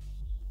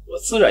我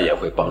自然也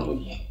会帮助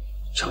你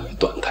成为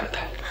段太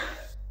太。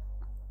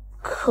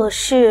可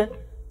是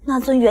那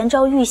尊袁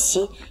昭玉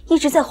玺一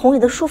直在红野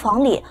的书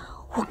房里，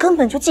我根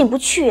本就进不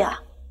去啊。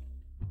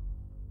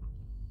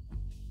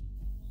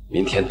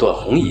明天段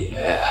红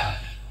野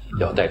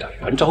要带着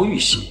袁昭玉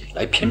玺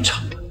来片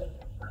场，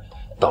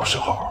到时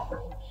候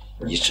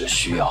你只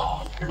需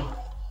要……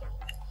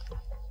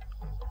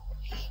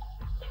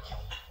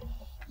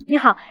你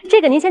好，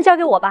这个您先交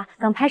给我吧，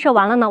等拍摄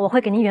完了呢，我会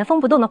给您原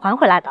封不动的还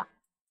回来的。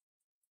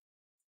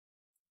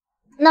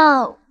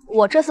那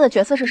我这次的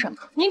角色是什么？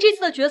您这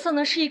次的角色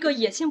呢，是一个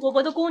野心勃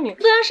勃的宫女，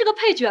虽然是个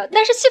配角，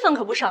但是戏份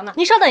可不少呢。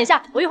您稍等一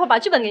下，我一会儿把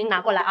剧本给您拿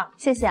过来啊。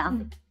谢谢啊。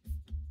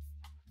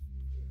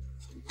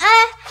哎，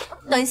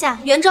等一下，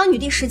元昭女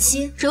帝时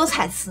期只有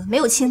彩瓷，没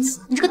有青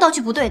瓷，你这个道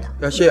具不对的。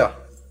要谢啊。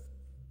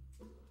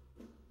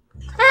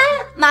哎，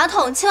马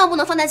桶千万不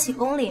能放在寝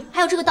宫里，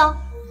还有这个刀。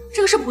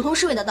这个是普通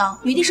侍卫的刀，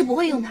女帝是不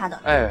会用它的。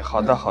哎，好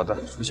的好的，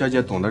楚小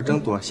姐懂得真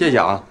多，谢谢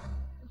啊。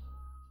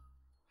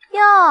哟，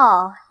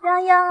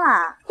泱泱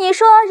啊，你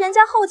说人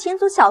家后勤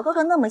组小哥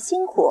哥那么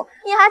辛苦，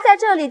你还在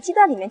这里鸡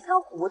蛋里面挑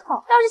骨头。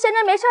要是闲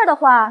着没事的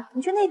话，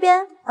你去那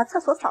边把厕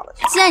所扫了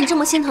去。既然你这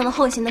么心疼的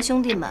后勤的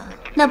兄弟们，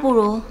那不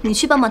如你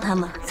去帮帮他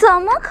们。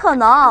怎么可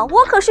能？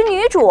我可是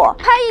女主，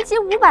拍一集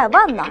500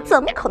万呢，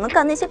怎么可能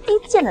干那些低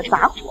贱的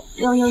杂活？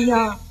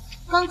哟，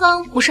刚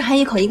刚不是还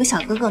一口一个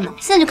小哥哥吗？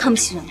现在就看不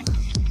起人了，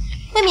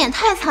未免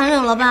太残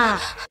忍了吧？你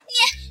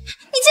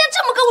竟然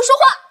这么跟我说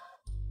话！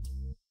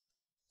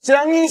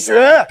江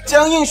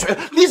映雪，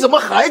你怎么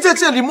还在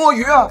这里摸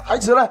鱼啊？台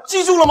词呢？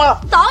记住了吗？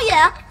导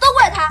演都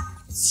怪他，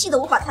气得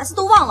我把台词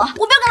都忘了。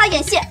我不要跟他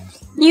演戏，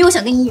你以为我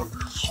想跟你演？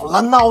好了，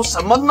闹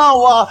什么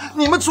闹啊？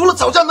你们除了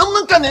吵架，能不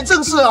能干点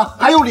正事啊？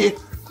还有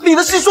你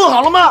的戏说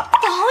好了吗？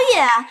导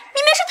演，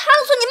明明是他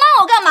的错，你骂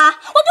我干嘛？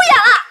我不演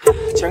了。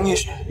江映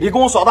雪，你跟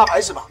我耍大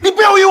牌是吧？你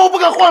不要以为我不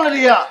敢换了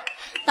你啊！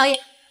导演，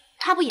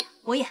他不演，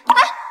我演。哎，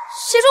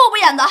谁说我不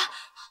演的？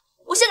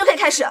我现在就可以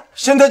开始。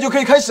现在就可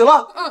以开始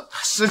了。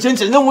时间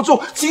紧，任务重，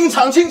清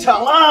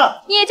场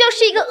啊！你就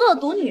是一个恶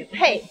毒女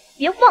配，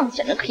别妄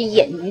想着可以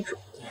演女主。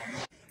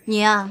你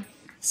呀，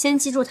先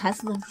记住台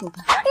词的数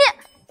吧。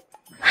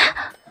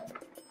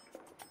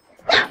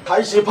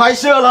开始拍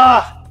摄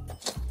了。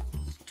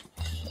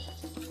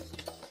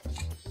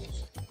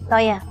导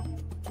演，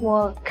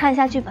我看一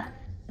下剧本。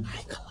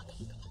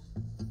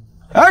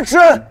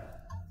Action！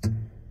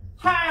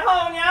 太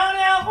后娘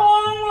娘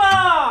疯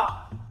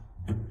了！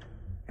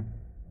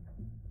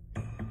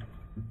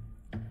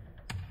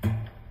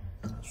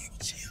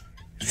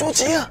舒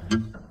淇啊，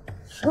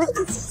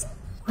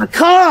你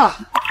咔！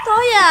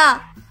导演，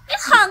你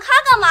喊咔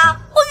干嘛？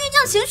我酝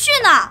酿情绪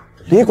呢。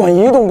你管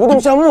一动不动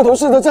像木头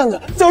似的站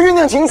着，叫酝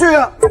酿情绪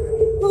啊！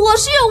我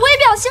是有微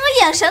表情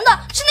和眼神的，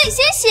是内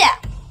心戏。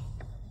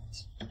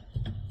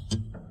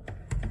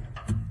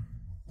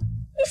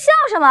你笑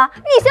什么？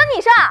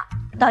你上！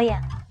导演，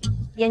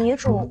演女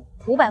主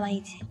500万一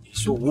集。你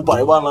说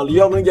500万了，你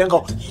要能演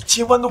好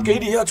，1000万都给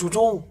你啊，祖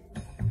宗。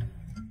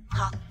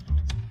好，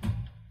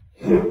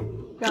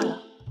让了。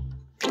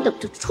等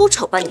着出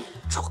丑吧你，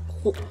蠢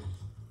货！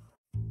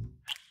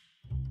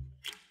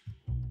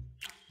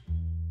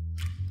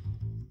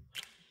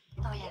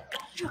导演，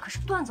这可是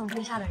段总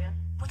定下的人，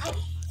不太……我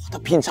的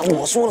片场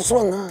我说了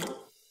算啊！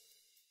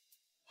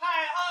太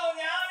后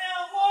娘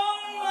娘疯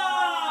了！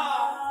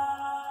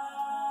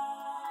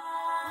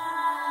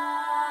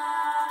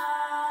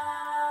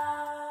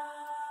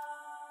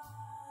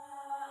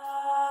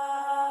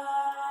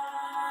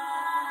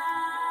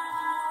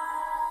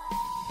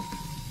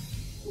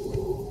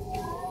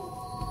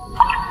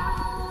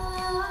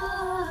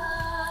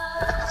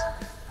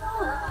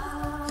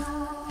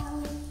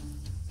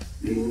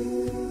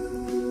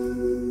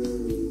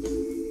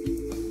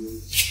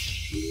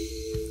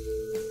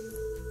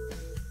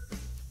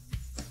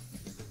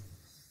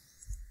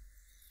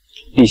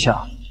陛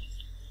下，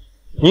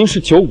您是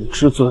95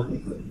之尊，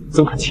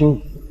怎可轻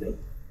易？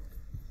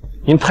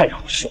您太扰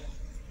事了。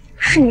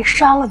是你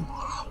杀了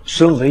我。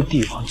身为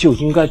帝王就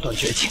应该断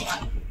绝情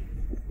爱，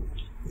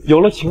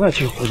有了情爱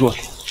就有了弱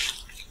点，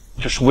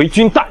这是为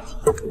君大忌。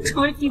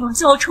成为帝王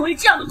就要成为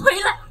这样的傀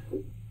儡，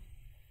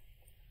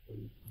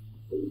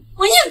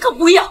我宁可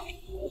不要。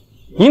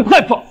您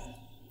太放！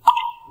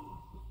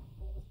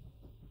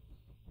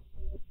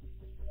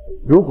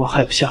如果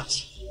还有下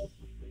集，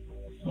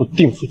我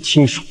定会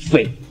亲手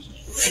废了。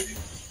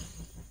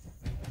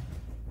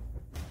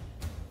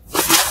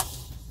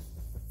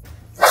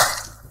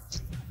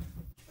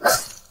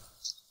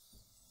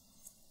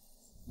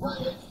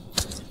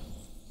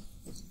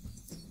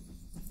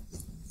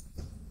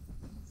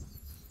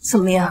怎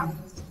么样，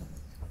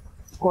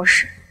国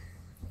师？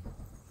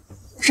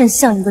真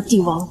像一个帝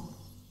王。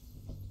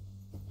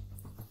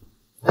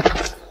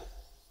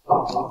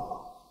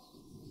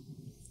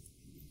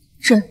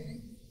朕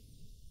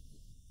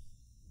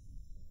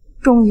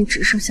终于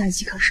只剩下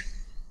一个人。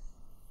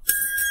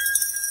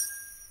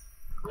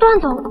段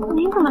总，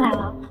您怎么来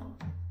了？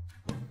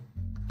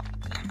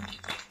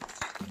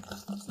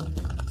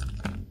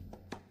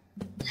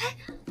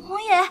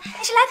红爷，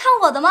你是来看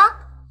我的吗？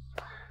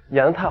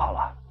演得太好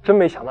了，真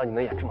没想到你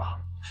能演这么好。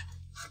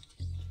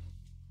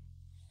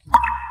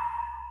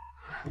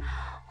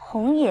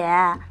红爷，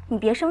你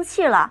别生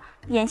气了，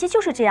演戏就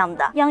是这样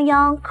的。泱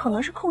泱可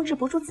能是控制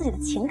不住自己的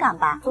情感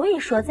吧，所以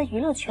说在娱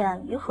乐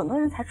圈有很多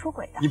人才出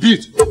轨的。你闭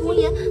嘴！红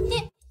爷，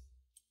你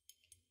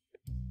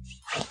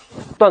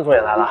段总也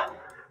来了。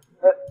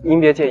您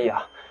别介意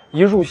啊，一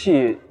入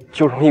戏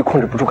就容易控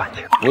制不住感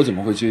情。我怎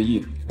么会介意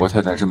呢？我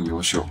太太这么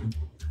优秀，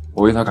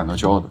我为她感到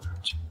骄傲的。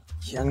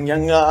洋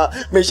洋啊，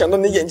没想到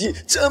你的演技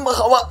这么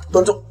好啊！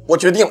段总，我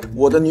决定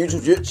我的女主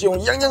角就用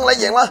洋洋来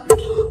演了。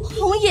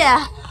红爷，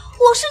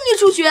我是女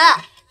主角。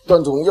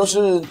段总，要是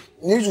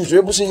女主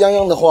角不是洋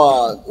洋的话，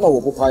那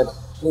我不拍了，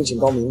另请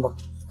高明吧。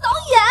导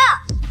演，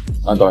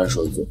按导演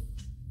说的做，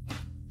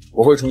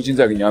我会重新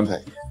再给你安排。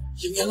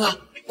洋洋啊，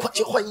快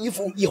去换衣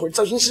服，一会儿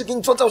造型师给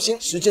你做造型，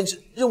时间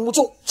紧，任务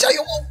重，加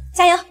油哦！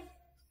加油！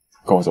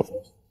跟我走。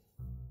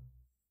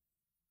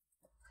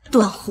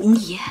段红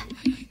爷，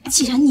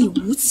既然你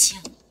无情，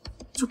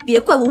就别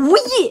怪我无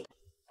义。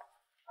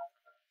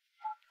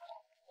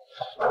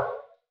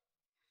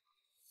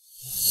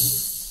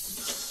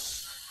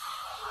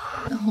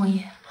段红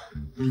爷，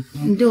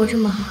你对我这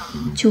么好，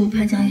就不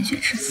怕江夜雪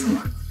吃醋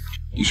吗？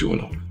你是我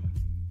老婆，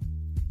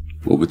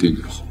我不对你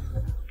好，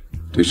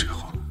对谁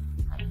好？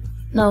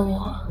那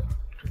我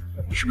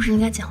是不是应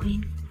该奖励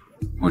你？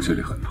我这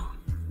里很热，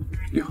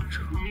也很热，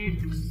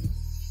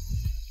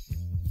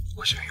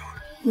我想要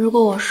你。如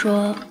果我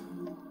说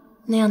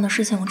那样的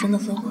事情我真的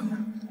做过呢，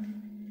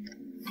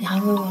你还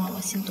会为了我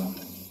心动吗？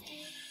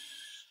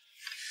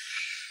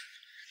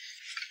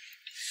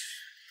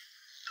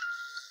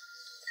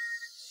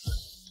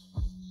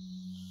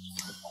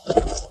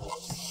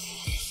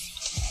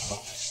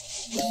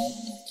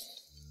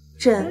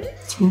朕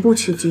从不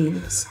屈居于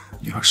人下。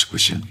你要是不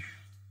信你，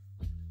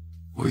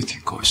我也挺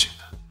高兴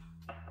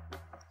的。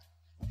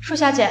舒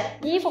小姐，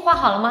你衣服换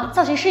好了吗？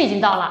造型师已经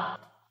到了。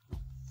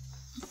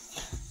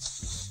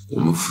我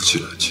们夫妻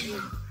两情，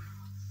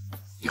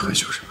你害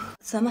羞什么？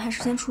咱们还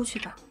是先出去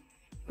吧，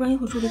不然一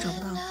会儿助理找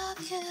不到我，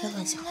别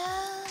乱想。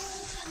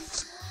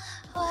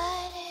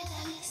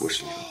我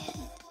是你老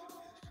公，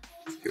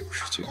也不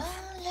是奸夫，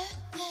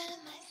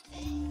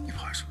你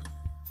怕什么？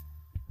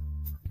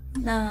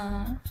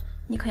那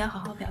你可要好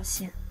好表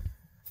现，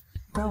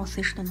不然我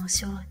随时都能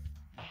休了你。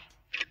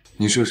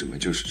你说什么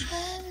就是什么。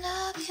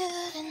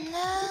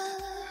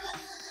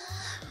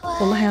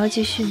我们还要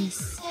继续。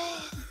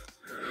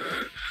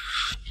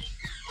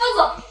张总，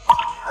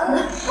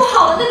不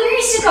好了，那个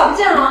玉玺搞不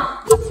见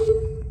了。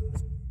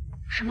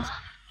什么？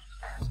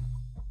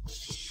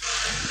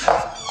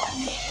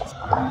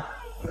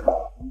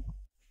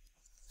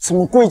这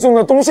么贵重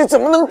的东西怎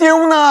么能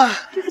丢呢？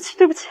对不起，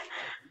对不起。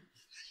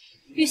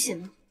玉玺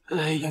呢？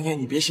哎，洋洋，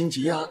你别心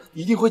急啊，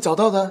一定会找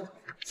到的。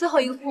最后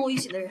一个碰我玉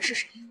玺的人是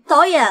谁？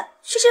导演，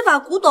是谁把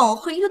古董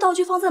和一堆道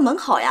具放在门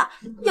口呀？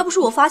要不是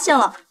我发现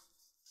了，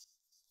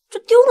这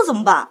丢了怎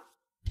么办？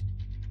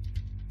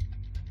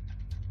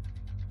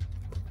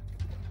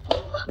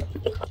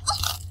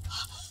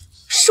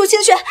舒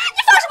清雪，你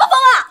发什么疯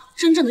啊？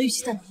真正的玉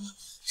玺在哪里？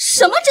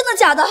什么真的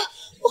假的？我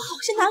好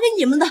心拿给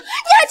你们的，你还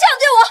这样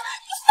对我，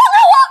你放开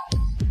我！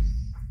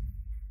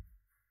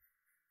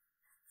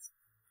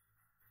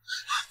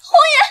红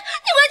爷，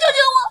你快救救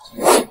我！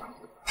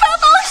他要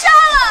把我杀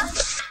了！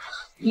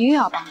你又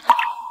要帮他？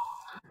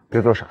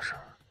别做傻事，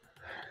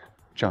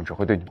这样只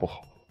会对你不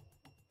好。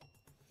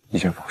你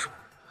先放手。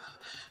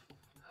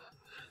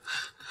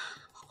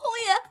红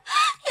爷，洋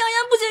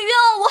洋不仅冤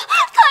枉我，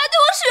他还对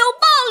我使用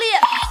暴力。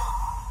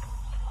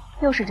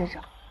又是这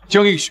种。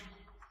江映雪，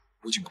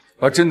我警告，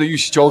把朕的玉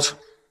玺交出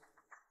来。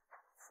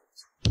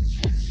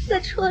在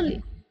车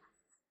里。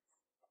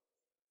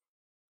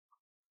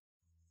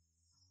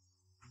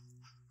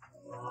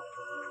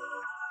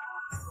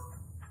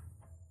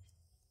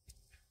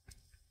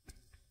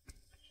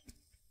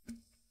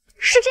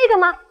是这个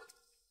吗？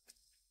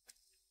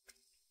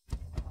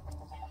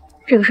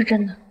这个是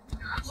真的。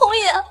红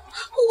爷，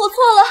我错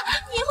了，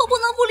你以后不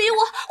能不理我，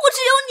我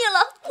只有你了。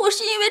我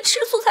是因为吃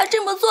醋才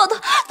这么做的，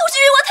都是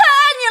因为我太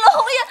爱你了，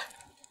红爷。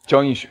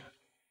江映雪，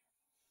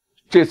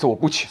这次我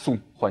不起诉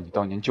你，还你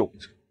当年救我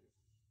者。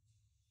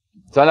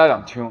咱俩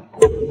两清，怎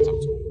么走？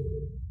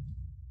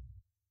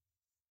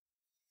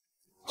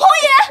红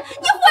爷，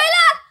你回来！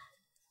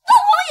东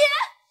红爷，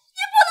你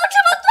不能这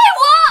么对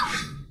我！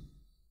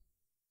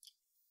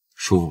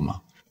舒服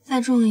吗？再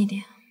重一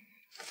点。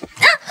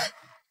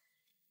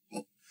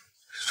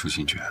舒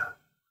清泉，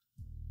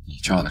你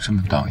叫的这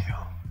么荡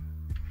漾，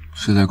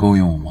是在勾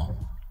引我吗？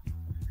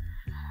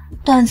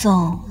段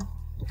总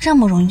这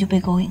么容易就被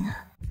勾引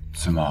啊？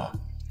怎么，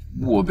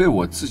我被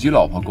我自己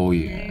老婆勾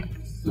引，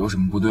有什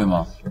么不对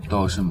吗？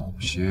倒是某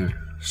些人，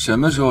什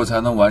么时候才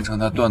能完成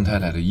他段太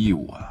太的义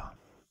务啊？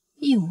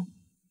义务？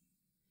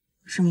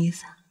什么意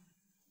思啊？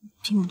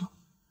听不懂。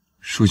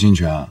舒清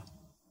泉，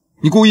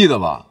你故意的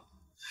吧？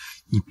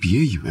你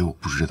别以为我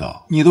不知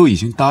道，你都已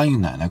经答应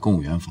奶奶跟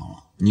我圆房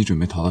了，你准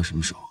备逃到什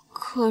么时候？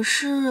可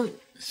是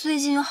最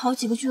近有好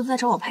几个剧组在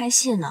找我拍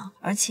戏呢，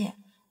而且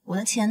我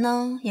的钱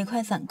呢也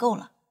快攒够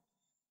了。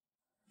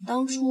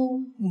当初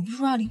你不是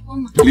说要离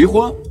婚吗？离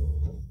婚？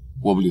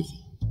我不离婚。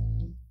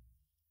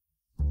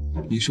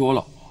你是我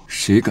老婆，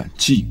谁敢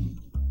觊觎，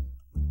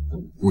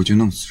我就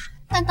弄死谁。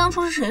但当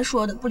初是谁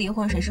说的不离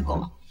婚谁是狗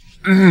啊？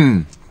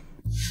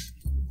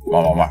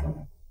王老妹儿，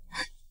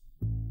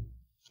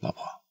老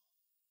婆，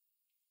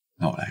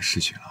那我来事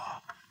情了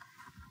啊。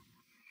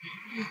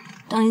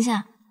等一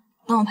下，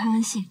等我拍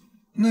完戏。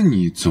那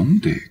你总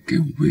得给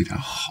我喂点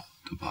好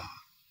的吧？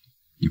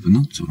你不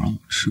能总让我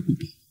吃不饱。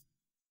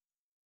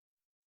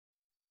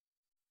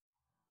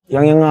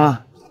洋洋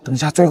啊，等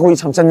下最后一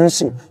场真人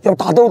戏要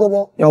打斗的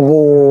不？要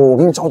不我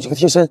给你找几个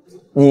替身，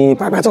你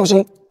摆摆造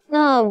型。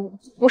那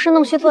不是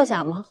弄虚作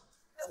假吗？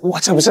我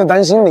这不是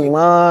担心你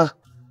吗？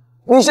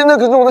你现在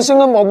可是我的心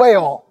肝宝贝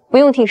哦。不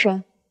用替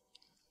身，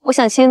我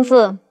想亲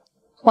自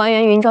还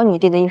原云昭女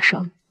帝的一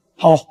生。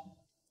好，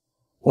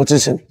我支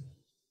持你。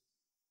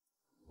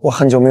我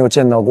很久没有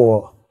见到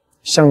过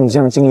像你这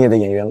样敬业的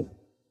演员了，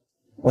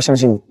我相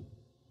信你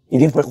一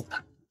定会火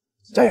的，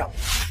加油！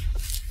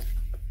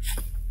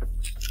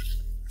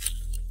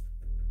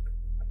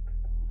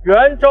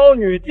元昭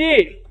女帝，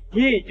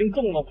你已经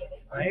中了我的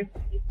埋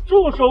伏，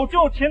束手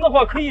就擒的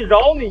话可以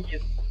饶你一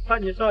死，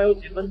看你尚有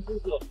几分姿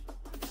色，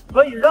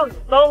可以让你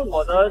当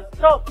我的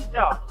上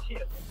下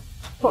妾。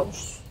放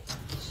肆！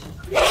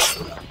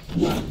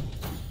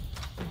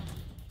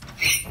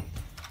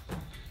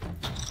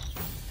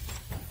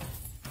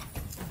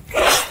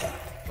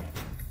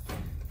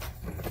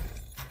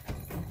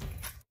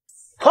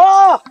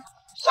好，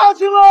杀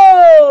青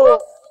喽！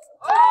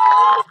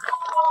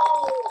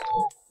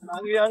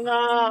唐元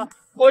啊，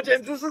我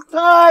简直是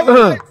太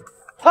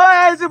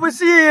爱这部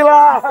戏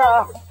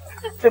了，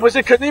这部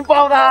戏肯定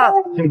爆的。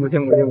辛苦。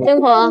辛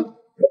苦，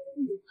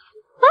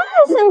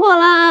辛苦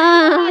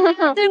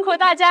了，辛苦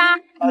大家。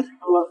辛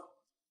苦了。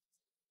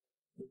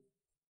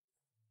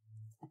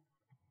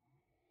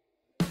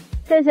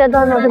谢谢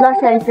段总这段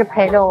时间一直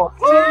陪着我。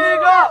七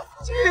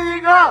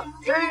个。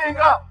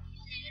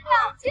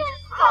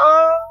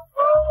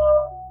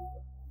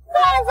段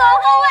总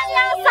和文阳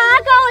撒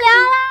狗粮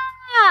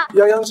啦！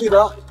洋洋记得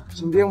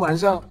今天晚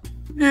上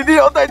一定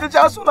要带着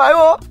家属来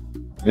哦。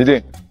一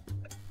定。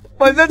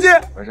晚上见。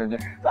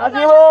打起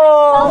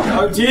喽！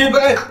好，几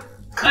杯。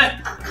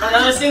哎，大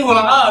家都辛苦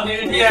了啊！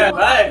天天，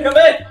来干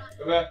杯！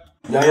干杯！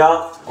洋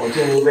洋，我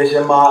敬你一杯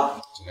先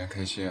吧。今天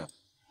开心啊，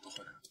都回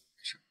来了，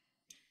没事。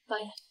导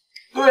演。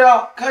对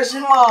啊，开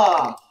心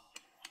嘛！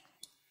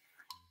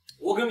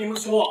我跟你们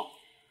说，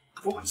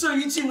我们这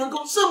一季能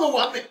够这么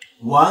完美，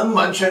完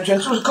完全全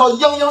就是靠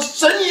泱泱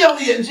神一样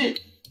的演技。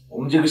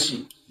我们这个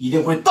戏一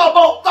定会大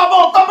爆！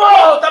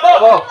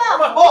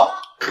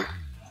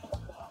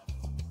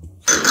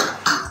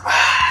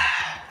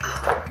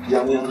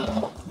洋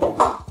洋，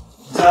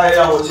再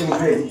让我敬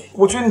佩你。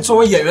我觉得你作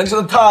为演员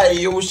真的太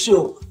优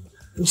秀。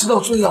你知道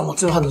最让我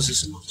震撼的是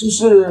什么？就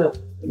是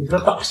你的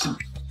打戏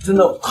真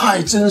的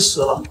太真实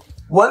了，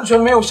完全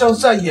没有像是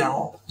在演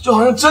哦，就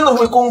好像真的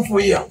会功夫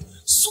一样。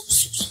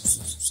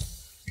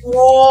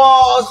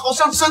哇，好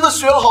像真的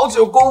学了好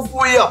久功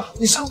夫一样。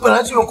你是不是本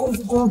来就有功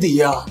夫功底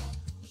呀？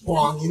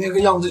哇，你那个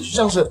样子就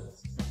像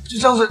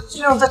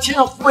在天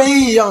上飞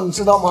一样，你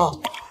知道吗？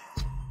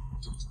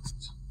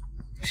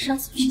上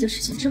次批的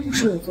事情真不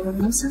是我做的，你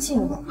能相信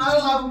我？来，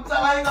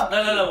再来一个！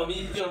来，我们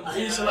一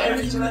起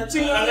来，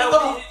敬一杯！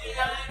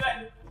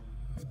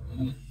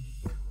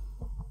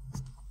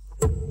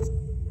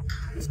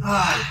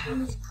唉，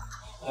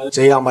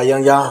这样吧，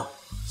泱泱，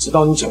知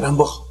道你酒量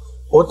不好，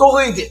我多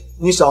喝一点，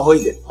你少喝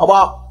一点，好不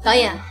好？导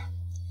演，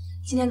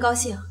今天高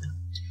兴，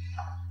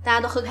大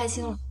家都喝开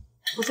心了，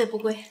不醉不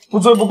归。不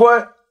醉不归。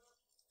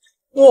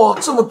哇，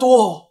这么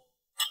多哦！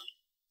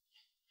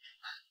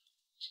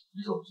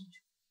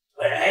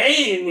哎，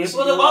你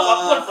说的把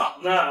我过早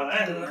呢，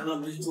来，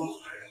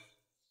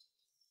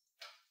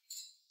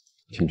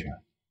清泉，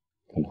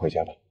咱们回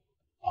家吧。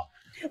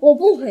我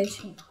不回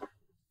去，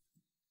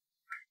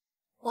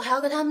我还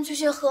要跟他们继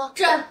续喝，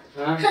这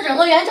是整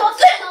个元朝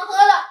最能喝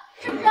的，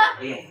是不是？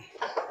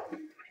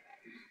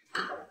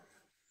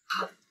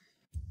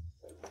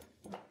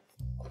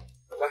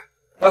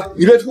哎，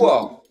你别吐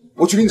啊！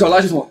我去给你找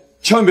垃圾桶，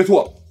千万别吐。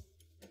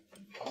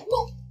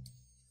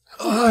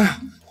哎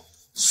呀，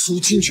苏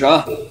清泉，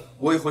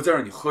我以后再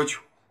让你喝酒，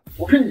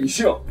我跟你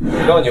姓，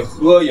让你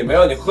喝也没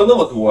让你喝那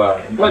么多呀，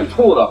你看你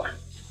吐的。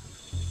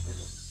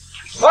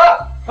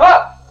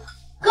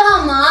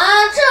干嘛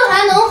呀？这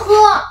还能喝？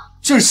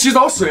这是洗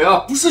澡水啊，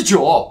不是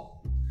酒。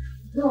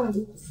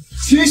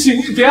清醒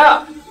一点。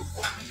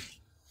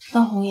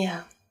段红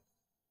叶，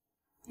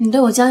你对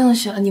我江映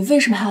雪了，你为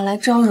什么还要来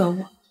招惹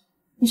我？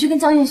你去跟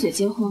江映雪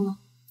结婚了？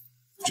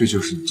这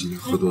就是你今天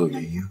喝多的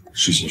原因，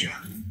石清泉。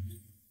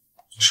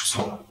你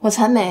说错了。我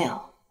才没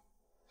有，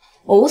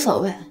我无所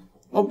谓，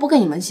我不跟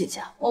你们计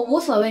较，我无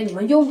所谓你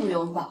们拥不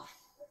拥抱，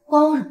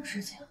关我什么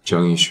事情？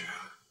江映雪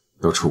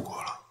要出国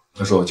了，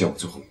她说要见我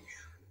最后一面。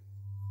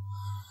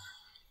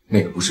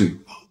那个不是拥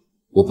抱，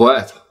我不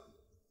爱她，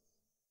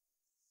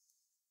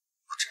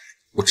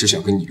我只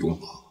想跟你拥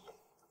抱，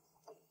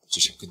只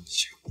想跟你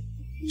结婚，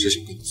只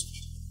想跟你做。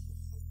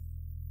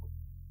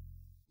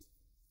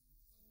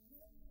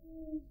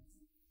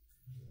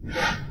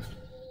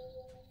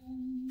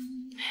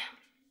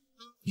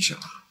你想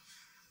啊，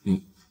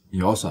你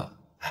腰酸，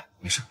哎，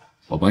没事，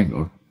我帮你揉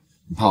揉，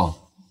你怕吗？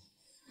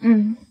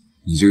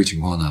你这个情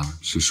况呢，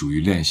是属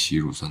于练习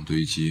乳酸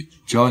堆积，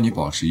只要你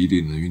保持一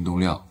定的运动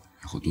量，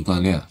以后多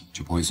锻炼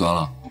就不会酸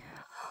了。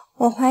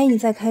我怀疑你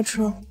在开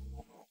车。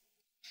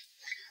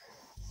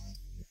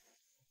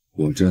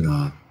我这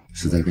呢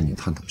是在跟你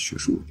探讨学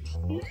术问题。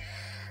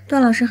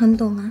段老师很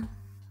懂啊。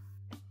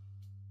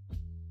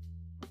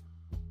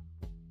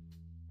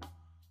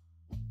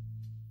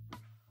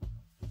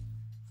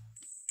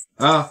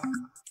啊，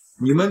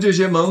你们这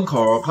些门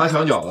口趴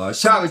墙角的，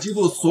下个季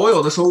度所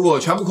有的收入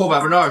全部扣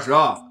20%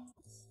啊！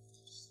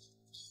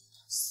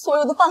所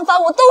有的办法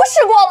我都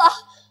试过了，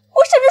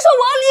我甚至说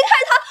我要离开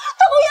他，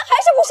段红颜还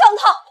是不上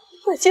套。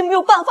我已经没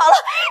有办法了，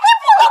你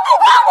不能不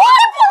管我，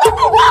你不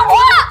能不管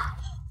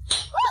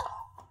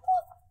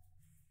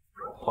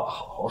我！话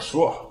好好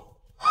说，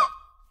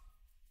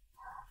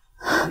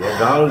别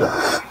嚷嚷。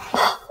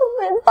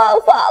没办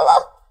法了，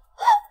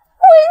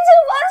我已经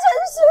完全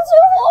失去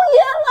红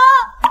颜了。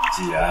既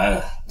然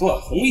段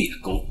红也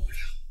攻不了，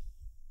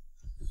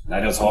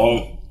那就从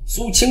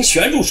苏清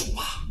玄入手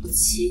吧。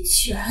清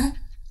玄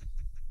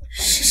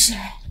是谁？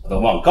我都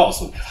忘告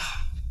诉你了，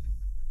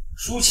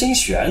苏清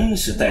玄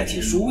是代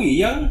替苏未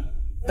央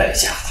代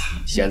驾的，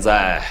现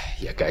在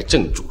也该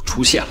正主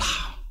出现了。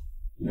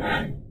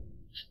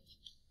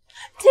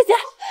姐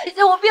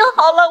姐，我病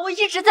好了，我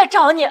一直在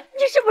找你，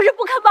你是不是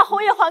不肯把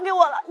红叶还给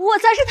我了？我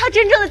才是他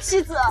真正的妻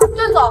子。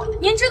段总，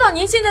您知道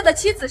您现在的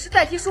妻子是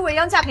代替舒未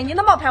央嫁给您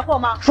的冒牌货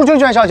吗？舒清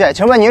泉小姐，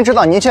请问您知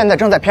道您现在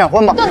正在骗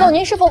婚吗？段总，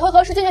您是否会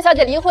和舒清泉小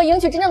姐离婚，迎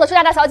娶真正的舒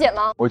家大小姐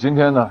呢？我今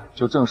天呢，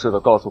就正式的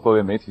告诉各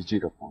位媒体记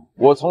者朋友，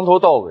我从头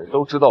到尾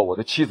都知道我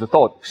的妻子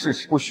到底是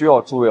谁，不需要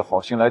诸位好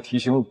心来提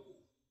醒我。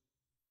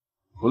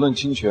无论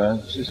清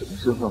泉是什么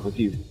身份和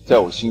地位，在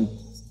我心里，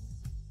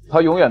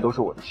她永远都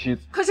是我的妻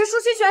子。可是舒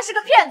清泉是个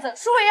骗子，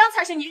舒未央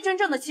才是您真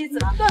正的妻子。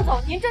段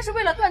总，您这是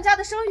为了段家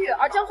的声誉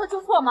而将错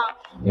就错吗？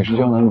你是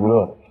江南娱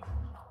乐的，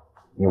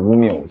你污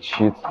蔑我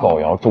妻子，造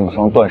谣重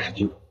伤段世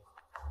基，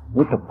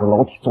你等着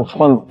牢底坐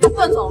穿了。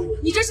段总，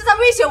你这是在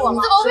威胁我吗？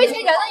你怎么威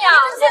胁人了呀？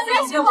你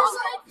在威胁我！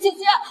姐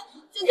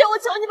姐，我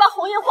求你把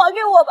红叶还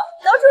给我吧。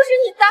当初是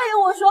你答应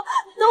我说，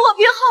等我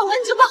病好了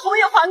你就把红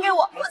叶还给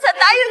我，我才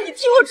答应你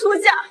替我出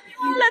嫁。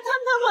为了他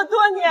那么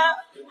多年，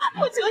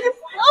我求你不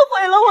要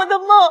毁了我的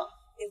梦。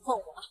别碰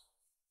我！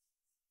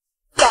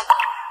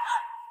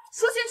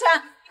舒清泉，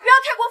你不要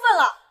太过分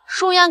了。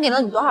舒央给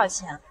了你多少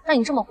钱，让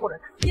你这么护着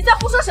他？你在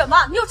胡说什么？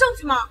你有证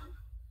据吗？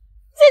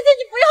姐姐，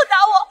你不要打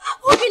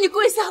我，我给你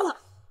跪下了。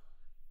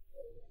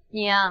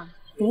你呀，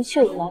的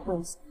确应该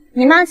跪下。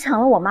你妈抢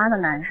了我妈的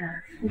男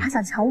人，你还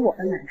想抢我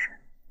的男人？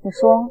你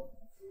说，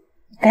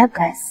你该不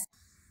该死？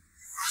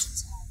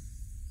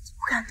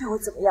不敢对我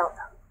怎么样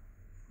的，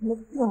你那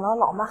个病老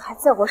老妈还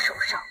在我手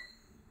上，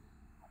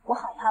我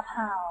好怕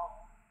怕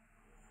哦。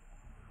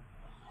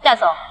带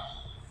走。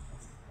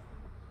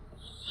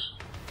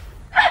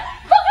放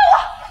开我！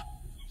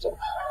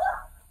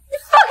你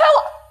放开我！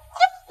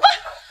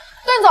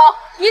段总，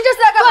您这是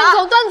在干嘛？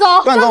段总，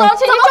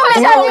请您正面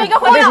下我一个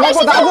回应。段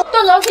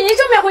总，请您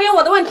正面回应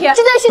我的问题。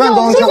这件事情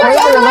我们舒清泉，我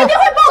一定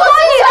会曝光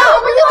你的，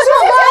我一定会曝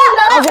光你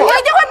的，我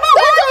一定会曝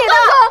光你的。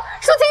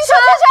舒清泉，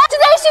这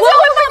件事情我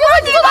会曝光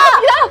你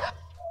的。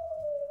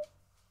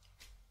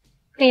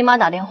给你妈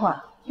打电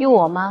话，用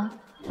我妈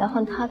来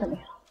换她的命。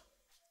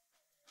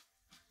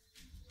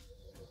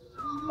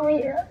红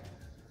颜，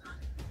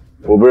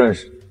我不认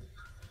识，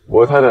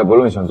我太太不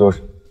论想做什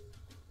么，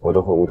我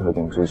都会无条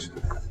件支持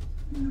的。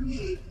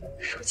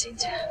舒清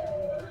泉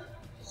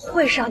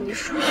会让你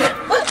输的。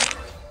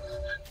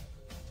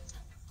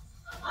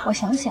我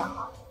想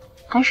想，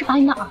还是把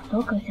你的耳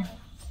朵割下来，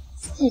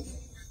记住。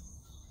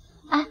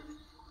哎，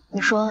你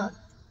说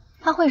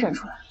他会认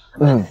出来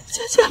吗？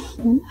姐姐，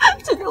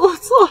姐姐，我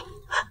错了，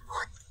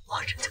我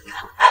认出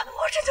他，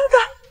我认出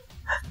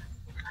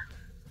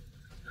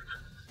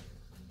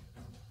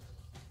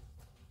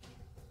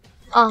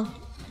他。啊，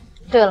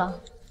对了，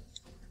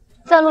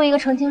再录一个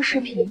澄清视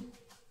频。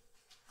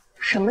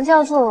什么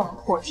叫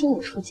做我替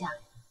你出嫁？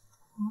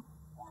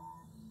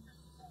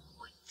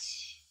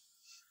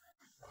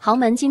豪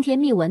门惊天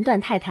秘闻，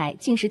段太太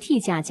竟是替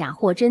嫁假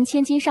货真，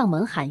千金上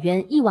门喊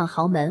冤，亿万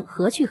豪门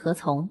何去何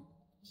从？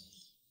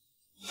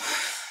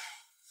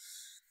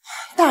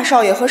大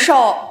少爷和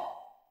少，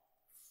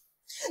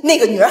那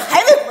个女人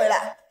还没回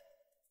来。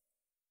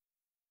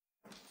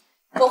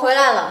我回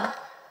来了，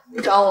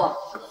你找我。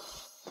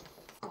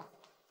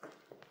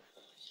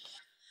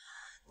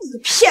你个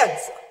骗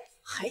子，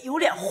还有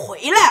脸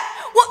回来？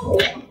我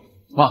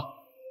妈，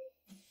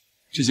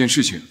这件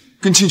事情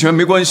跟清泉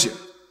没关系，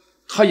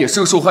他也是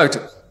个受害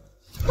者。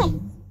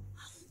哼，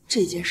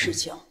这件事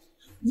情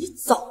你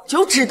早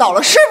就知道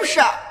了是不是？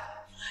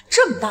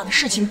这么大的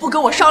事情不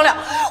跟我商量，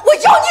我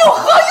要你有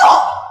何用？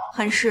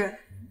韩氏，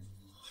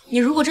你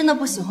如果真的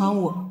不喜欢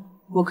我，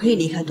我可以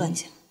离开段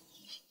家。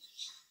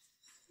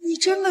你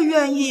真的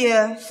愿意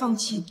放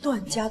弃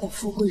段家的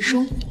富贵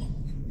生活？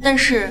但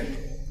是，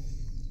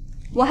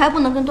我还不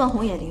能跟段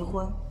红也离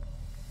婚，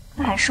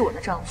他还是我的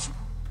丈夫。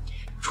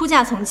出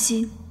嫁从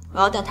妻，我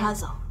要带他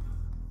走。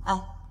哎，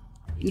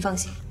你放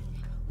心，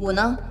我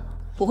呢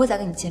不会再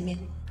跟你见面。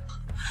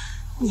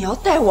你要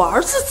带我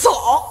儿子走？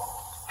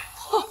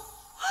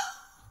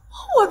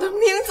我的命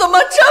怎么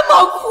这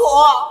么苦？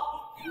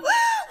我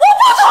不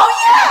同意！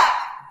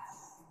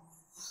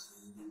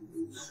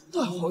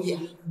侯爷，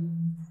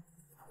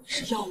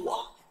是要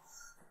我，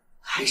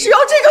还是要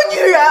这个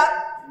女人？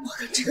我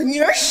跟这个女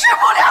人势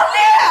不两立。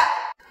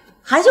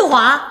韩秀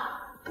华，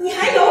你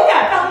还有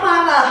点当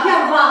妈的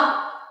样子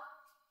吗？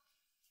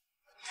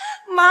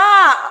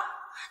妈，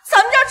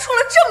咱们家出了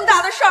这么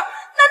大的事儿，难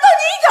道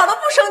你一点都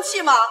不生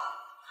气吗？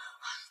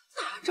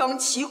大张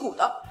旗鼓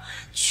的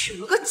娶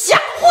了个假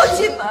货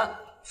进门，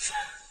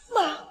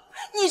妈，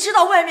你知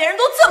道外面人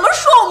都怎么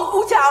说我们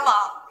顾家吗？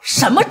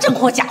什么真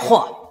货假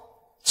货，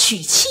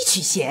娶妻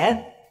娶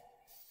贤，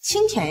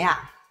清泉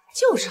呀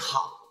就是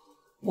好，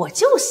我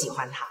就喜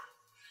欢她，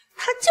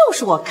她就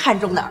是我看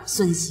中的儿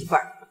孙媳妇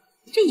儿，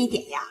这一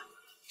点呀，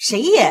谁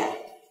也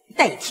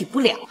代替不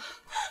了。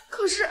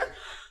可是我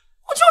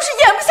就是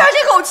咽不下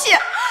这口气，明明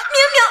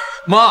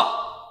妈，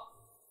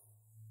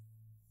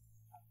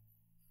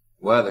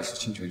我爱的是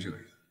清泉这个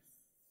人，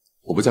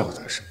我不在乎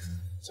他的身份。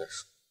再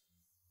说，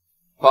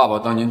爸爸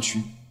当年娶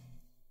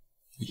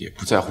你，也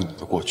不在乎你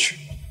的过去。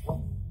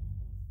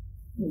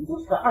你就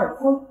是个二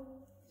婚，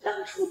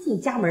当初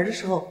进家门的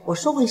时候，我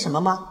说过你什么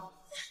吗？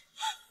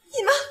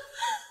你们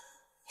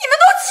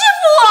都欺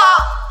负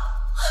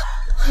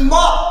我！妈，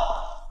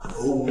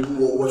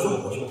我说，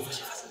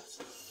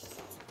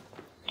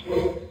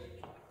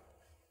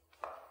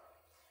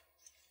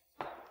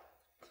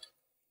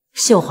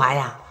秀华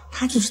呀，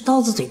她就是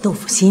刀子嘴豆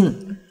腐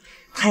心，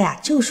她呀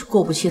就是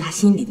过不去她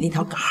心里那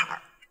条坎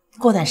儿。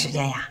过段时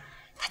间呀，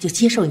她就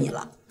接受你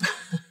了。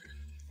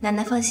奶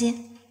奶放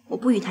心，我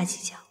不与他计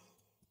较。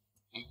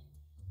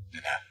奶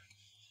奶，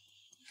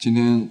今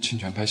天清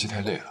泉拍戏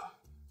太累了，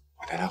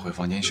我带她回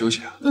房间休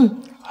息啊。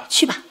嗯，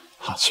去吧，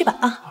好，去吧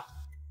啊。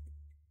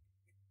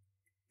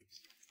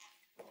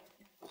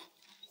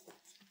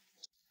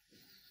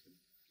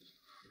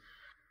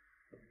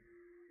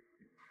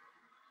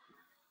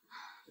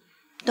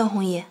段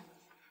红叶，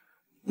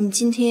你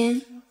今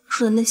天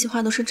说的那些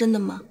话都是真的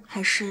吗？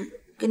还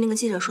是跟那个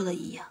记者说的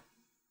一样？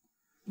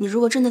你如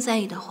果真的在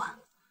意的话，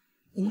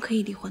我们可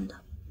以离婚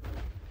的。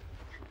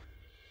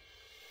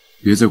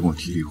别再跟我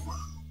提离婚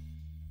了，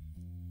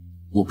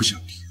我不想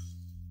提。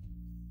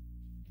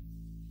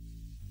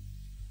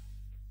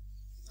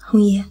红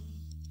叶，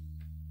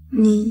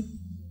你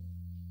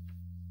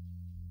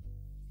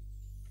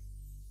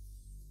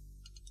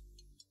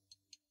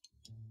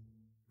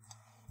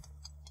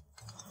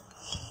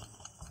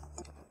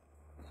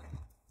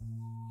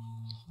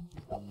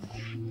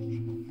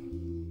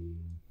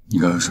你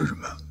刚刚说什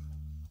么？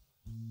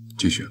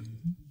继续。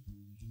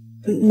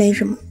没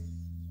什么。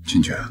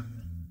清泉，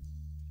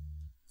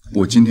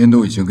我今天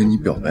都已经跟你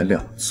表白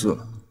2次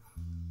了，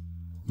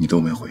你都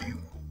没回应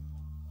我。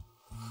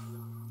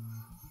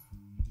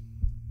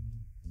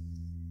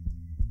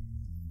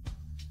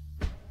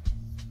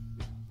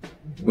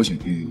我想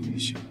听听你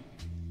想。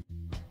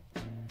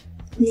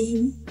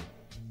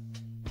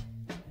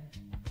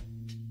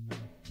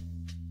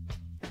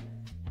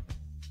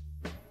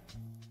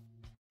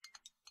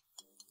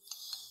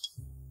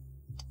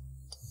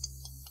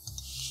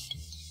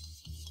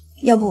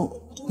你要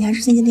不你还是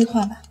先接电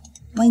话吧，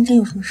万一真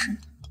有什么事。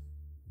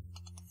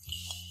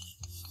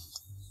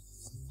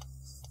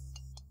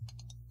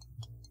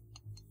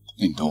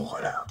那你等我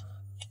回来啊，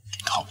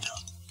靠不着。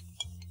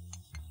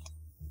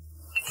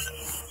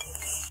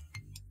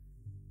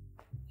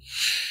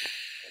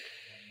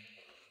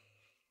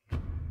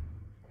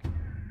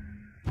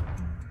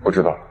我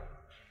知道了。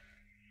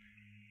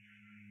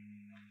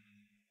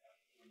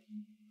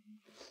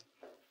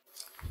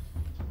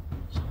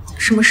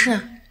什么事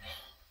啊？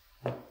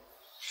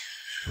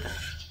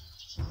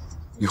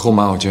以后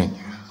妈要见你，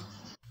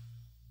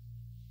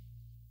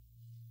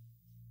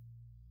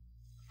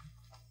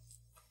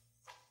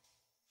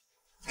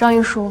张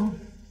玉书，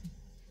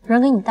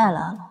人给你带来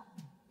了，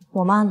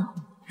我妈呢？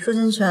舒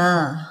清泉，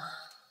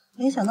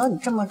没想到你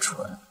这么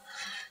蠢，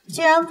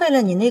竟然为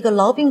了你那个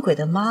痨病鬼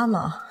的妈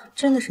妈，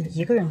真的是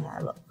一个人来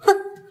了。哼！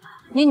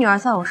你女儿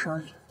在我手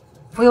里，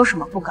我有什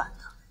么不敢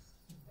的？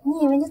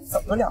你以为你走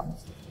得了吗？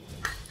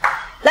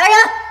来人！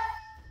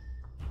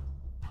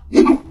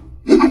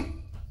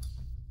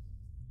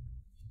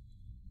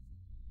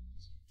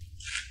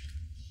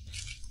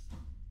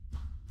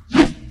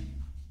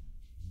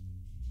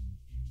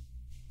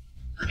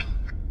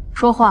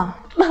说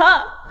话！妈，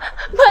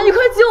你快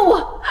救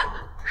我！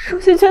舒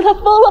心泉他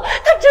疯了，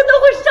他真的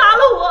会杀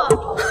了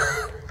我！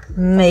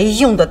没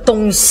用的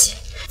东西！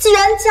既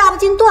然嫁不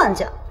进段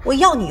家，我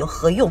要你有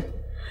何用？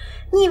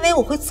你以为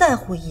我会在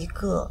乎一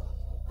个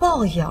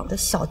抱养的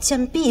小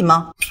贱婢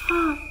吗？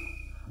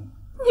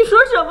你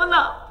说什么呢？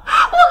我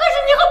可是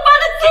你和爸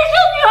的亲生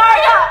女儿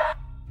呀！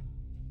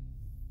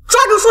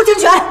抓住舒清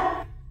泉！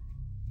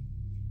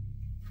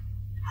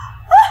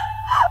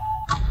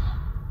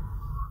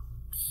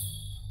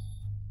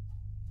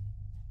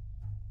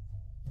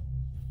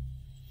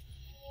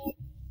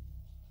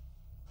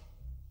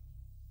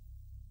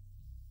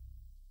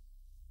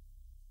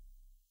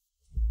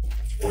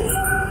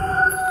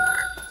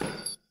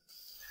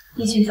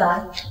一起走，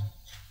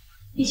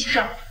一起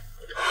上。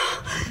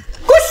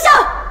给我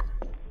上！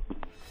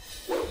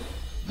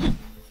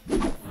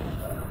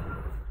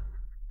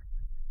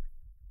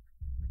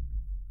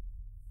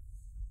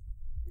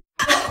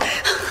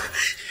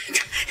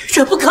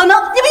这不可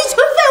能！你们一群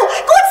废物，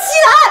给我起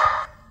来！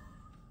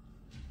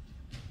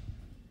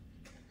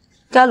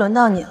该轮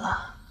到你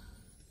了，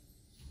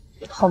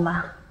后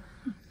妈。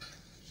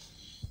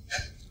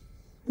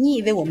你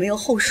以为我没有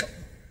后手？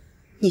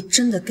你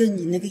真的跟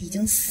你那个已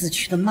经死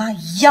去的妈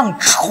一样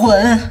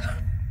蠢。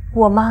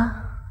我妈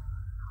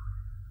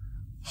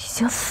已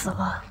经死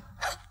了。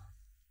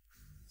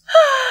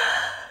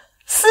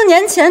4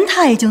年前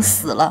她已经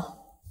死了。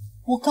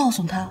我告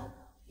诉她，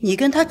你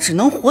跟她只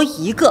能活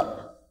一个。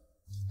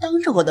当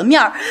着我的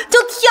面就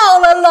跳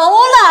了楼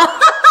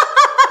了。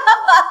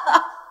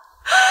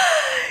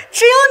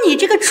只有你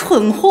这个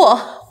蠢货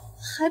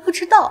还不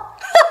知道。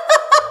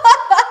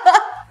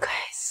该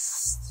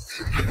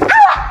死！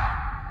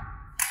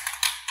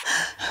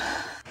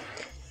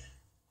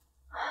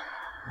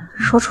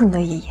说出你的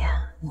遗言。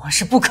我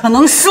是不可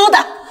能输的，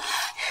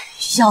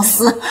要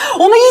死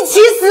我们一起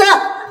死！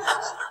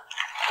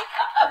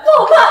不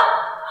好看，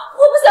我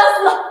不想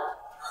死。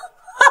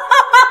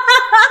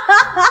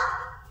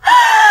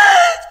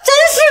真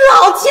是老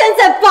天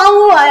在帮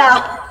我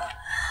呀！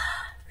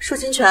舒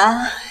清泉，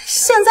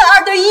现在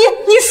2对1，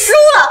你输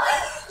了。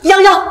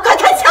泱泱，快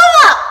开枪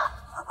啊！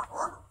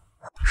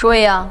舒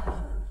未央，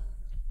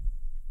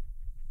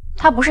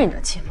她不是你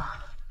的亲妈。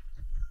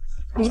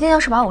你今天要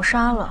是把我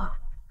杀了，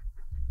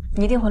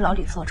你一定会牢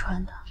底坐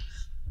穿的。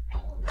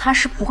她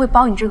是不会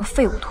包你这个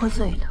废物脱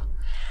罪的。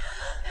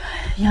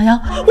泱泱，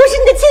我是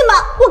你的亲妈，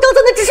我刚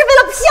才那只是为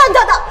了骗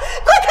她的。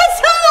快开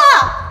枪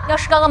啊！要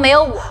是刚刚没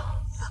有我，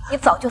你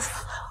早就死了。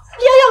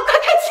泱泱，快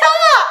开枪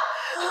啊！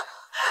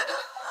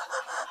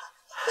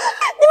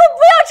你们不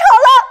要吵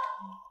了！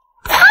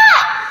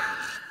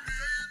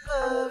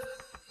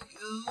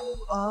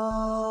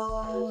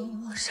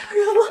杀人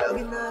了！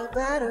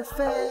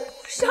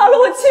杀了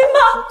我亲妈！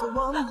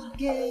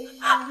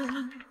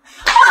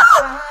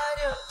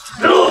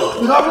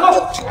警察别动！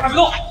警察别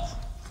动！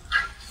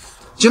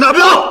警察别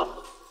动！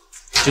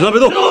警察别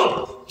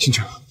动！清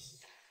泉，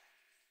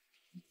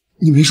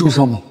你没受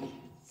伤吗？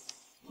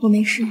我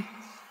没事。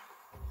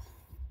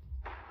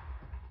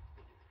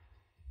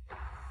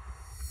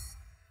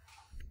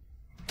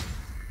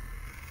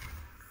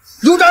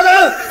有炸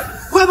弹！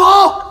快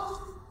跑！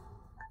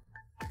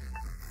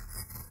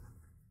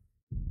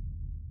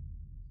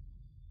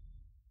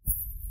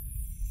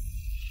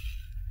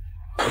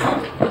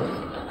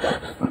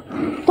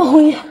段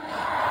红衣，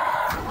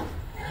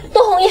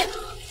段红衣，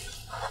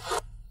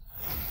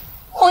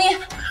红衣，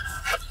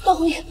段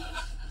红衣，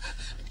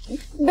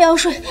不要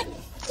睡，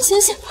醒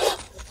醒，不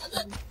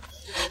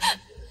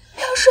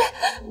要睡。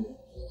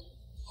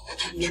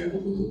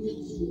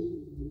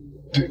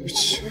对不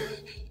起。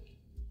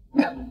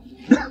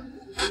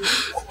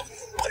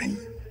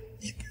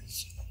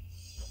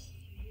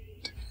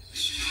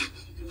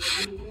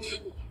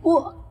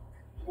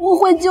我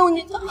会救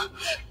你的，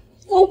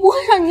我不会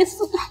让你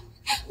死的，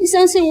你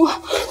相信我啊！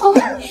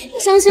你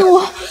相信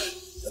我。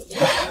你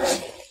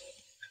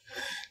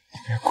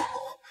别哭，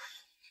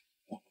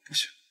我不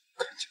想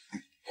看见你。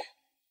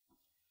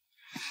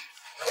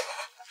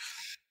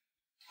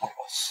我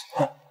死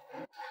了，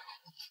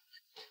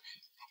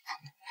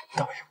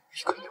答应我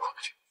一个月回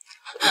去。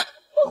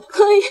我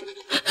可以，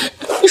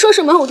你说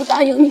什么我都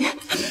答应你。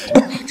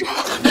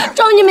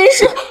只要你没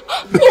事，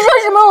你说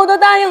什么我都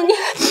答应你。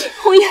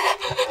红叶，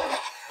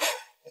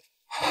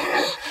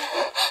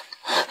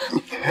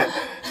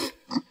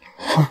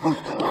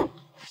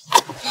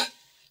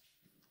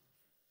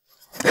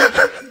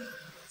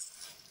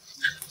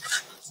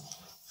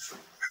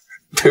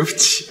对不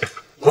起，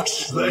我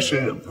实在是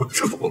忍不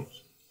住。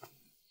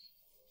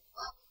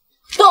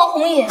段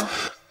红叶，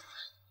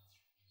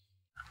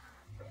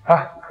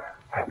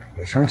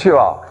别生气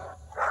了。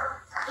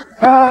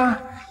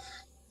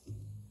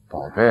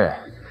宝贝，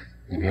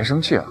你别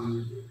生气啊，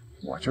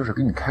我就是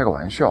跟你开个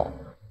玩笑。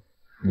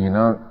你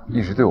呢，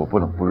一直对我不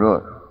冷不热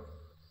的，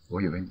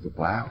我以为你都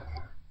不爱我。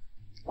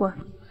滚！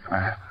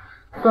哎，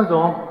段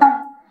总，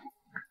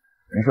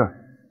没事，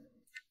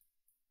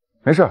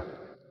没事，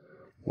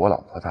我老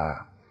婆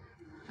她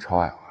超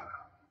爱我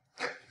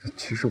的。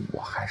其实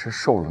我还是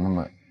受了那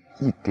么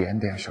一点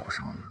点小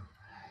伤的，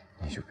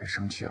你就别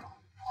生气了，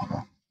好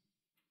吗？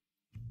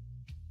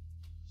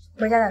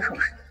回家再收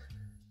拾。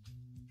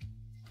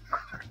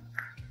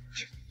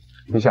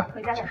陛下，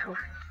回家再收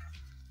拾。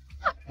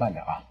慢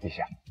点啊，陛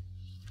下。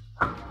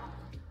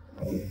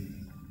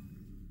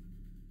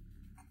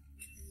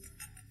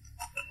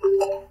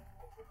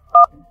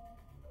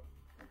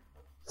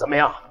怎么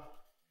样？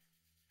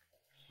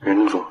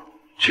袁总，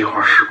计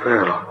划失败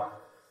了。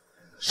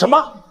什么？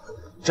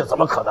这怎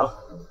么可能？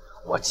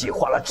我计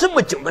划了这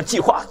么久的计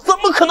划，怎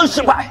么可能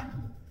失败？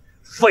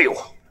废物，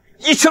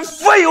一群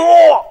废物！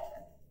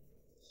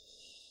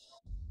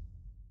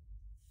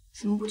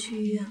怎么不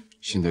去医院？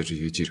现在这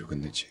些记者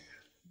跟得紧，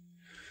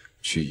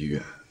去医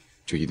院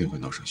就一定会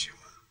闹上新闻。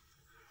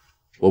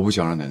我不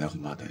想让奶奶和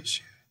妈担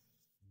心，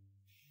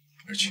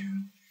而且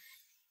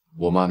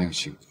我妈那个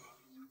性格，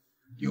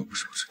你又不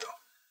是不知道。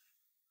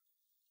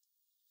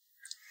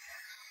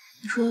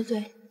你说的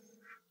对。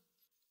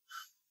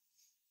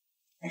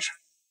没事，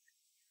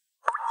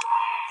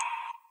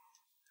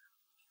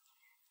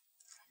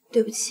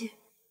对不起，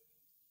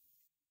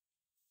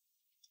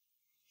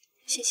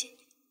谢谢你。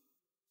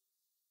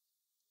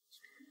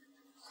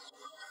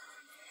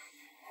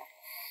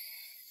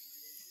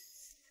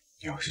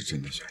你要是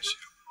真的想谢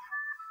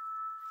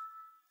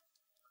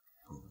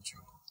我，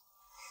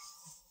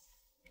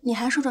你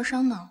还受着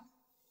伤呢。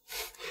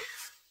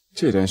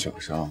这点小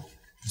伤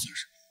不算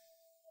什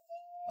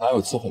么，哪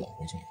有伺候老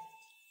婆这样？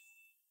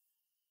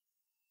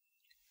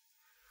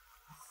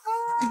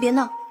你别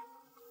闹，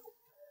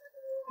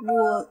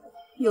我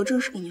有正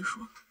事跟你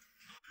说。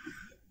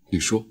你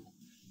说，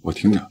我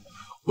听着，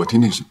我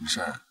听听什么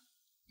事儿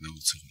能有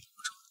伺候老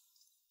婆这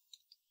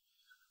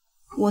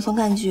样？我总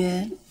感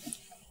觉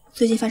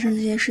最近发生的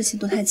这些事情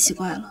都太奇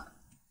怪了，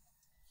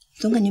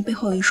总感觉背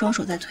后有一双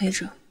手在推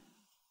着，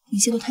一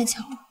切都太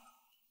巧了。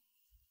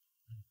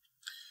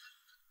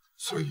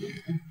所以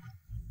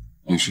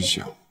你是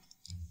想？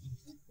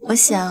我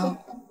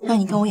想让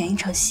你跟我演一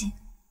场戏，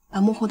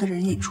把幕后的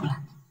人演出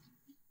来。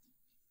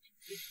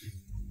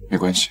没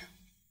关系，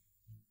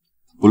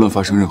无论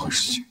发生任何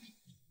事情，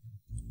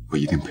我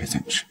一定陪在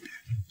你身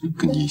边，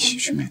跟你一起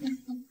去面对。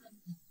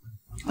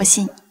我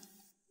信。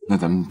那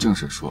咱们正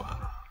式说，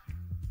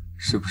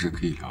是不是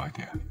可以聊一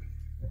点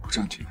不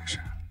正经的事？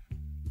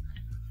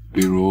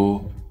比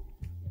如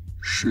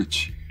事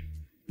情。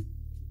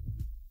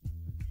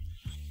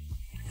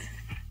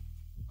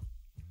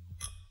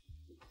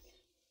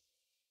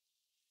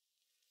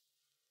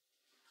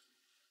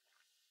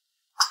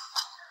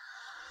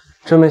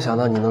真没想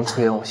到你能出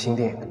演我新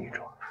电影的女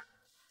主。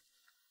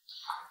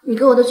你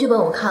给我的剧本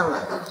我看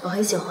了，我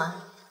很喜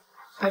欢，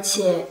而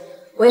且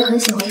我也很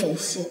喜欢演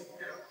戏，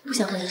不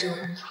想和你争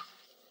了。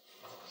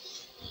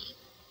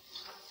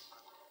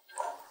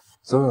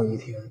总有一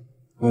天，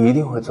你一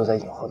定会坐在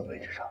影后的位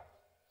置上。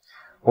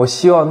我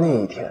希望那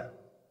一天，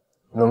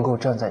能够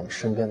站在你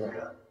身边的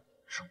人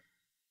是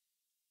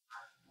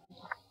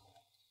我。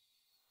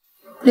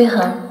绿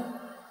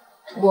涵，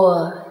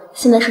我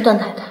现在是段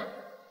太太，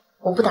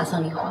我不打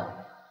算离婚。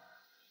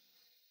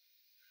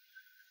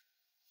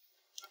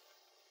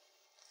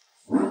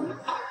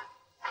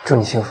祝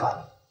你幸福。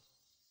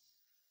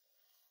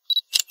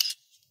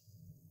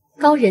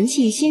高人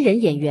气新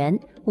人演员，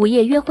午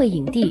夜约会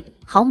影帝，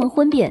豪门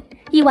婚变，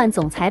亿万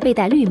总裁被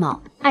戴绿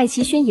帽，爱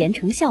妻宣言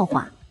成笑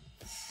话。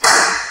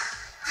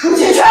舒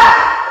清泉，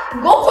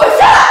你给我滚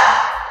下来！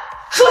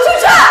舒清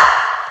泉！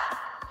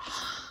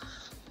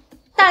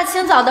大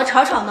清早的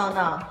吵吵闹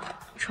闹，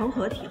成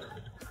何体统？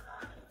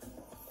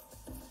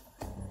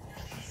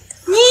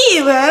你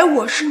以为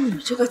我是你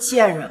这个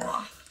贱人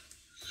吗？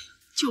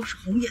就是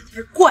红颜在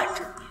这惯着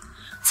你，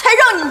才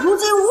让你如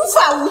今无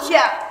法无天。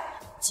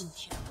今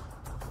天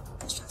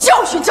就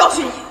教训教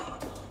训你。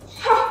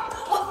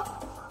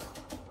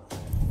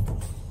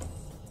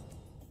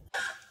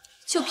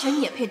就凭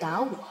你也配打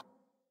我？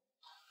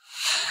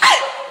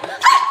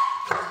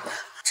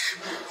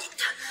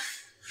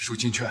舒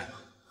清泉，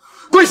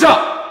跪下！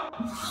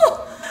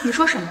哼，你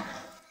说什么？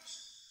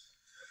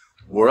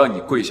我让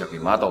你跪下给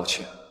妈道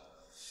歉。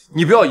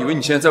你不要以为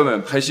你现在在外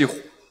面拍戏火，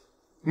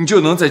你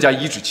就能在家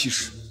颐指气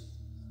使。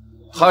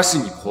她是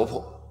你婆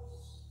婆，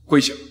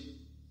跪下。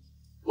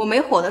我没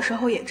火的时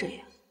候也这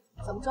样，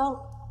怎么着了？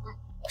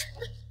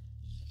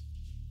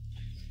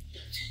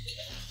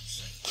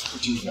舒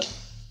清泉，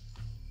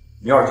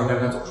你要是今天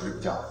敢走出这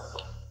个家，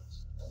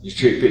你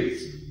这辈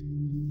子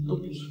都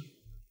别想。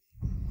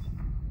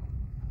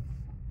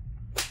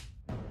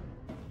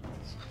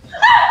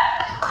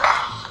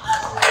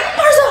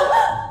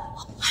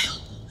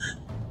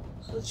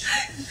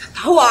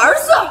打我儿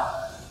子！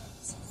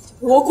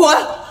我滚！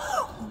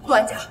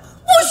段家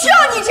不需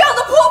要你这样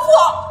的婆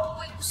婆，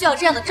我也不需要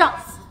这样的丈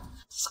夫。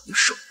早就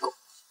受够。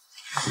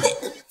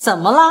怎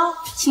么了，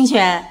清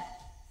泉？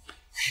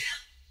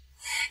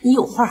你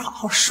有话好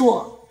好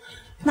说，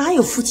哪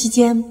有夫妻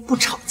间不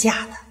吵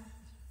架的？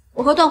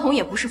我和段宏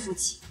也不是夫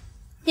妻，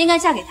应该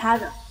嫁给他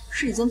的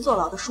是已经坐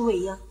牢的舒未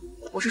央，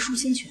我是舒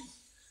清泉。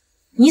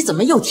你怎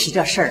么又提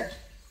这事儿？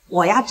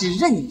我呀，只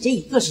认你这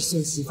一个是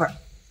孙媳妇儿，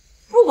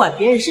不管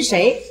别人是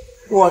谁，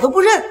我都不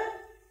认。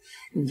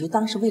你就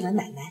当是为了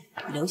奶奶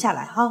留下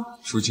来哈。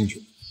舒清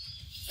泉，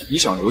你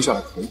想留下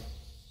来可以，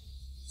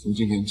从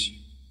今天起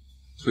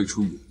退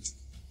出娱乐圈，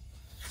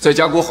在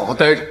家给我好好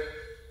待着。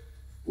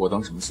我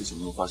当什么事情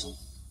没有发生。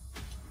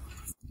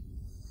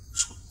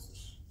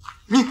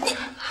你，清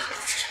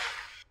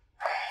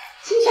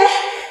泉，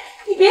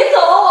你别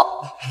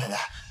走！奶奶，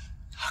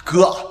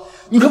哥，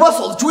你快把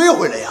嫂子追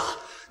回来呀！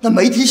那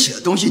媒体写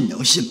的东西你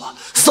能信吗？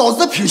嫂子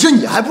的品性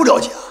你还不了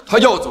解啊？她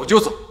要走就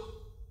走，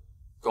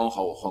刚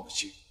好我换个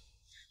心。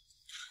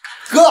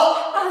哥，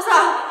二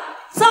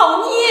三，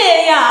造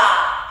孽呀！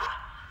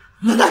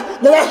奶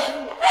奶，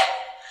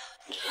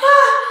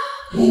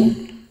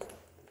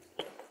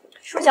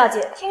舒小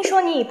姐，听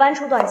说你已搬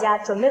出段家，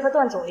准备和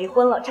段总离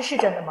婚了，这是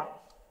真的吗？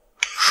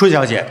舒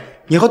小姐，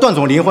你和段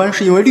总离婚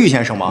是因为绿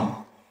先生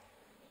吗？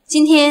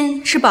今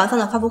天是宝藏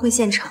的发布会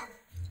现场，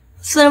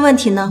私人问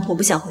题呢，我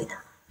不想回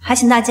答，还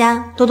请大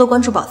家多多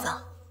关注宝藏。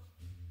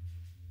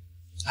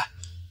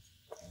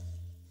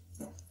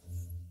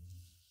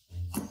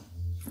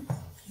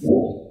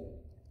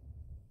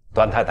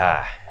段太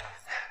太，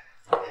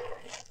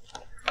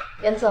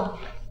袁总，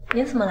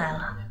您怎么来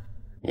了？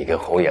你跟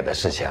红野的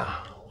事情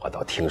我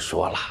都听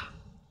说了，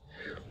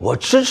我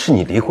支持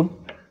你离婚。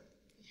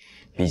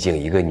毕竟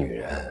一个女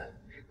人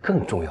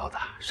更重要的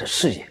是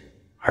事业，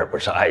而不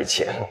是爱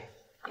情。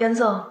袁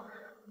总，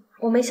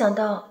我没想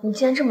到你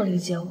竟然这么理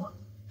解我。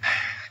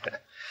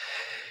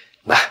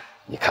来，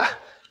你看，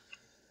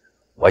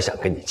我想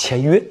跟你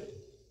签约，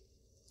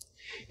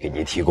给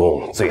你提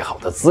供最好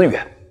的资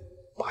源，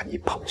把你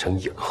捧成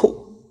影后，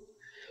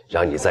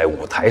让你在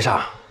舞台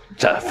上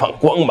绽放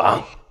光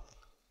芒。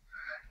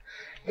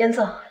袁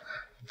总，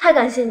太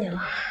感谢你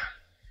了。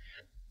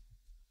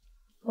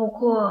不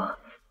过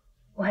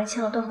我还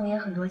欠了段红颜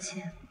很多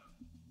钱，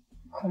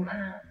恐怕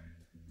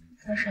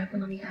暂时还不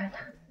能离开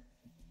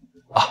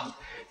他。啊，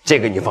这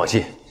个你放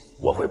心，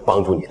我会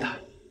帮助你的。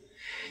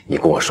你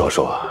跟我说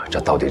说，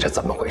这到底是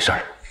怎么回事？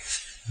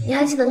你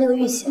还记得那个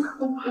玉玺吗？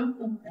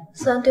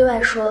虽然对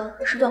外说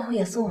是段红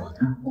颜送我的，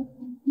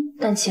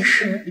但其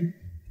实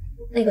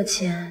那个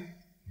钱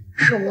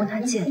是我问他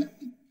借的。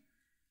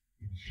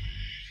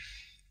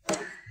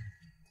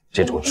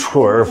这种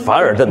出尔反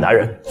尔的男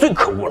人最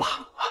可恶了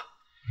啊！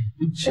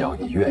只要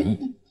你愿意，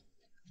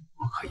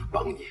我可以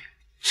帮你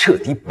彻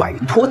底摆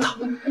脱他。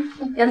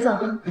袁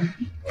总，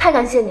太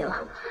感谢你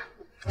了！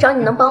只要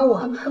你能帮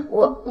我，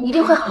我一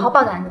定会好好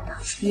报答你的。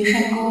移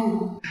山高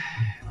楼。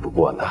不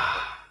过呢，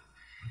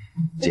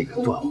这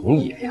个段红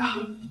野呀，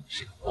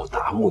是个不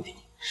达目的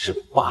誓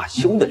不罢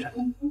休的人。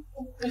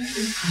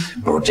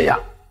不如这样，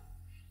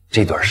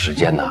这段时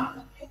间呢，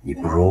你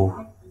不如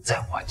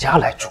在我家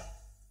来住，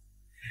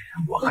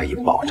我可以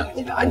保证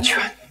你的安全。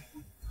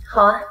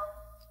好啊。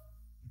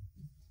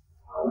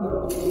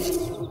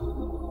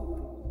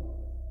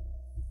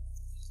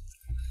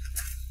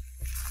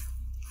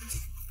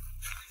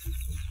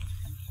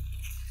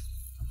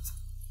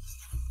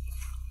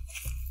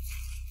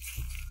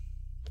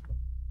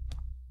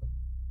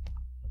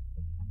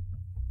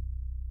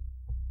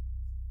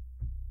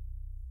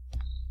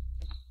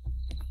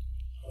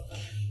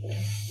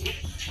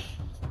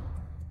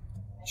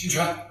清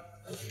泉，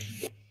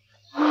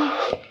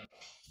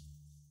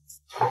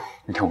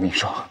你听我跟你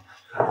说，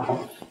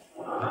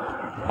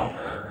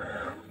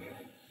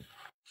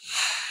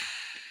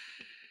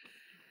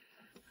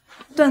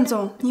段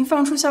总，您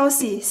放出消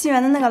息，信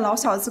源的那个老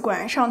小子果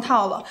然上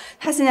套了。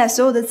他现在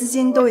所有的资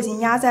金都已经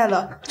压在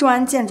了众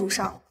安建筑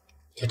上。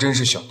他真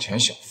是想钱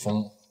想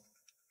疯了，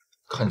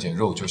看见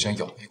肉就想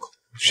咬一口。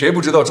谁不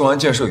知道众安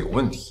建设有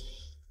问题？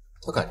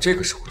他敢这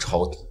个时候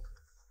抄底，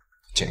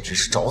简直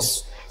是找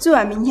死！最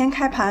晚明天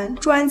开盘，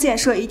众安建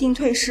设一定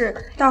退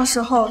市，到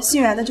时候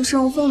信源的就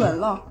身无分文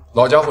了。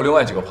老家伙另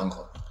外几个盘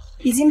口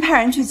已经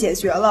派人去解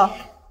决了，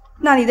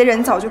那里的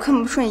人早就看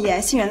不顺眼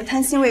信源的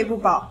贪心喂不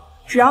饱。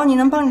只要你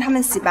能帮着他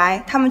们洗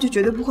白，他们就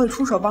绝对不会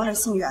出手帮着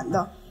信源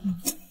的。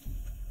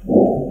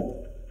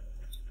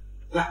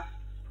来，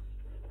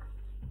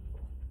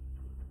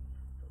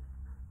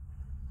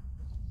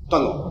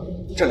段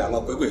总，这两个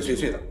鬼鬼祟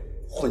祟的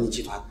混进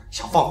集团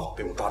想放火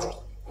被我抓住了。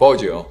报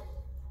警，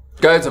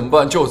该怎么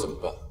办就怎么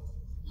办。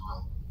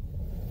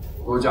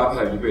多加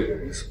派1倍的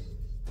人手，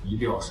一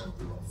定要守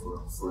护老夫人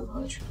和夫人的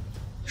安全。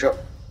是。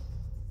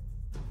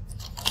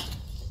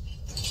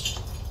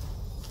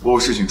我有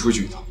事情出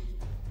去一趟。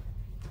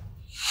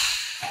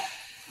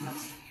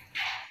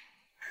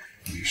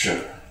没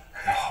事，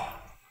还好。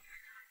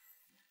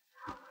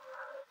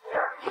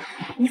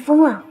你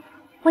疯了！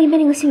万一被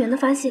那个姓袁的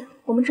发现，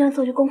我们这样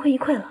做就功亏一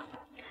篑了。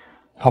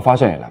他发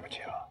现也来不及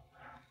了，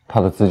他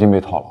的资金被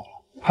套牢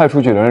了，派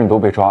出去的人也都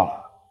被抓了。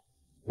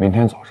明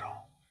天早上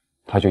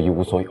他就一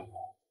无所有。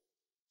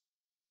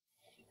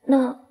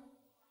那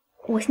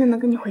我现在能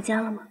跟你回家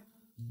了吗？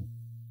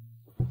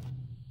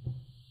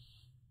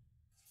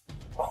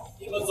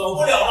你们走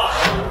不了了！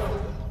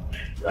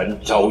元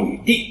昭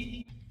女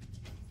帝，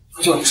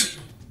就你是，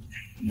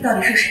你到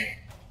底是谁？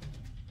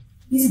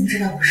你怎么知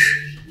道我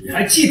是？你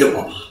还记得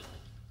我吗？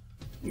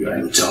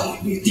元昭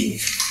女帝。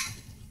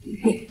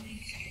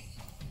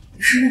你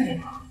是认为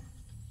我？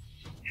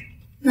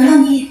难道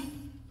你？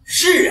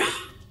是啊。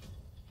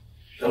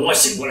等我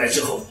醒过来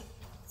之后，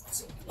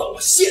到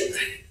了现在，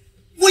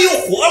我又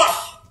活了。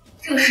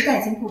这个时代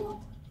已经不同了，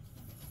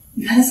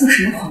你还做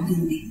什么皇帝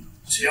的命？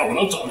只要我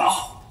能找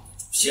到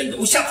先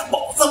留下的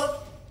宝藏，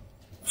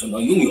就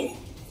能拥有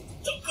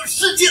整个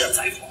世界的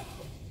财富。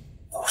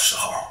到时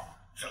候，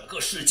整个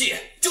世界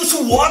就是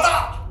我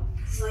的。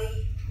所以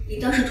你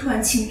当时突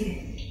然侵略，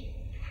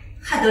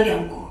害得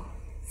两国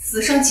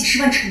死伤几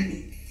10万臣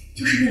民，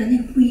就是为了那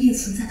个不一定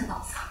存在的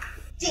宝藏。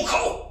住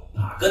口！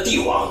哪个帝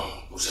王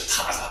不是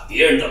踏着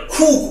别人的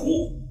枯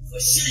骨和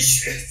鲜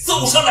血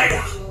走上来的？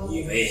你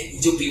以为你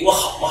就比我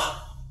好吗？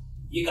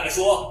你敢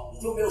说你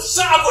就没有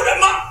杀过人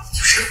吗？就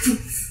是个疯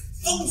子，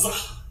疯子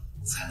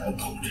才能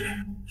统治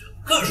整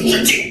个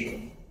世界。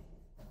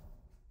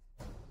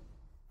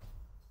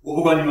我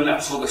不管你们俩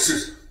说的是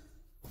什么，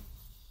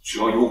只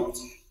要有我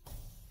在，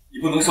你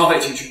不能伤害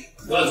清泉。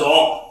段总，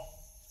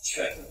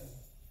劝你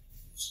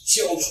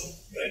交出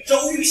元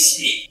昭玉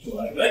玺，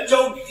做了元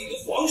昭女帝的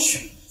皇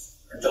婿，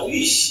找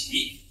玉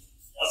玺，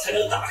我才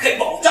能打开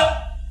宝藏。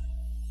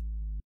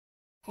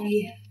红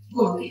叶，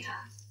不能给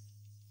他，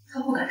他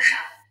不敢杀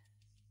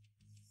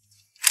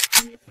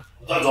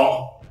我。段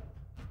总，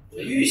这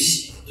玉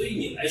玺对于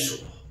你来说，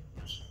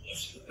只不过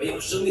是个没有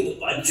生命的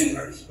玩具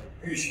而已。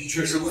玉玺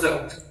确实不在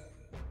我这，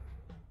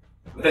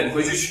我带你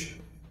回去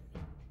取。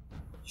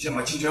你先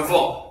把清泉放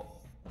了。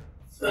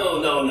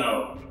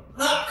No，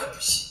 那可不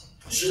行。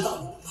知道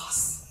你不怕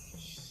死，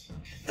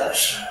但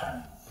是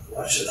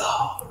我知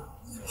道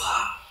你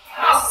怕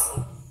他死。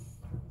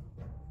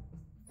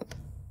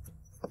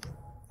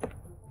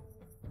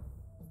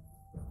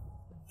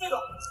这个，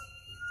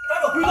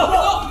快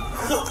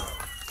走！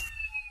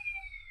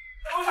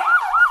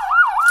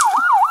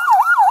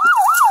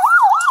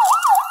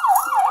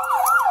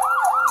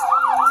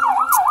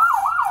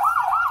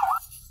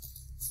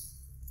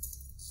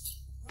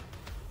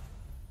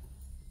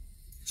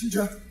清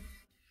泉，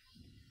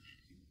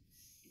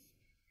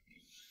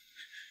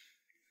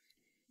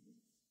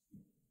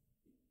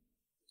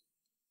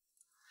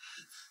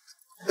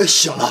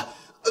醒了，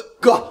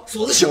哥，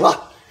锁子醒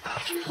了。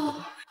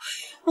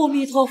阿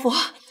弥陀佛，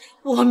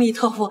阿弥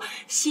陀佛，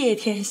谢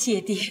天谢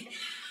地，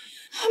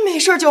没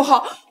事就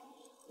好。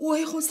我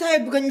以后再也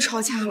不跟你吵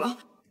架了。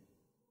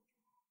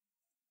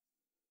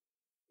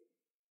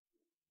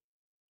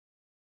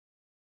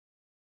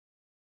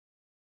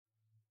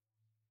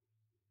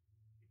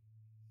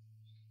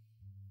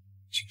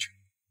清泉，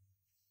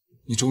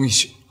你终于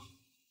醒了，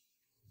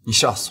你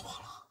吓死我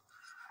了。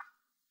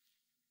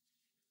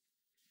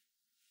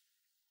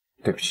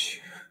对不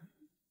起，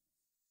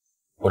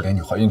我连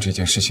你怀孕这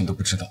件事情都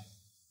不知道，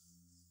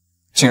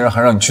竟然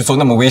还让你去做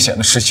那么危险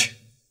的事情。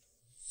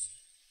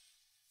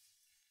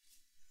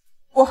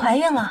我怀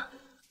孕了，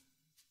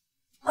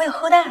我有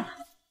后代了。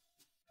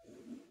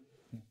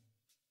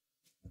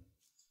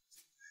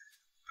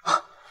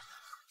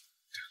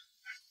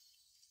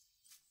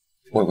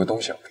我有个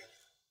东西要给你。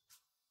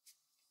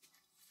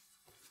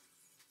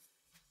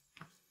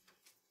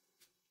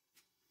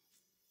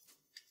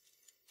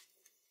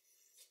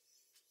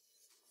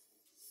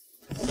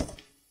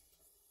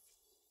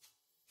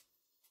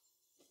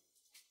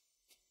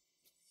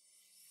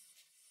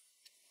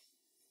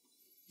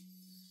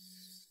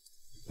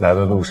来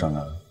的路上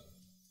呢，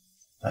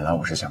本来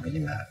我是想给你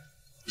买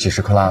几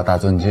10克拉的大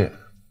钻戒，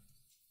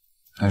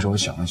但是我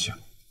想了想，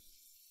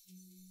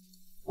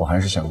我还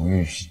是想用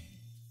玉玺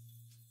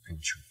跟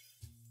你求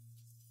婚，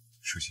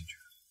说清楚，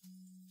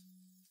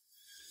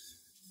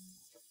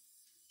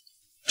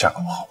嫁给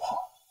我好不好？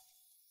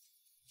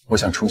我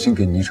想重新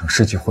给你一场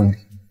世纪婚礼。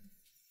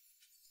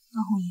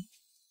段红姨，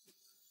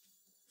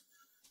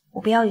我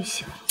不要玉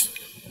玺了。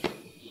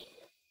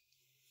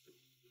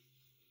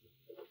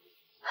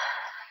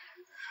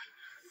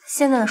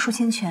现在的舒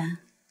清泉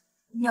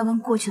要跟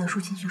过去的舒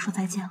清泉说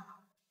再见了。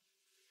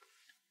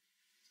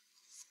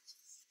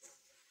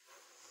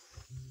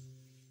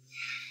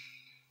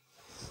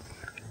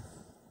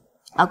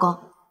老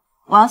公，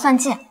我要钻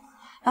戒，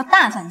要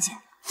大钻戒，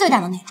最大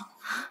的那种。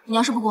你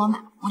要是不给我买，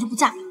我就不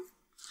嫁给你。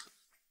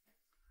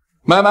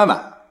买，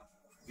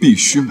必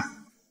须买！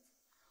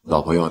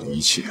老婆要的一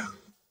切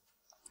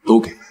都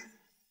给买。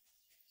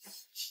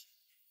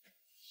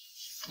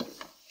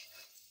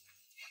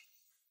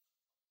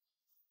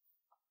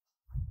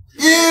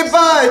一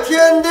拜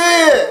天地，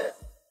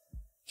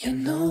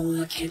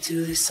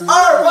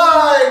二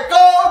拜高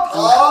堂，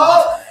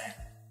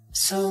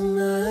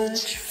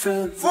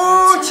夫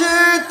妻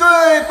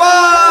对拜。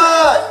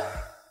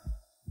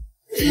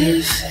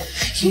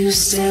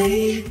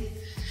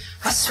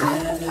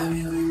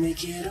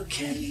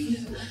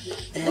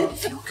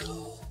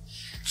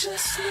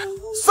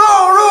送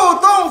入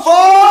洞房。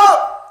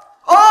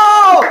哦。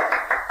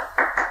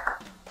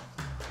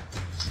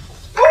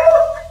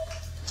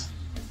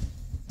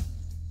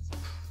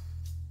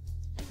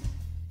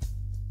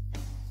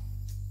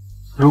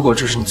如果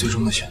这是你最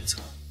终的选择，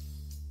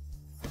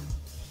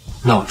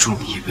那我祝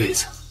你一辈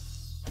子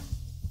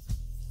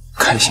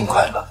开心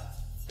快乐，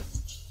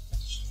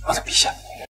我的陛下。